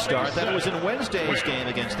previous start. That was in Wednesday's game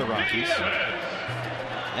against the Rockies.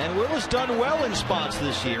 And Will has done well in spots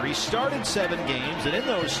this year. He started 7 games, and in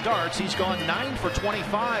those starts, he's gone 9 for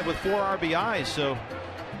 25 with 4 RBIs. So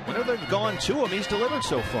whenever they've gone to him, he's delivered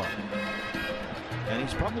so far. And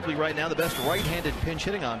he's probably right now the best right-handed pinch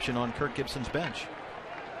hitting option on Kirk Gibson's bench.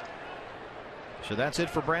 So that's it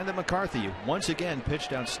for Brandon McCarthy. Once again,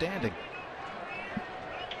 pitched outstanding.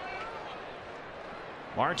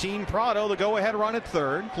 Martin Prado, the go-ahead run at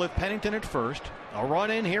third. Cliff Pennington at first. A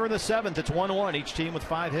run in here in the 7th. It's 1-1. Each team with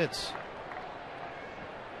 5 hits.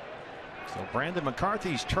 So Brandon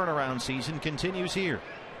McCarthy's turnaround season continues here.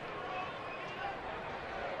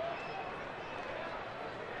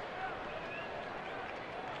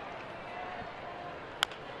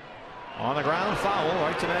 On the ground, foul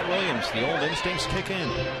right to Matt Williams. The old instincts kick in.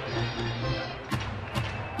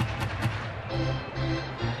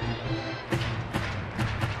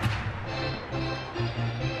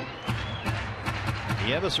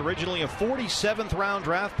 Nieves, originally a 47th round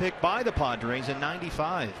draft pick by the Padres in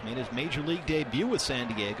 '95. Made his major league debut with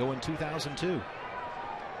San Diego in 2002.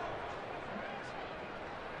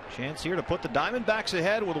 Chance here to put the Diamondbacks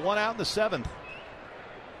ahead with one out in the 7th.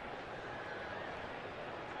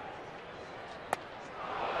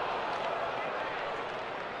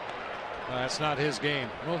 That's not his game.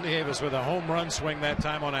 Will Nieves with a home run swing that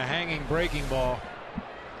time on a hanging breaking ball.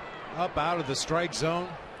 Up out of the strike zone.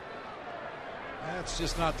 That's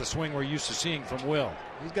just not the swing we're used to seeing from Will.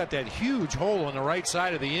 He's got that huge hole on the right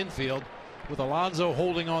side of the infield with Alonso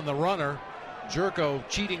holding on the runner. Jerko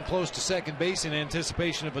cheating close to second base in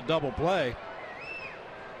anticipation of a double play.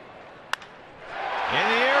 In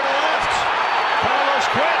the air to left. Carlos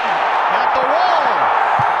Quentin at the wall.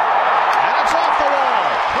 And it's off the wall.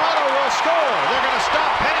 Prado will score. They're going to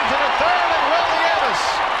stop Pennington at third, and Will Nieves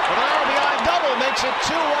with an RBI double makes it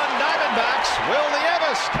 2-1 Diamondbacks. Will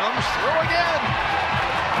Nieves comes through again.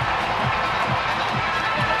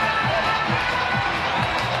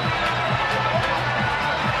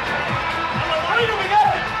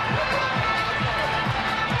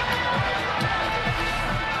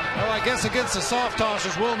 I guess against the soft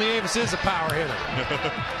tossers, Will Nieves is a power hitter.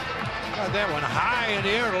 Got that one high in the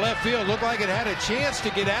air to left field. Looked like it had a chance to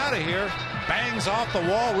get out of here. Bangs off the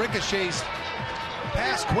wall, ricochets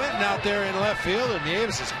past Quentin out there in left field, and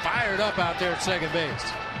Nieves is fired up out there at second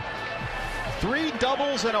base. 3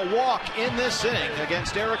 doubles and a walk in this inning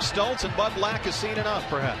against Eric Stultz, and Bud Black has seen enough,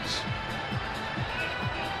 perhaps.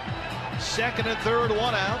 Second and third,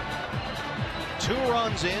 1 out. 2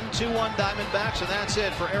 runs in, 2-1 Diamondbacks, and that's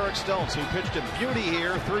it for Eric Stultz, who pitched a beauty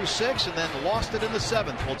here through 6 and then lost it in the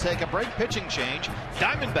 7th. We'll take a break, pitching change.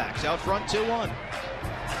 Diamondbacks out front 2-1.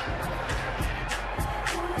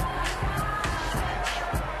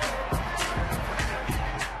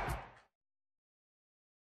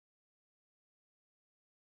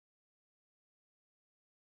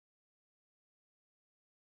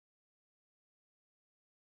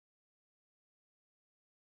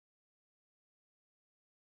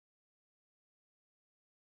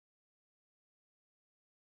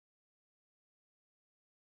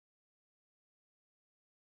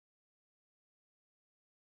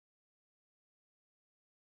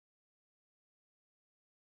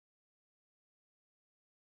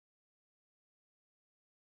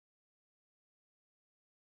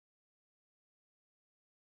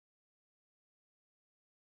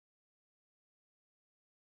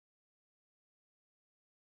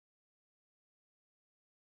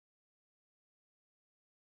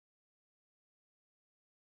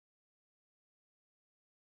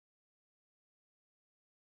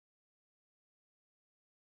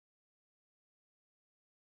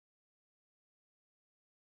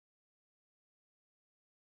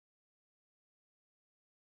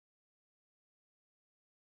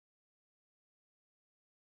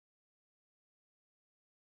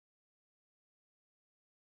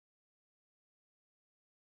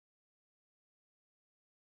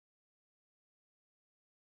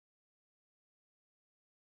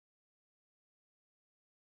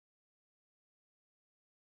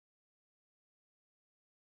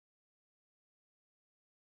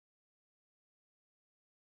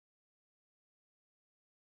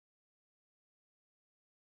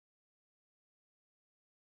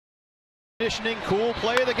 Conditioning, cool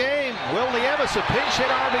play of the game. Will Nieves, a pinch hit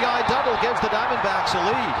RBI double, gives the Diamondbacks a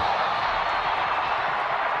lead.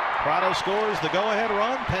 Prado scores the go-ahead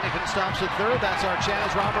run. Pennington stops at third. That's our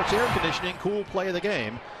Chaz Roberts air conditioning, cool play of the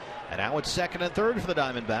game. And now it's second and third for the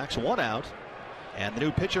Diamondbacks, 1 out. And the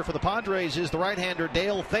new pitcher for the Padres is the right-hander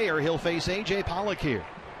Dale Thayer. He'll face A.J. Pollock here.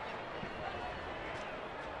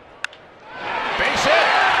 Base hit.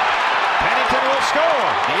 Pennington will score.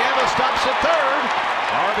 Nieves stops at third.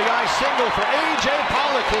 RBI single for A.J.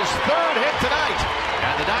 Pollock, his 3rd hit tonight.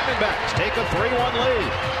 And the Diamondbacks take a 3-1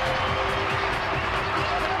 lead.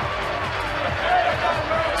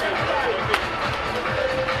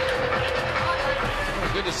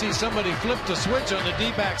 Good to see somebody flip the switch on the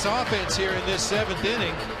D-backs offense here in this 7th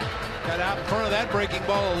inning. Got out in front of that breaking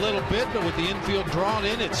ball a little bit, but with the infield drawn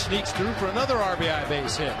in, it sneaks through for another RBI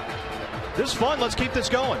base hit. This is fun. Let's keep this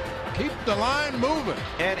going. Keep the line moving.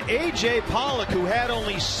 And A.J. Pollock, who had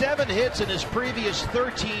only 7 hits in his previous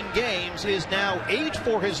 13 games, is now 8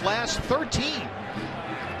 for his last 13.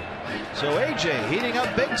 So A.J. heating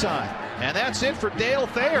up big time. And that's it for Dale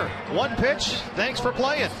Thayer. 1 pitch. Thanks for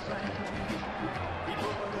playing.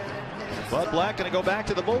 Bud Black going to go back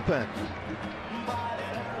to the bullpen.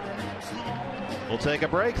 We'll take a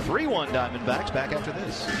break. 3-1 Diamondbacks. Back after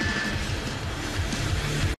this.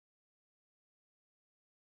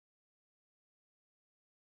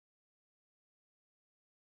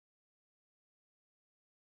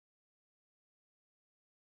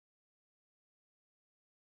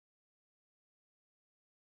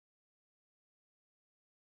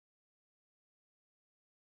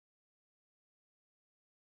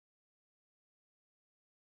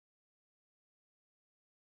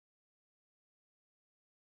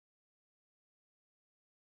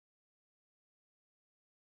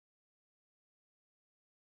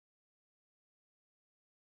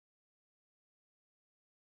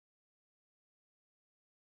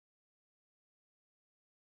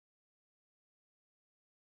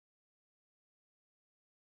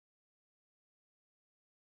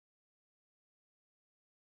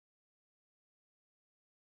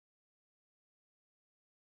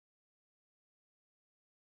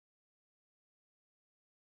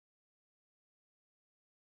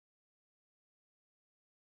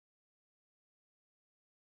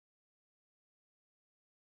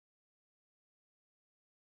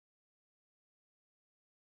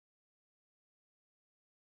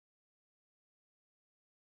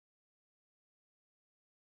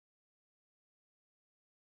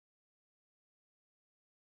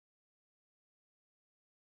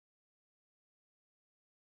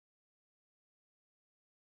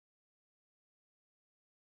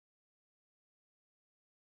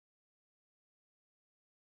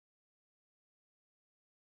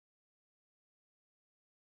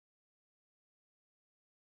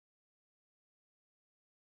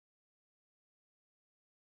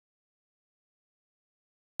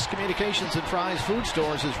 Communications and Fry's Food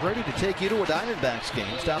Stores is ready to take you to a Diamondbacks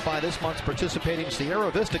game. Stop by this month's participating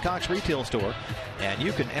Sierra Vista Cox retail store, and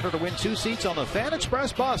you can enter to win 2 seats on the Fan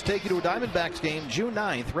Express bus. Take you to a Diamondbacks game June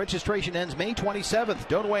 9th. Registration ends May 27th.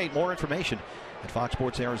 Don't wait. More information at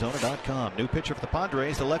foxsportsarizona.com. New pitcher for the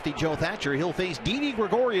Padres, the lefty Joe Thatcher. He'll face Didi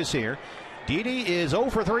Gregorius here. Didi is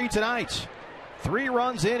 0 for 3 tonight. 3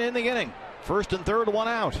 runs in the inning. First and third, 1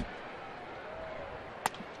 out.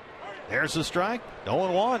 There's the strike.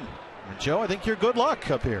 0-1. And Joe, I think you're good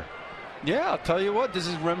luck up here. Yeah, I'll tell you what, this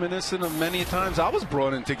is reminiscent of many times I was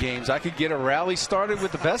brought into games. I could get a rally started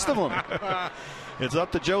with the best of them. It's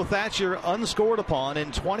up to Joe Thatcher, unscored upon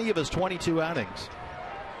in 20 of his 22 outings.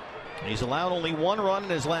 He's allowed only 1 run in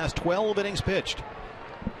his last 12 innings pitched.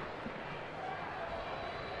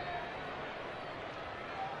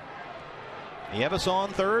 Nieves on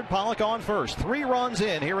third, Pollock on first. 3 runs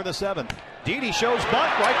in here in the 7th. Didi shows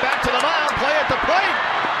bunt, right back to the mound, play at the plate.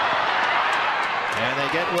 And they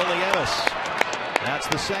get Will Nieves. That's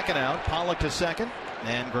the second out. Pollock to second,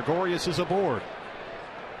 and Gregorius is aboard.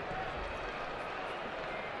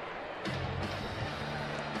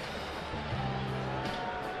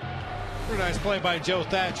 Very nice play by Joe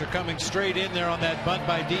Thatcher, coming straight in there on that bunt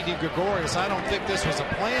by Didi Gregorius. I don't think this was a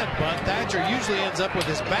planned bunt. Thatcher usually ends up with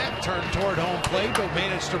his back turned toward home plate, but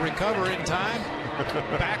managed to recover in time.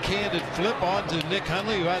 Backhanded flip onto Nick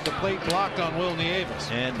Hundley, who had the plate blocked on Will Nieves.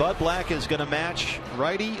 And Bud Black is going to match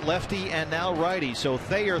righty, lefty, and now righty. So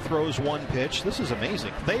Thayer throws 1 pitch. This is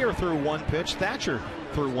amazing. Thayer threw 1 pitch. Thatcher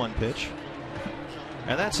threw 1 pitch.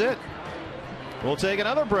 And that's it. We'll take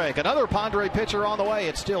another break. Another Padre pitcher on the way.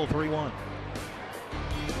 It's still 3-1.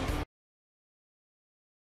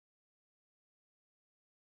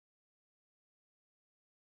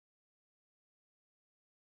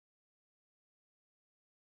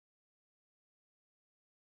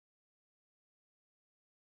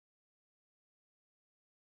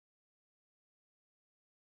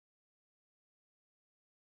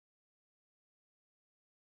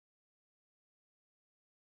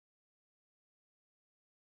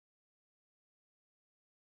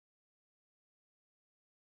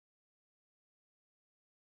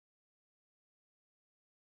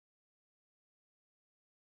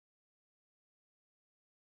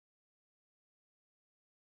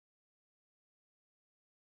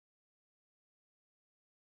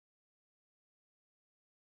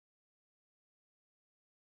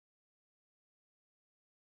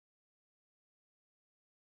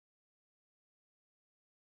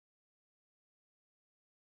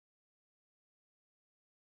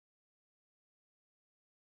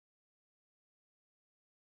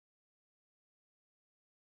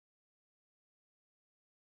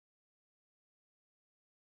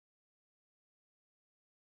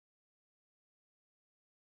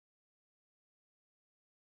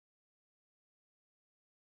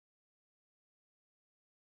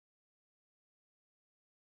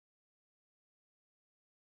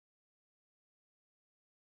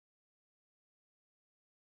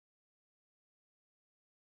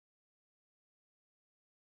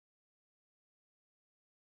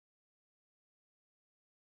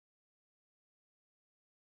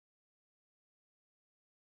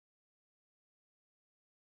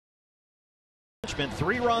 It's been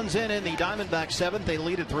 3 runs in the Diamondbacks 7th. They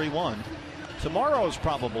lead at 3-1. Tomorrow's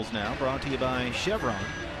probables now brought to you by Chevron.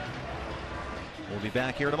 We'll be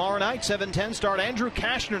back here tomorrow night, 7:10 start. Andrew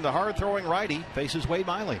Kashner, the hard-throwing righty, faces Wade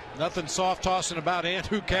Miley. Nothing soft tossing about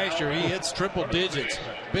Andrew Kashner. He hits triple digits.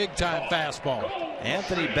 Big-time fastball.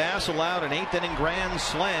 Anthony Bass allowed an 8th inning grand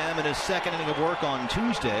slam in his 2nd inning of work on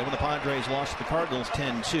Tuesday when the Padres lost to the Cardinals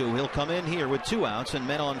 10-2. He'll come in here with 2 outs and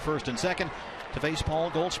men on first and second to face Paul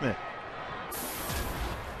Goldschmidt.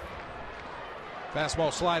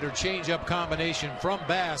 Fastball slider changeup combination from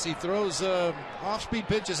Bass. He throws off-speed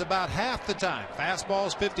pitches about half the time.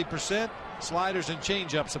 Fastballs 50%, sliders and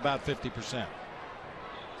changeups about 50%.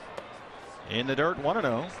 In the dirt,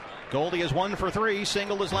 1-0. Goldie is 1 for 3,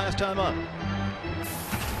 singled his last time up.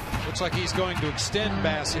 Looks like he's going to extend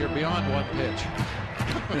Bass here beyond 1 pitch.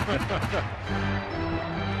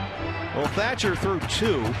 Well, Thatcher threw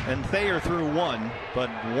 2 and Thayer threw 1, but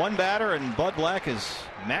 1 batter and Bud Black is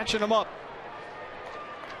matching them up.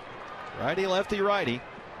 Righty, lefty, righty.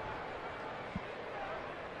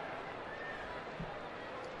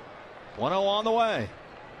 1-0 on the way.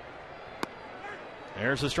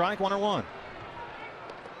 There's the strike, 1-1.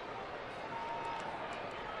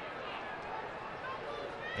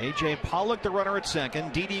 A.J. Pollock, the runner at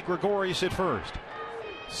second. Didi Gregorius at first.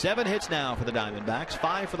 7 hits now for the Diamondbacks,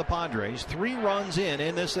 5 for the Padres. 3 runs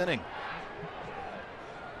in this inning.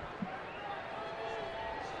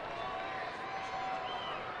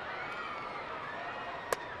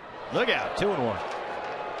 Look out, 2-1.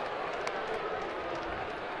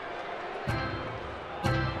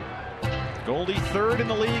 Goldie third in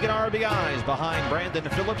the league in RBIs behind Brandon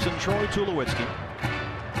Phillips and Troy Tulowitzki.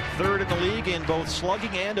 Third in the league in both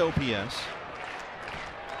slugging and OPS.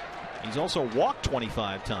 He's also walked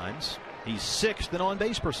 25 times. He's sixth in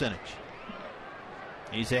on-base percentage.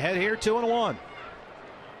 He's ahead here, 2-1.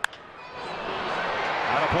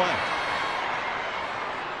 Out of play.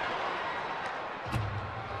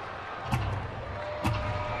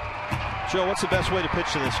 Joe, what's the best way to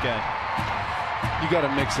pitch to this guy? You got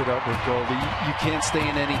to mix it up with Goldie. You can't stay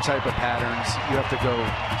in any type of patterns. You have to go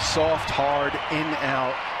soft, hard, in,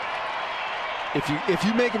 out. If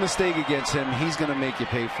you make a mistake against him, he's going to make you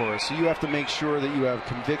pay for it. So you have to make sure that you have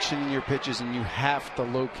conviction in your pitches, and you have to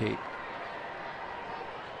locate.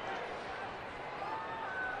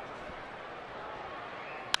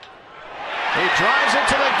 He drives it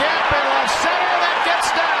to the gap in left center. That gets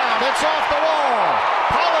down. It's off the wall.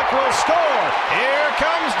 Pollock will score. Here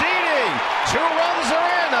comes Didi. 2 runs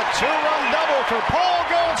are in. A 2-run double for Paul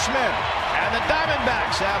Goldschmidt. And the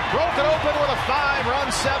Diamondbacks have broken open with a 5-run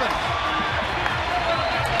 7th.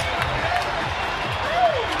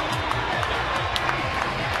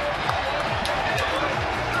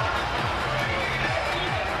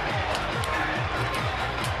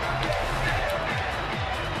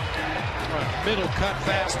 Middle cut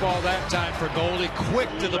fastball that time for Goldie. Quick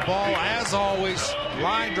to the ball as always.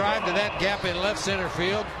 Line drive to that gap in left center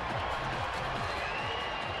field.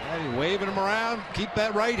 And he's waving him around. Keep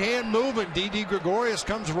that right hand moving. Didi Gregorius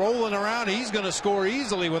comes rolling around. He's going to score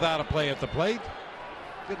easily without a play at the plate.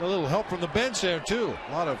 Getting a little help from the bench there too.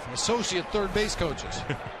 A lot of associate third base coaches.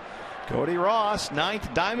 Cody Ross,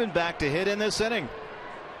 9th Diamondback to hit in this inning.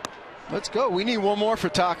 Let's go. We need one more for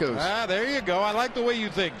tacos. Ah, there you go. I like the way you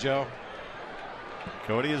think, Joe.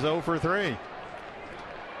 Cody is 0 for 3.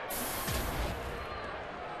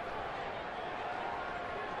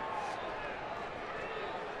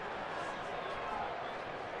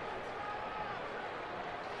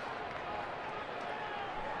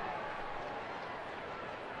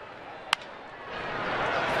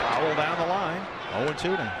 Foul down the line.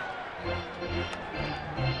 0-2 now.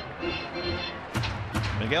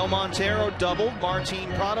 Miguel Montero doubled.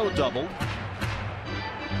 Martin Prado doubled.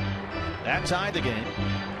 That tied the game.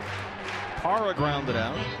 Parra grounded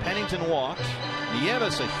out. Pennington walked.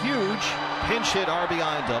 Nieves a huge pinch hit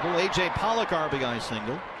RBI double. A.J. Pollock RBI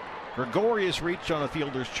single. Gregorius reached on a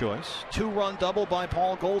fielder's choice. 2-run double by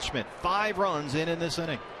Paul Goldschmidt. 5 runs in this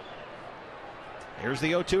inning. Here's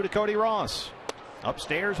the 0-2 to Cody Ross.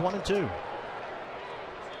 Upstairs 1-2.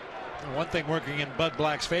 One thing working in Bud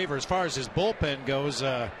Black's favor as far as his bullpen goes,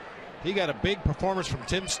 he got a big performance from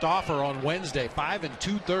Tim Stauffer on Wednesday. 5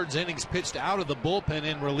 2/3 innings pitched out of the bullpen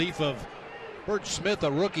in relief of Bert Smith, a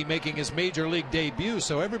rookie making his major league debut.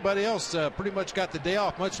 So everybody else pretty much got the day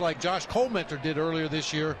off, much like Josh Colmenter did earlier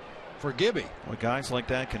this year for Gibby. Well, guys like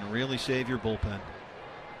that can really save your bullpen.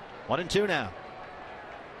 1-2 now.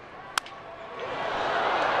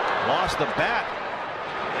 Lost the bat.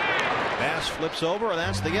 Bass flips over, and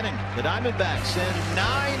that's the inning. The Diamondbacks send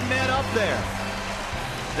 9 men up there.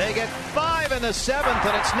 They get 5 in the 7th,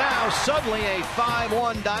 and it's now suddenly a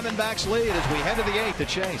 5-1 Diamondbacks lead as we head to the 8th at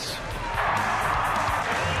Chase.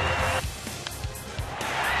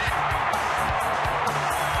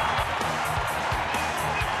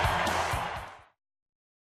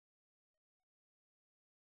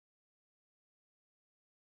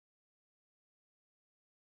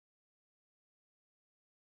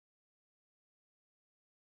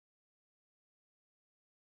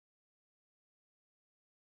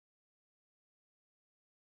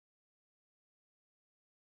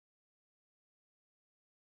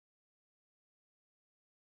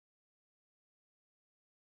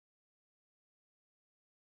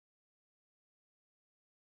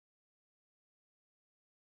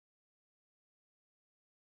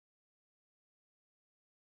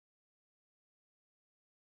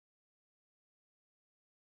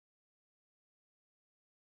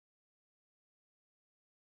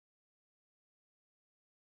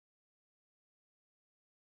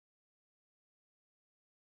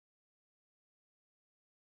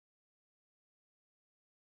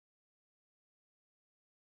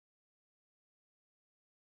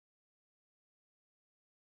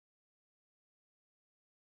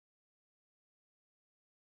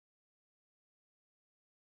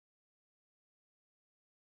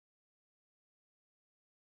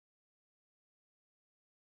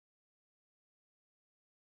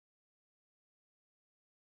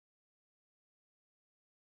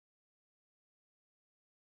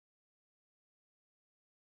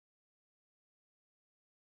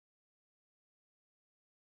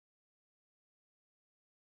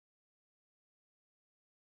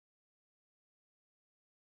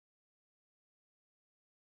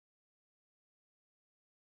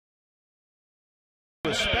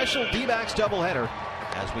 a special D-backs doubleheader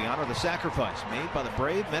as we honor the sacrifice made by the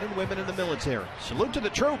brave men and women in the military. Salute to the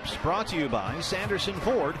troops, brought to you by Sanderson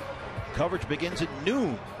Ford. Coverage begins at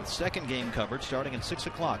noon with second game coverage starting at 6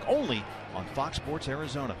 o'clock only on Fox Sports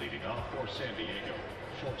Arizona. Leading off for San Diego,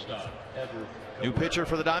 shortstop Edward. New pitcher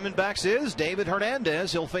for the Diamondbacks is David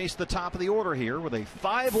Hernandez. He'll face the top of the order here with a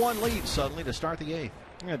 5-1 lead suddenly to start the eighth.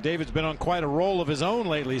 Yeah, David's been on quite a roll of his own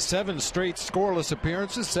lately. 7 straight scoreless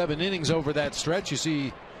appearances, 7 innings over that stretch. You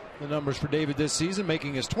see the numbers for David this season,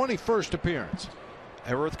 making his 21st appearance.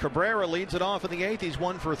 Edward Cabrera leads it off in the eighth. He's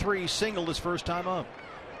 1 for 3, singled his first time up.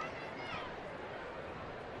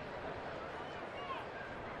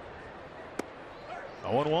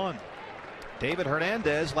 Oh, 0-1. David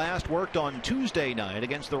Hernandez last worked on Tuesday night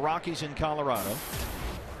against the Rockies in Colorado.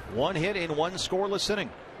 1 hit in 1 scoreless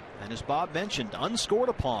inning. And as Bob mentioned, unscored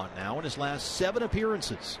upon now in his last 7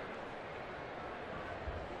 appearances.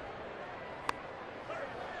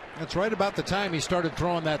 That's right about the time he started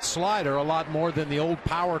throwing that slider a lot more than the old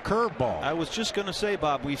power curveball. I was just going to say,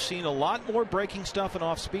 Bob, we've seen a lot more breaking stuff and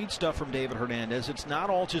off-speed stuff from David Hernandez. It's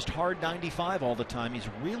not all just hard 95 all the time. He's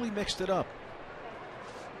really mixed it up.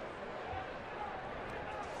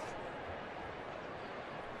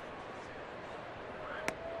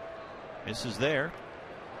 This is there.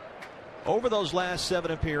 Over those last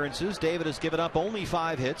 7 appearances, David has given up only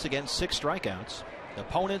 5 hits against 6 strikeouts.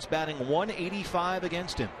 Opponents batting .185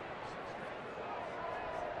 against him.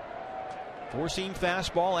 Four-seam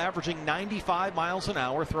fastball averaging 95 miles an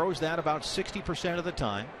hour, throws that about 60% of the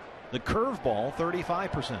time. The curveball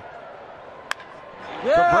 35%.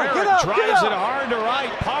 Yeah, Cabrera drives it hard to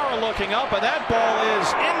right. Parra looking up, and that ball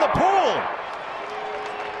is in the pool.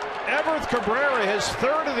 Everth Cabrera, his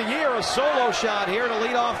 3rd of the year, a solo shot here to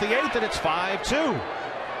lead off the 8th, and it's 5-2.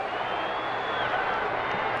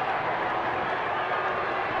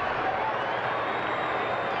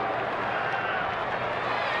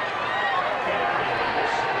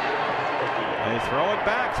 They throw it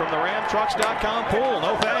back from the RamTrucks.com pool.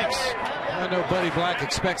 No thanks. I know Buddy Black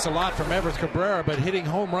expects a lot from Everth Cabrera, but hitting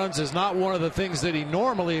home runs is not one of the things that he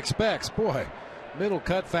normally expects. Boy. Middle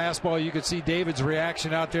cut fastball. You could see David's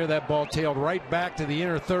reaction out there. That ball tailed right back to the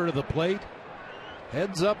inner third of the plate.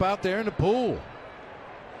 Heads up out there in the pool.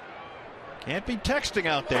 Can't be texting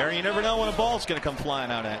out there. You never know when a ball's going to come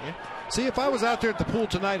flying out at you. See, if I was out there at the pool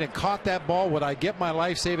tonight and caught that ball, would I get my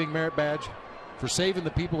life-saving merit badge for saving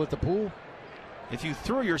the people at the pool? If you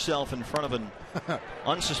threw yourself in front of an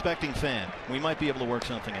unsuspecting fan, we might be able to work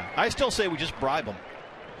something out. I still say we just bribe them.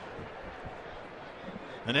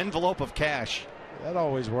 An envelope of cash. That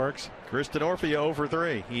always works. Chris Denorfia 0 for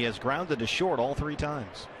 3. He has grounded to short all 3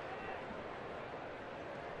 times.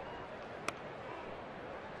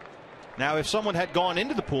 Now, if someone had gone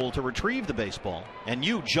into the pool to retrieve the baseball and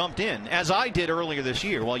you jumped in, as I did earlier this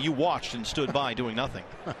year while you watched and stood by doing nothing,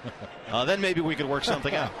 then maybe we could work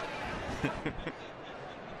something out.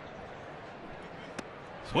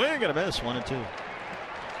 Swing and a miss, 1-2.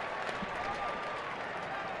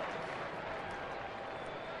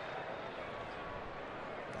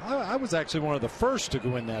 I was actually one of the first to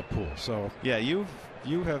go in that pool. So yeah, you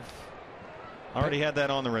have already had that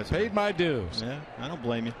on the resume. Paid my dues. Yeah, I don't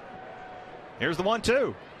blame you. Here's the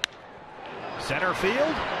 1-2. Center field.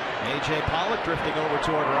 A.J. Pollock drifting over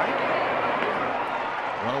toward right.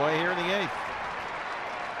 One away here in the 8th.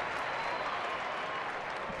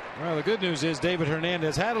 Well, the good news is David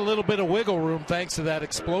Hernandez had a little bit of wiggle room thanks to that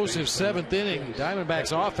explosive 7th inning.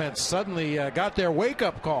 Diamondbacks offense suddenly got their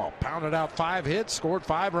wake-up call. Pounded out 5 hits, scored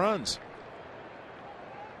 5 runs.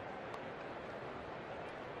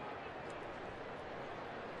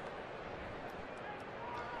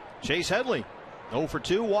 Chase Headley, 0 for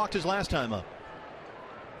 2, walked his last time up.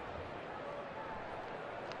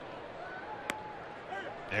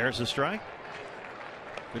 There's a strike.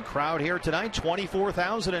 Good crowd here tonight,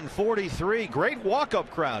 24,043. Great walk-up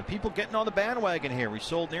crowd. People getting on the bandwagon here. We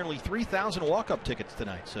sold nearly 3,000 walk-up tickets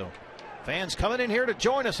tonight. So fans coming in here to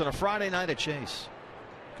join us on a Friday night at Chase.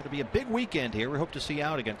 Going to be a big weekend here. We hope to see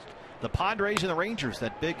out against the Padres and the Rangers.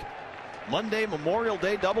 That big Monday Memorial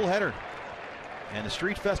Day doubleheader. And the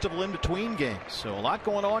Street Festival in between games. So a lot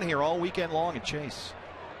going on here all weekend long at Chase.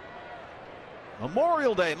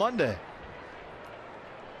 Memorial Day Monday.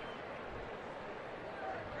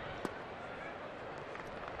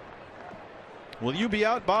 Will you be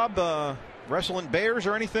out, Bob, wrestling bears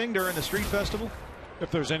or anything during the Street Festival? If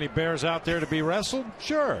there's any bears out there to be wrestled,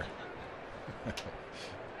 sure.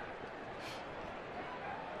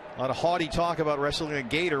 A lot of haughty talk about wrestling a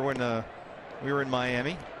gator when we were in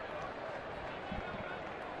Miami.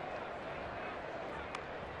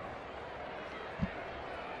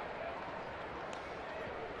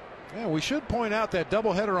 we should point out that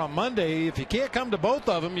doubleheader on Monday. If you can't come to both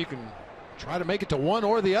of them, you can try to make it to one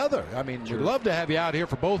or the other. I mean, we'd love to have you out here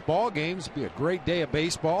for both ball games. It'd be a great day of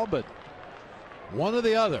baseball, but one or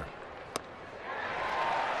the other.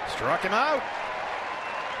 Struck him out.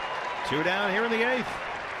 2 down here in the 8th.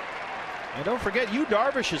 And don't forget, Yu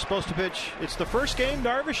Darvish is supposed to pitch. It's the first game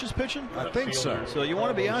Darvish is pitching? I think so. So you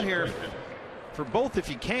want to be out here for both if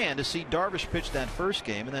you can to see Darvish pitch that first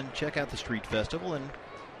game and then check out the Street Festival and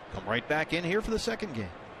come right back in here for the second game.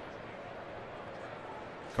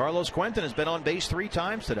 Carlos Quentin has been on base 3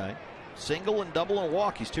 times today. Single and double and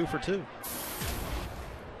walk. He's 2 for 2.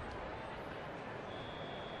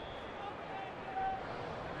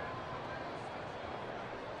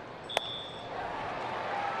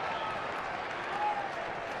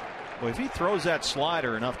 Well, if he throws that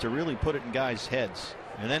slider enough to really put it in guys' heads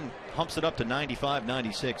and then humps it up to 95,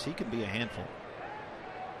 96, he can be a handful.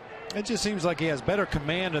 It just seems like he has better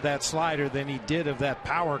command of that slider than he did of that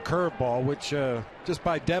power curveball, which just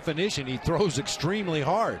by definition he throws extremely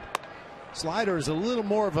hard. Slider is a little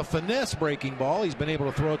more of a finesse breaking ball. He's been able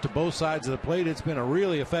to throw it to both sides of the plate. It's been a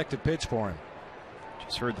really effective pitch for him.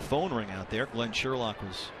 Just heard the phone ring out there. Glenn Sherlock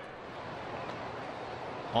was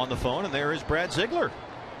on the phone, and there is Brad Ziegler.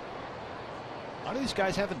 A lot of these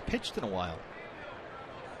guys haven't pitched in a while.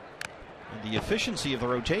 And the efficiency of the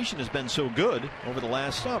rotation has been so good over the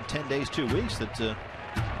last 10 days, 2 weeks that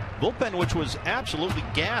bullpen, which was absolutely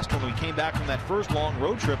gassed when we came back from that first long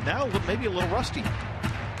road trip, now maybe a little rusty.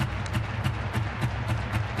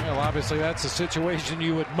 Well, obviously that's a situation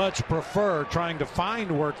you would much prefer, trying to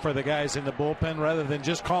find work for the guys in the bullpen rather than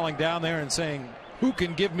just calling down there and saying, who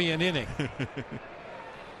can give me an inning?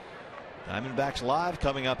 Diamondbacks Live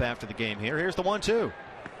coming up after the game here. Here's the 1-2.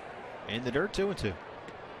 In the dirt, 2-2.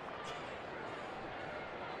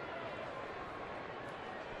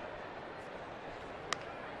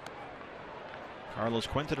 Carlos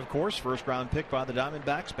Quentin, of course, first round pick by the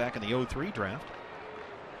Diamondbacks back in the 03 draft.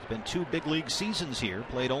 He's been 2 big league seasons here,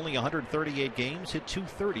 played only 138 games, hit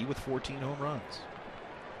 .230 with 14 home runs.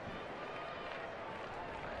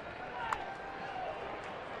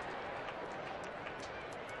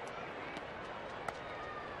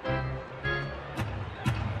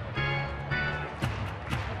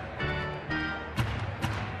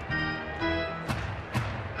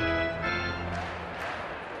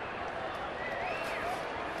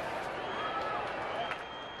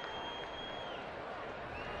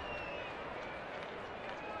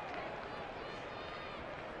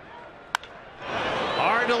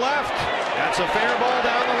 To left. That's a fair ball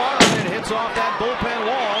down the line. It hits off that bullpen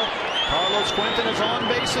wall. Carlos Quentin is on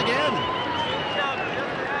base again.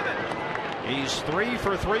 He's 3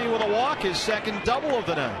 for 3 with a walk, his second double of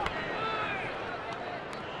the night.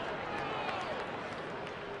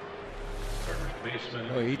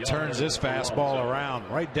 Oh, he turns this fastball around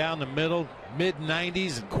right down the middle,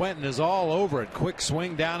 mid-90s, and Quentin is all over it. Quick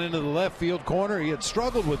swing down into the left field corner. He had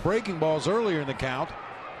struggled with breaking balls earlier in the count.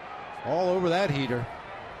 All over that heater.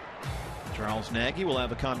 Charles Nagy will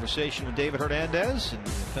have a conversation with David Hernandez, and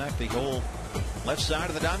in fact the whole left side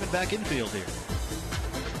of the Diamondback infield here.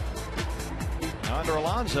 Yonder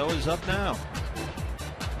Alonso is up now.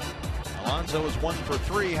 Alonso is 1 for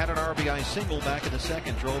 3, had an RBI single back in the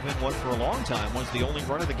second, drove in what for a long time was the only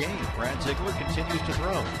run of the game. Brad Ziegler continues to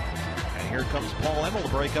throw, and here comes Paul Emmel to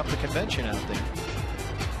break up the convention out there.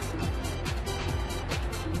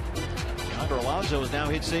 Yonder Alonso has now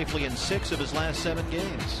hit safely in 6 of his last 7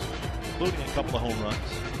 games, including a couple of home runs.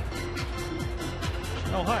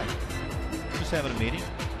 Oh, hi. Just having a meeting.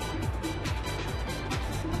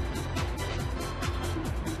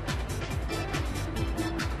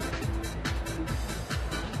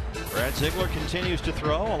 Brad Ziegler continues to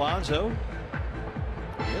throw. Alonso,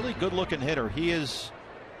 really good looking hitter. He is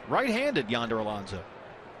right-handed, Yonder Alonso.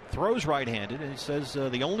 Throws right-handed, and he says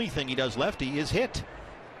the only thing he does lefty is hit.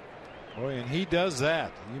 Boy, and he does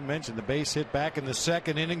that. You mentioned the base hit back in the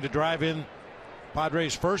second inning to drive in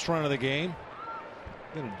Padres' first run of the game.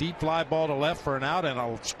 Then a deep fly ball to left for an out, and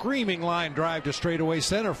a screaming line drive to straightaway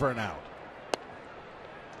center for an out.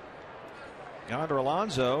 Yonder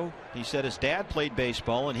Alonso, he said his dad played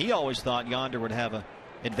baseball, and he always thought Yonder would have an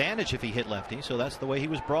advantage if he hit lefty, so that's the way he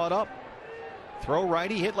was brought up. Throw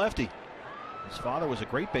righty, hit lefty. His father was a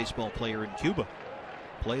great baseball player in Cuba.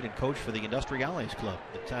 Played and coached for the Industriales Club.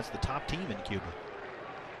 That's the top team in Cuba.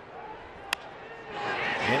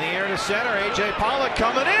 In the air to center, A.J. Pollock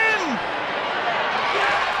coming in.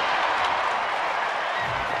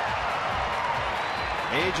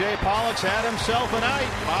 A.J. Pollock's had himself a night.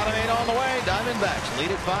 Bottom 8 on the way. Diamondbacks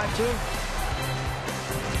lead at 5-2.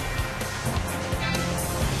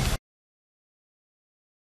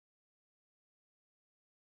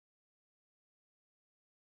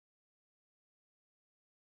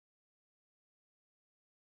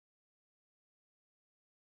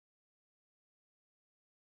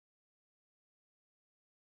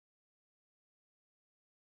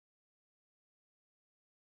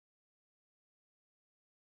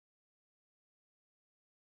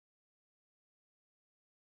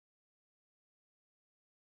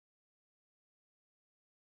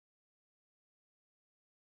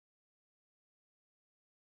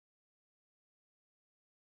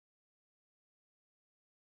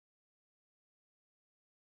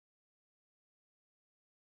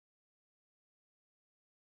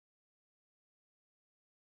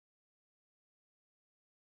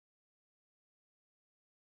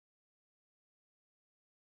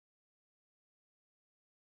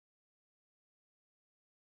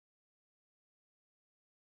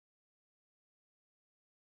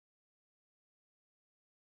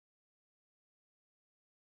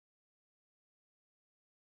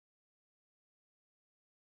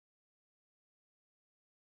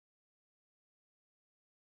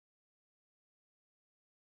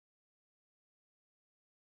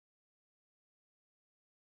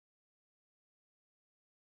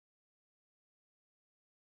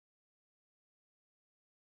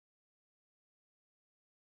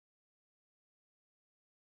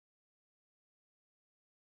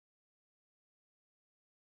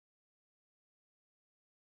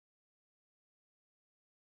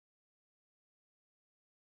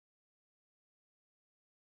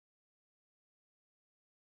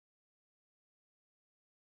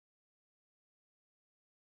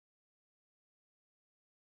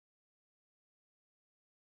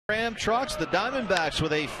 Ram Trucks, the Diamondbacks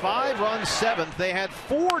with a 5-run seventh. They had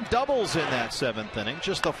 4 doubles in that 7th inning.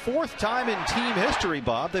 Just the 4th time in team history,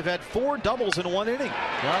 Bob, they've had 4 doubles in 1 inning.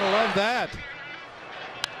 Gotta love that.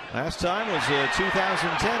 Last time was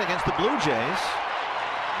 2010 against the Blue Jays.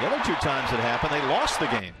 The other 2 times it happened, they lost the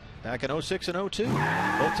game. Back in 06 and 02.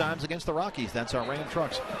 Both times against the Rockies. That's our Ram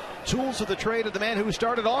Trucks. Tools of the trade of the man who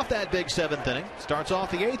started off that big 7th inning. Starts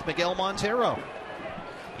off the 8th, Miguel Montero.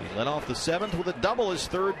 He led off the 7th with a double, his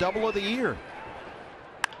 3rd double of the year.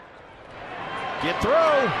 Get through.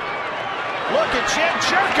 Look at Jed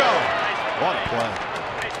Jerko. What a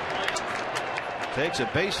play. Takes a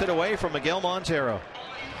base hit away from Miguel Montero.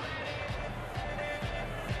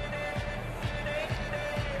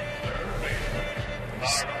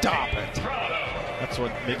 Stop it. That's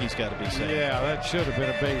what Miggy's got to be saying. Yeah, that should have been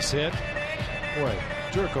a base hit. Boy,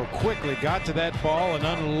 Jerko quickly got to that ball and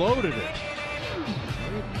unloaded it.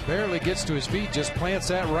 He barely gets to his feet, just plants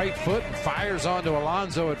that right foot and fires onto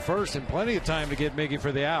Alonso at first, and plenty of time to get Miggy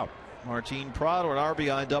for the out. Martin Prado, an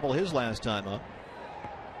RBI double his last time up.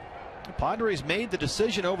 The Padres made the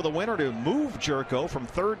decision over the winter to move Jerko from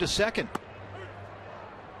 3rd to 2nd.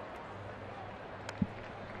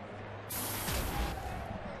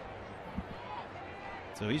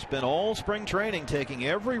 So he spent all spring training taking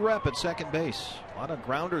every rep at second base. A lot of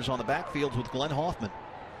grounders on the backfields with Glenn Hoffman.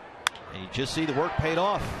 And you just see the work paid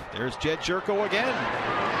off. There's Jed Jerko again.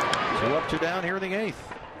 2 up, 2 down here in the 8th.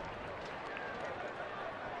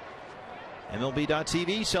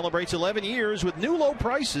 MLB.TV celebrates 11 years with new low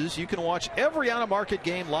prices. You can watch every out-of-market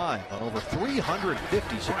game live on over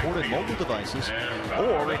 350 supported mobile devices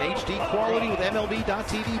or in HD quality with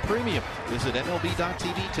MLB.TV Premium. Visit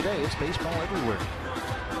MLB.TV today. It's baseball everywhere.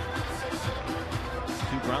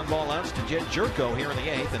 2 ground ball outs to Jed Jerko here in the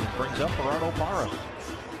 8th, and it brings up Gerardo Parra.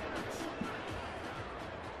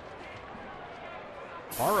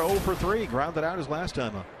 Parra 0 for 3, grounded out his last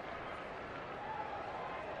time up.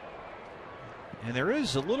 And there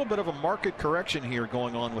is a little bit of a market correction here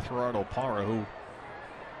going on with Gerardo Parra, who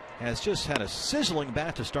has just had a sizzling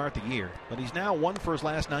bat to start the year, but he's now 1 for his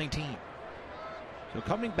last 19. So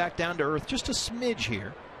coming back down to earth just a smidge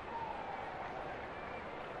here.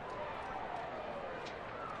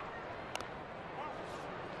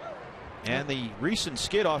 And the recent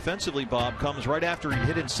skid offensively, Bob, comes right after he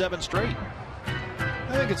hit in 7 straight.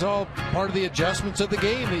 I think it's all part of the adjustments of the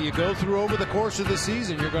game that you go through over the course of the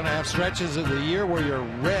season. You're going to have stretches of the year where you're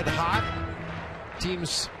red hot.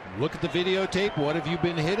 Teams look at the videotape. What have you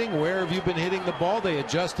been hitting? Where have you been hitting the ball? They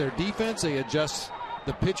adjust their defense. They adjust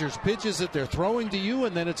the pitcher's pitches that they're throwing to you,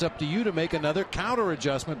 and then it's up to you to make another counter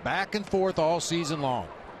adjustment back and forth all season long.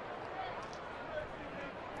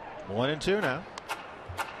 1-2 now.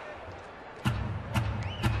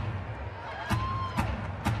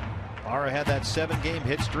 Parra had that 7-game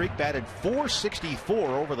hit streak, batted .464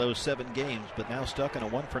 over those 7 games, but now stuck in a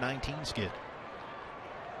 1 for 19 skid.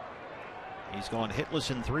 He's gone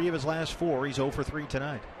hitless in 3 of his last 4. He's 0 for 3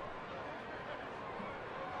 tonight.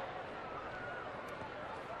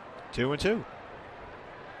 2-2.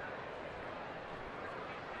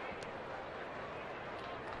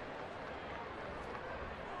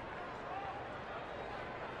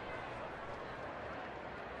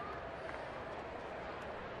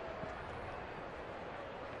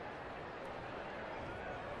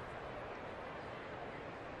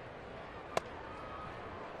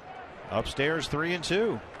 Upstairs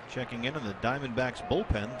 3-2. Checking in on the Diamondbacks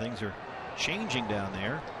bullpen. Things are changing down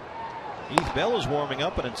there. Heath Bell is warming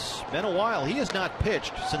up, and it's been a while. He has not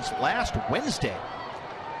pitched since last Wednesday.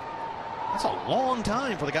 That's a long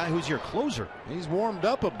time for the guy who's your closer. He's warmed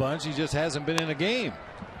up a bunch. He just hasn't been in a game.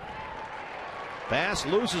 Bass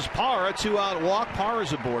loses Parra. 2-out walk.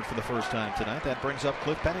 Parra's aboard for the first time tonight. That brings up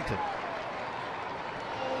Cliff Pennington.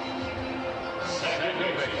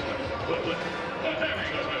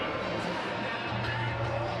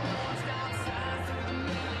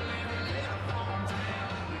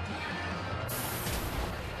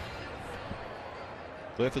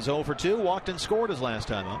 Cliff is 0 for 2, walked and scored his last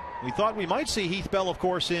time up. We thought we might see Heath Bell, of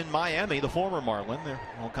course, in Miami, the former Marlin. There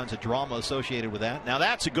all kinds of drama associated with that. Now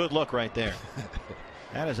that's a good look right there.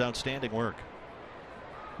 That is outstanding work.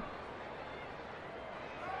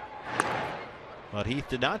 But Heath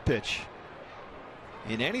did not pitch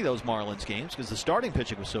in any of those Marlins games because the starting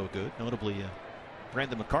pitching was so good. Notably,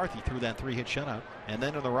 Brandon McCarthy threw that 3-hit shutout. And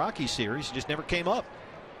then in the Rockies series, he just never came up.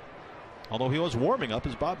 Although he was warming up,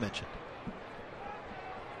 as Bob mentioned.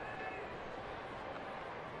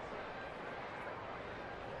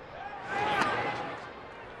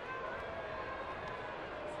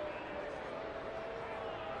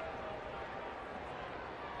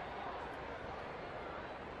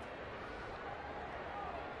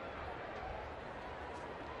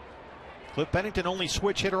 Cliff Bennington, only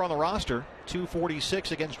switch hitter on the roster,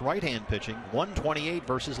 246 against right-hand pitching, 128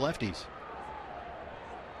 versus lefties.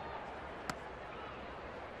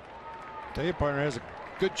 Tell you, partner, has a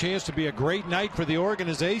good chance to be a great night for the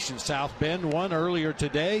organization. South Bend won earlier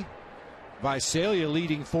today. Visalia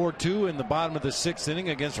leading 4-2 in the bottom of the 6th inning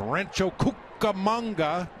against Rancho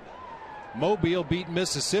Cucamonga. Mobile beat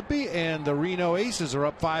Mississippi, and the Reno Aces are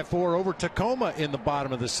up 5-4 over Tacoma in the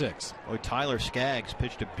bottom of the 6th. Boy, Tyler Skaggs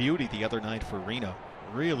pitched a beauty the other night for Reno.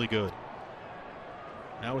 Really good.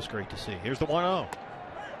 That was great to see. Here's the 1-0.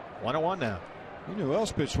 1-1 now. You know who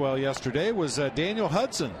else pitched well yesterday was Daniel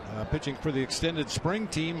Hudson, pitching for the extended spring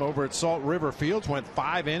team over at Salt River Fields. Went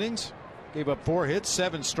 5 innings, gave up 4 hits,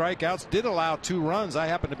 7 strikeouts, did allow 2 runs. I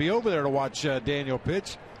happened to be over there to watch Daniel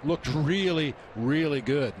pitch. Looked really, really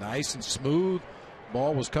good. Nice and smooth.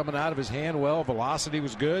 Ball was coming out of his hand well. Velocity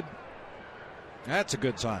was good. That's a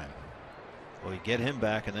good sign. Well, you get him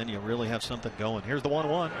back, and then you really have something going. Here's the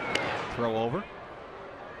 1-1. Throw over.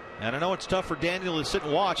 And I know it's tough for Daniel to sit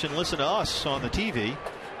and watch and listen to us on the TV.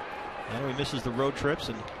 I know he misses the road trips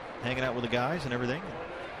and hanging out with the guys and everything.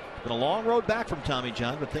 It's been a long road back from Tommy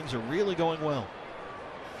John, but things are really going well.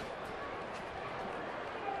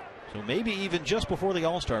 So maybe even just before the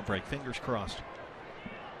All-Star break, fingers crossed.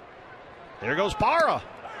 There goes Parra.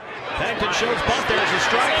 Pennington shows bunt. There's a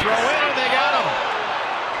strike. Throw in, and they got him.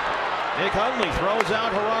 Nick Hundley throws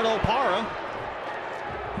out Gerardo Parra.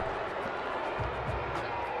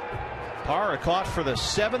 Parra caught for the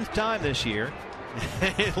 7th time this year.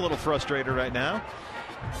 A little frustrated right now.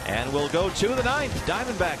 And we'll go to the 9th.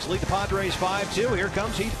 Diamondbacks lead the Padres 5-2. Here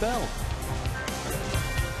comes Heath Bell.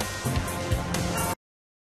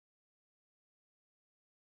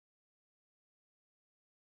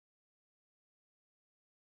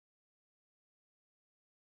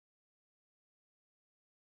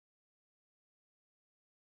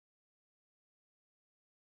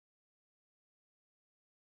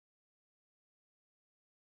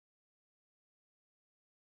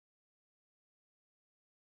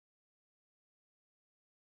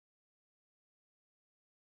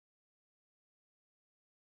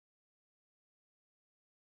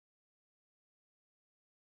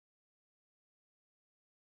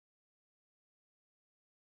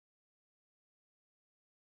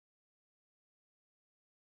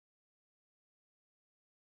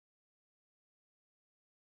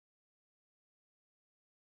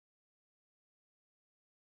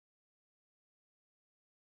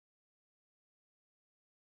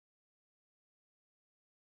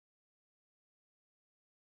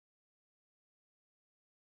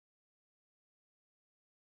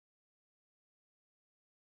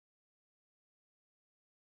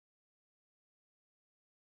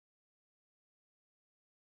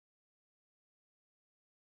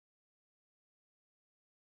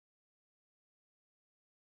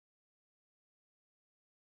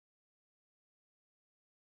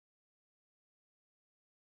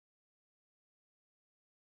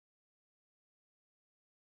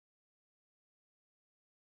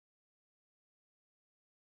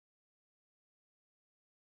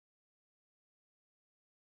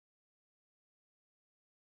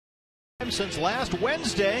 Since last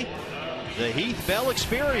Wednesday, the Heath Bell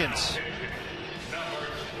experience.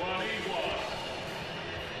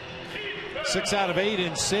 6 out of 8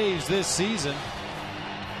 in saves this season.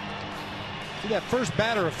 See that first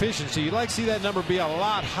batter efficiency. You'd like to see that number be a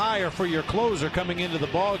lot higher for your closer coming into the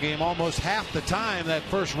ball game. Almost half the time that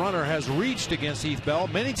first runner has reached against Heath Bell,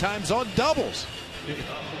 many times on doubles.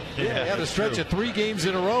 He had a stretch of 3 games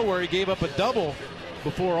in a row where he gave up a double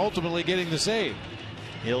before ultimately getting the save.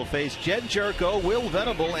 He'll face Jed Jerko, Will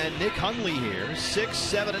Venable, and Nick Hundley here. 6,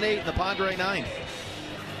 7, and 8 in the Padre 9th.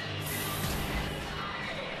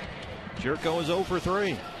 Jerko is 0 for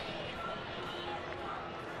 3.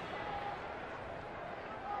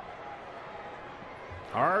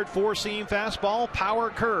 Hard 4-seam fastball,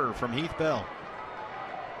 power curve from Heath Bell.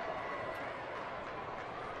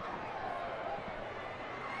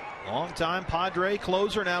 Longtime Padre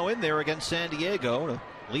closer now in there against San Diego to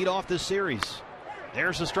lead off this series.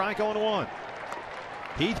 There's the strike, 0-1.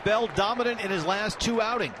 Heath Bell dominant in his last 2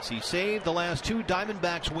 outings. He saved the last 2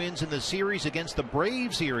 Diamondbacks wins in the series against the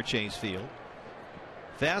Braves here at Chase Field.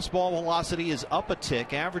 Fastball velocity is up a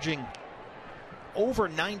tick, averaging over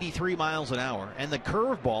 93 miles an hour, and the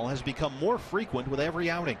curveball has become more frequent with every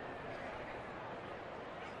outing.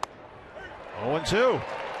 0-2.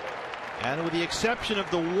 And with the exception of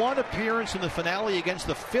the 1 appearance in the finale against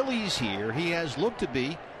the Phillies here, he has looked to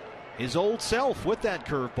be his old self with that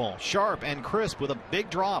curveball, sharp and crisp with a big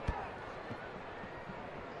drop.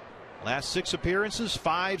 Last 6 appearances,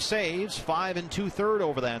 5 saves, 5 2/3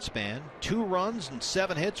 over that span. 2 runs and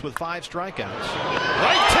 7 hits with 5 strikeouts.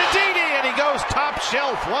 Right to Didi, and he goes top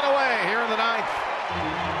shelf. 1 away here in the 9th.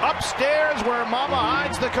 Upstairs where Mama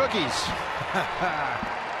hides the cookies.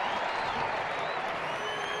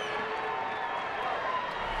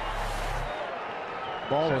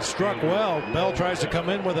 Ball was struck well. Bell tries to come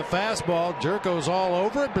in with a fastball. Jerko's all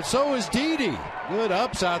over it, but so is Didi. Good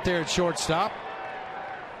ups out there at shortstop.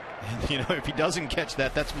 And, you know, if he doesn't catch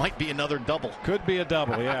that, that might be another double. Could be a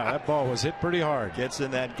double, yeah. That ball was hit pretty hard. Gets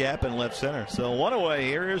in that gap in left center. So 1 away.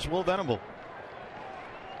 Here's Will Venable.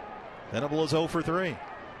 Venable is 0 for 3.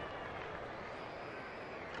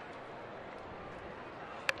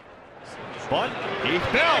 Bunt. Heath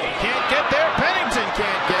Bell can't get there. Pennington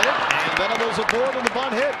can't get it. And Venable's aboard on the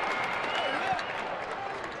bunt hit.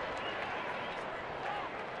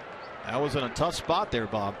 That was in a tough spot there,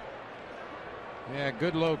 Bob. Yeah,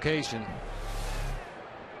 good location.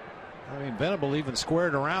 I mean, Venable even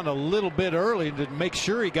squared around a little bit early to make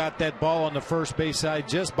sure he got that ball on the first base side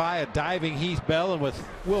just by a diving Heath Bell, and with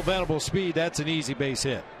Will Venable's speed, that's an easy base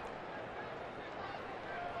hit.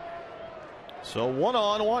 So 1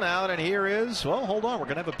 on, 1 out, and here is, well, hold on, we're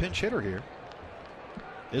going to have a pinch hitter here.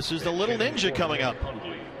 This is the little ninja coming up.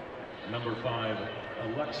 Number 5,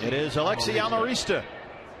 it is Alexi Amarista.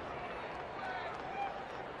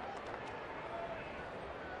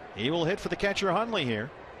 He will hit for the catcher Hundley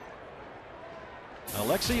here.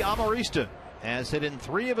 Alexi Amarista has hit in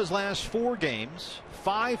 3 of his last 4 games,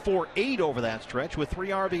 5 for 8 over that stretch with 3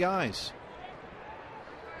 RBIs.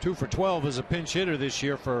 2 for 12 as a pinch hitter this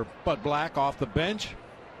year for Bud Black off the bench.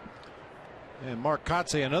 And Mark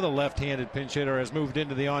Kotze, another left-handed pinch hitter, has moved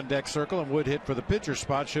into the on-deck circle and would hit for the pitcher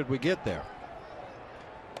spot should we get there.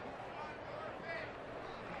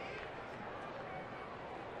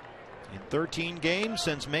 In 13 games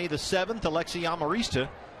since May the 7th, Alexi Amarista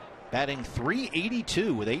batting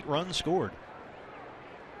 .382 with 8 runs scored.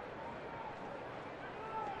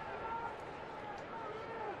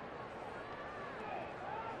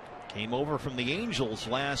 Came over from the Angels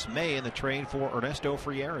last May in the trade for Ernesto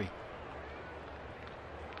Frieri.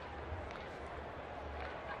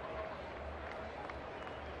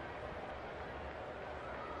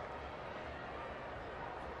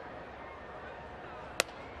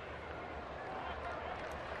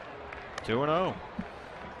 Two 2-0.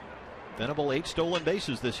 Venable 8 stolen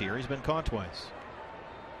bases this year. He's been caught twice.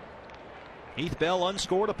 Heath Bell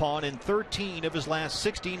unscored upon in 13 of his last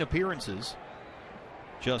 16 appearances.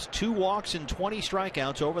 Just 2 walks and 20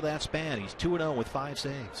 strikeouts over that span. He's 2-0 with 5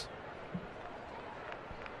 saves.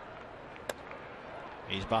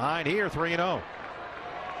 He's behind here, 3-0.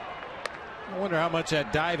 I wonder how much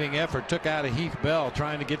that diving effort took out of Heath Bell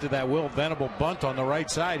trying to get to that Will Venable bunt on the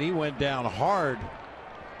right side. He went down hard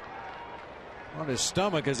on his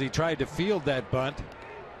stomach as he tried to field that bunt.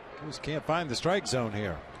 Just can't find the strike zone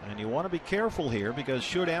here. And you want to be careful here because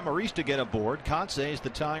should Amarista get aboard, Kotze is the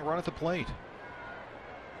tying run at the plate.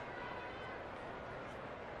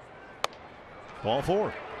 Ball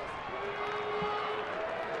 4.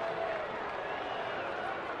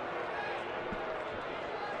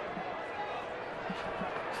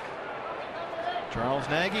 Charles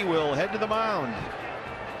Nagy will head to the mound.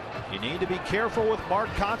 You need to be careful with Mark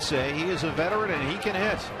Kotze. He is a veteran and he can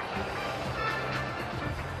hit.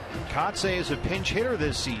 Kotze is a pinch hitter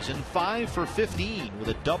this season, 5 for 15 with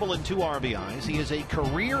a double and 2 RBIs. He is a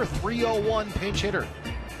career .301 pinch hitter.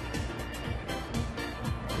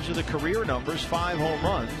 Those are the career numbers, 5 home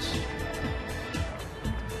runs.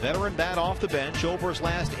 Veteran bat off the bench. Over his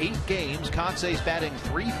last 8 games, Kotze's batting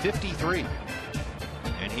 .353.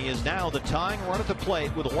 And he is now the tying run at the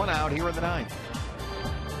plate with 1 out here in the 9th.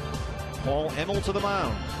 Paul Emmel to the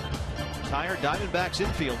mound. Tired Diamondbacks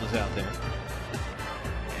infield is out there.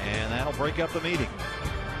 And that'll break up the meeting.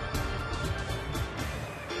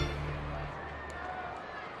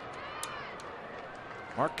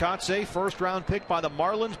 Mark Kotze, first round pick by the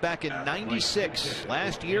Marlins back in '96.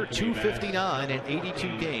 Last year, .259 in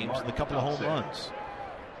 82 games and a couple of home runs.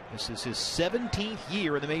 This is his 17th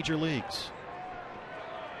year in the major leagues.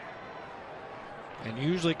 And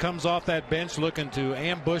usually comes off that bench looking to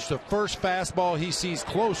ambush the first fastball he sees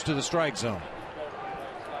close to the strike zone.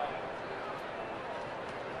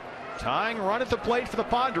 Tying run at the plate for the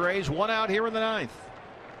Padres. 1 out here in the 9th.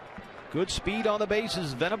 Good speed on the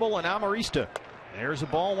bases. Venable and Amarista. There's a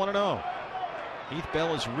ball, 1-0. Heath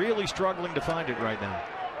Bell is really struggling to find it right now.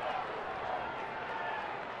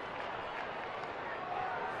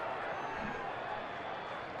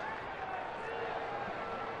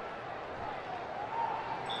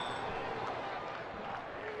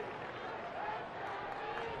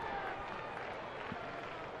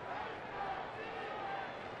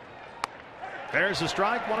 There's the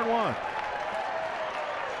strike, 1-1.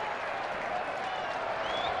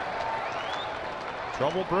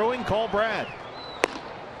 Trouble brewing, call Brad.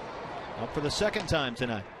 Up for the second time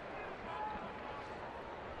tonight.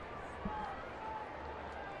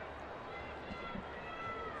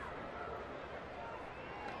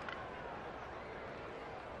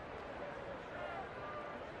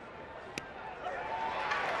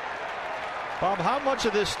 Bob, how much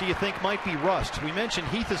of this do you think might be rust? We mentioned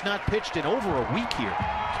Heath has not pitched in over a week here.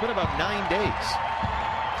 It's been about 9 days.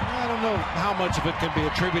 I don't know how much of it can be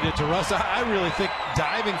attributed to rust. I really think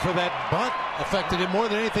diving for that bunt affected him more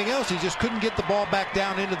than anything else. He just couldn't get the ball back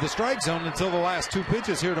down into the strike zone until the last 2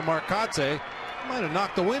 pitches here to Mark Kotsay. Might have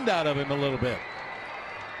knocked the wind out of him a little bit.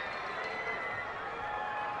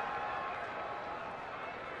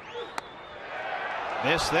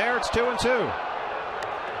 Miss there. It's 2-2.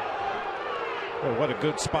 Well, what a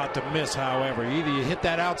good spot to miss, however. Either you hit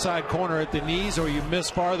that outside corner at the knees or you miss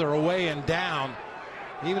farther away and down.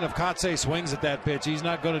 Even if Kotsay swings at that pitch, he's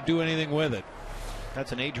not going to do anything with it.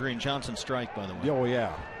 That's an Adrian Johnson strike, by the way. Oh,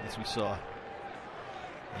 yeah. As we saw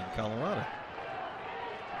in Colorado.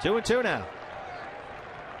 2-2 now.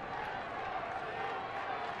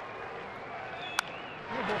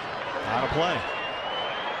 Out of play.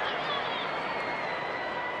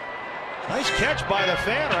 Nice catch by the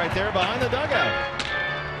fan right there behind the dugout.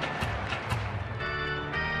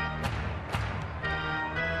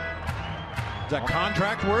 Is that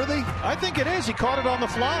contract worthy? I think it is. He caught it on the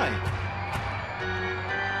fly.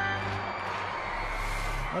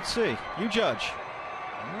 Let's see. You judge.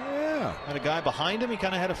 Yeah. Had a guy behind him. He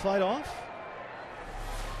kind of had to fight off.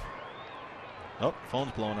 Oh,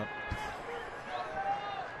 phone's blowing up.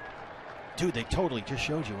 Dude, they totally just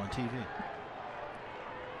showed you on TV.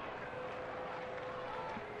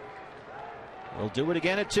 We'll do it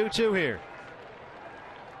again at 2-2 here.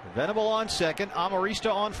 Venable on second.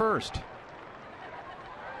 Amarista on first.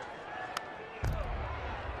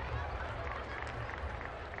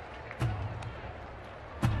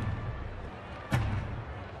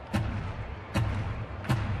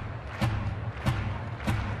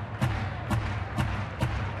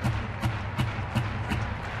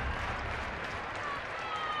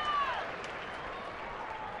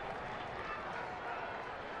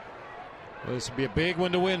 This would be a big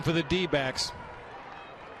one to win for the D-backs.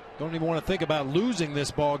 Don't even want to think about losing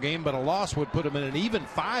this ball game, but a loss would put them in an even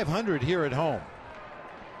 500 here at home.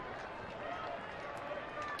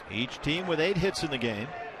 Each team with 8 hits in the game.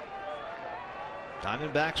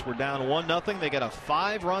 Diamondbacks were down 1-0. They got a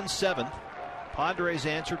 5-run 7th. Padres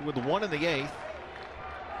answered with 1 in the 8th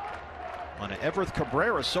on an Everth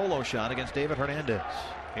Cabrera solo shot against David Hernandez.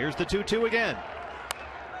 Here's the 2-2 again.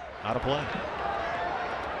 Out of play.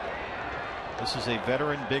 This is a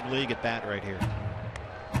veteran big league at bat right here.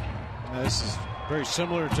 Now, this is very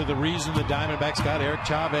similar to the reason the Diamondbacks got Eric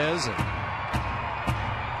Chavez and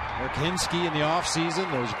Eric Hinsky in the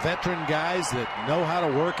offseason. Those veteran guys that know how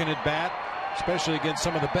to work an at bat, especially against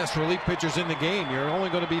some of the best relief pitchers in the game. You're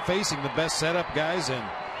only going to be facing the best setup guys and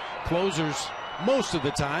closers most of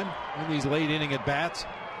the time in these late inning at bats.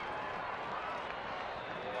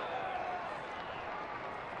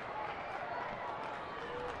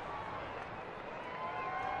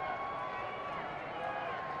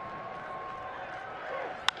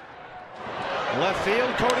 Left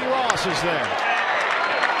field, Cody Ross is there.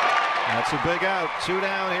 That's a big out. 2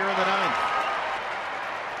 down here in the 9th.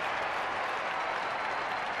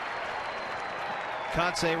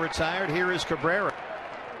 Kotsay retired. Here is Cabrera.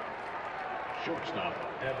 Shortstop,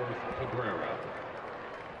 Everth Cabrera.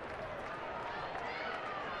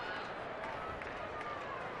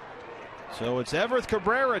 So it's Everth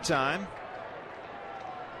Cabrera time.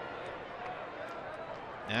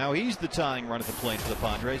 Now he's the tying run at the plate for the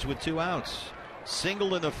Padres with 2 outs.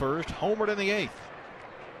 Singled in the first, homered in the 8th.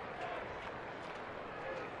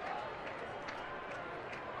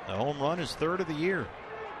 The home run is 3rd of the year.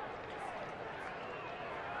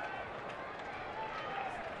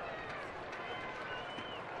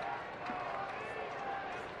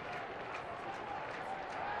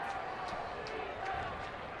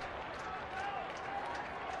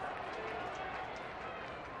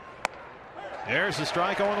 There's the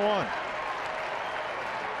strike, 0-1.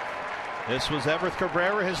 This was Everth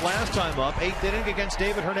Cabrera his last time up, 8th inning against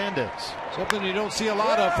David Hernandez. Something you don't see a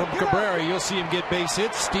lot of from Cabrera. You'll see him get base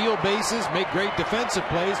hits, steal bases, make great defensive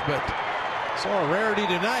plays, but saw a rarity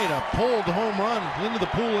tonight, a pulled home run into the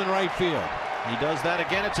pool in right field. He does that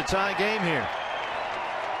again. It's a tie game here.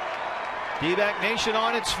 D-back Nation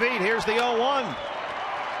on its feet. Here's the 0-1.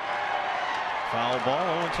 Foul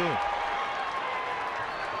ball, 0-2.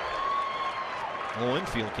 Well,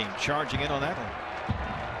 infield came charging in on that one.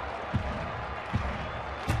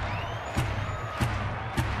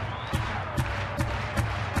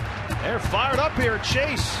 They're fired up here,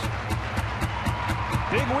 Chase.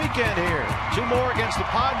 Big weekend here. 2 more against the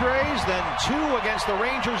Padres, then 2 against the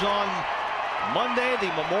Rangers on Monday, the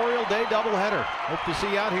Memorial Day doubleheader. Hope to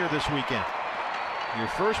see you out here this weekend. Your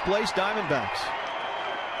first place Diamondbacks.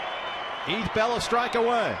 Heath Bell a strike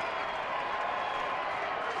away.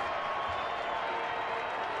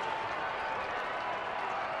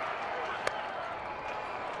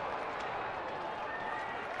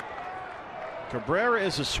 Cabrera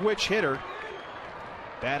is a switch hitter,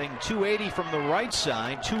 batting .280 from the right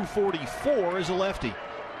side, .244 as a lefty.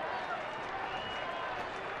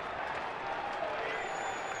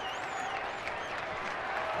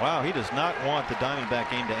 Wow, he does not want the Diamondback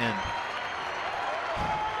game to end.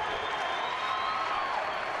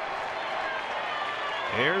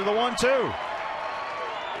 Here's the 1-2.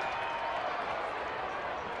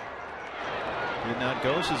 Did not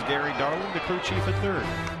go, says Gary Darling, the crew chief at third.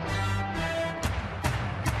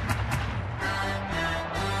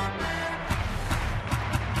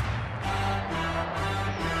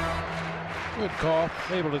 Good call.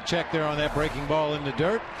 Able to check there on that breaking ball in the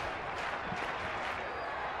dirt.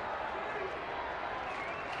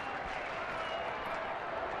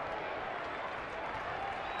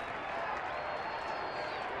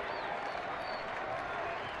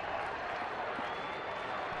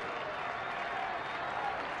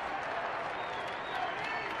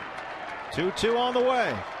 Two on the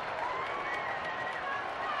way.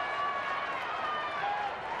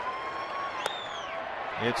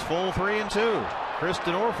 It's full 3-2.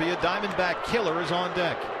 Kristen Orphea, Diamondback killer, is on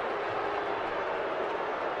deck.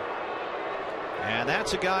 And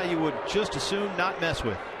that's a guy you would just as soon not mess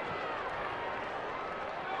with.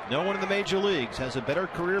 No one in the major leagues has a better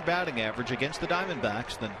career batting average against the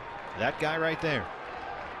Diamondbacks than that guy right there.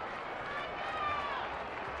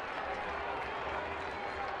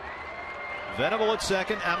 Venable at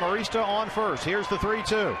second, Amarista on first. Here's the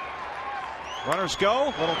 3-2. Runners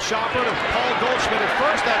go. Little chopper to Paul Goldschmidt at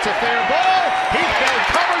first. That's a fair ball. Heath Bell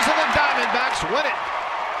covers and the Diamondbacks win it.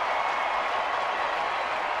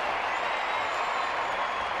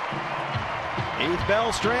 Heath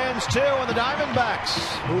Bell strands 2, and the Diamondbacks,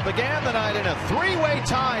 who began the night in a 3-way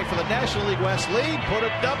tie for the National League West lead, put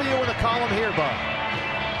a W in the column here, Bob.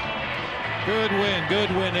 Good win, good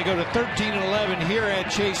win. They go to 13-11 here at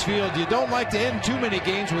Chase Field. You don't like to end too many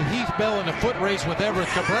games with Heath Bell in a foot race with Everett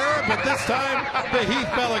Cabrera, but this time the Heath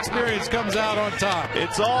Bell experience comes out on top.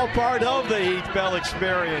 It's all part of the Heath Bell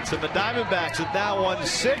experience, and the Diamondbacks have now won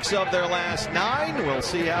 6 of their last 9. We'll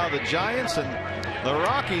see how the Giants and the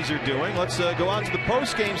Rockies are doing. Let's go on to the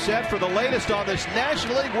post-game set for the latest on this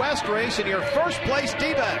National League West race in your first place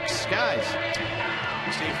D-backs. Guys.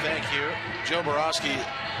 Steve, thank you. Joe Borowski,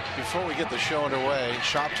 before we get the show underway,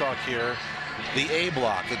 Shop Talk here, the A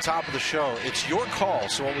block, the top of the show. It's your call.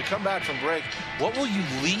 So when we come back from break, what will you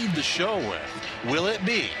lead the show with? Will it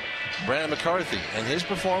be Brandon McCarthy and his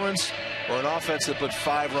performance, or an offense that put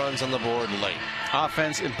 5 runs on the board late?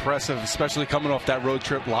 Offense impressive, especially coming off that road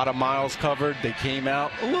trip. A lot of miles covered. They came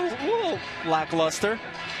out a little lackluster,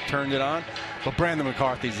 turned it on. But Brandon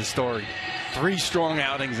McCarthy's the story. 3 strong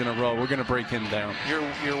outings in a row. We're going to break him down. You're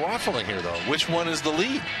waffling here, though. Which one is the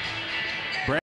lead?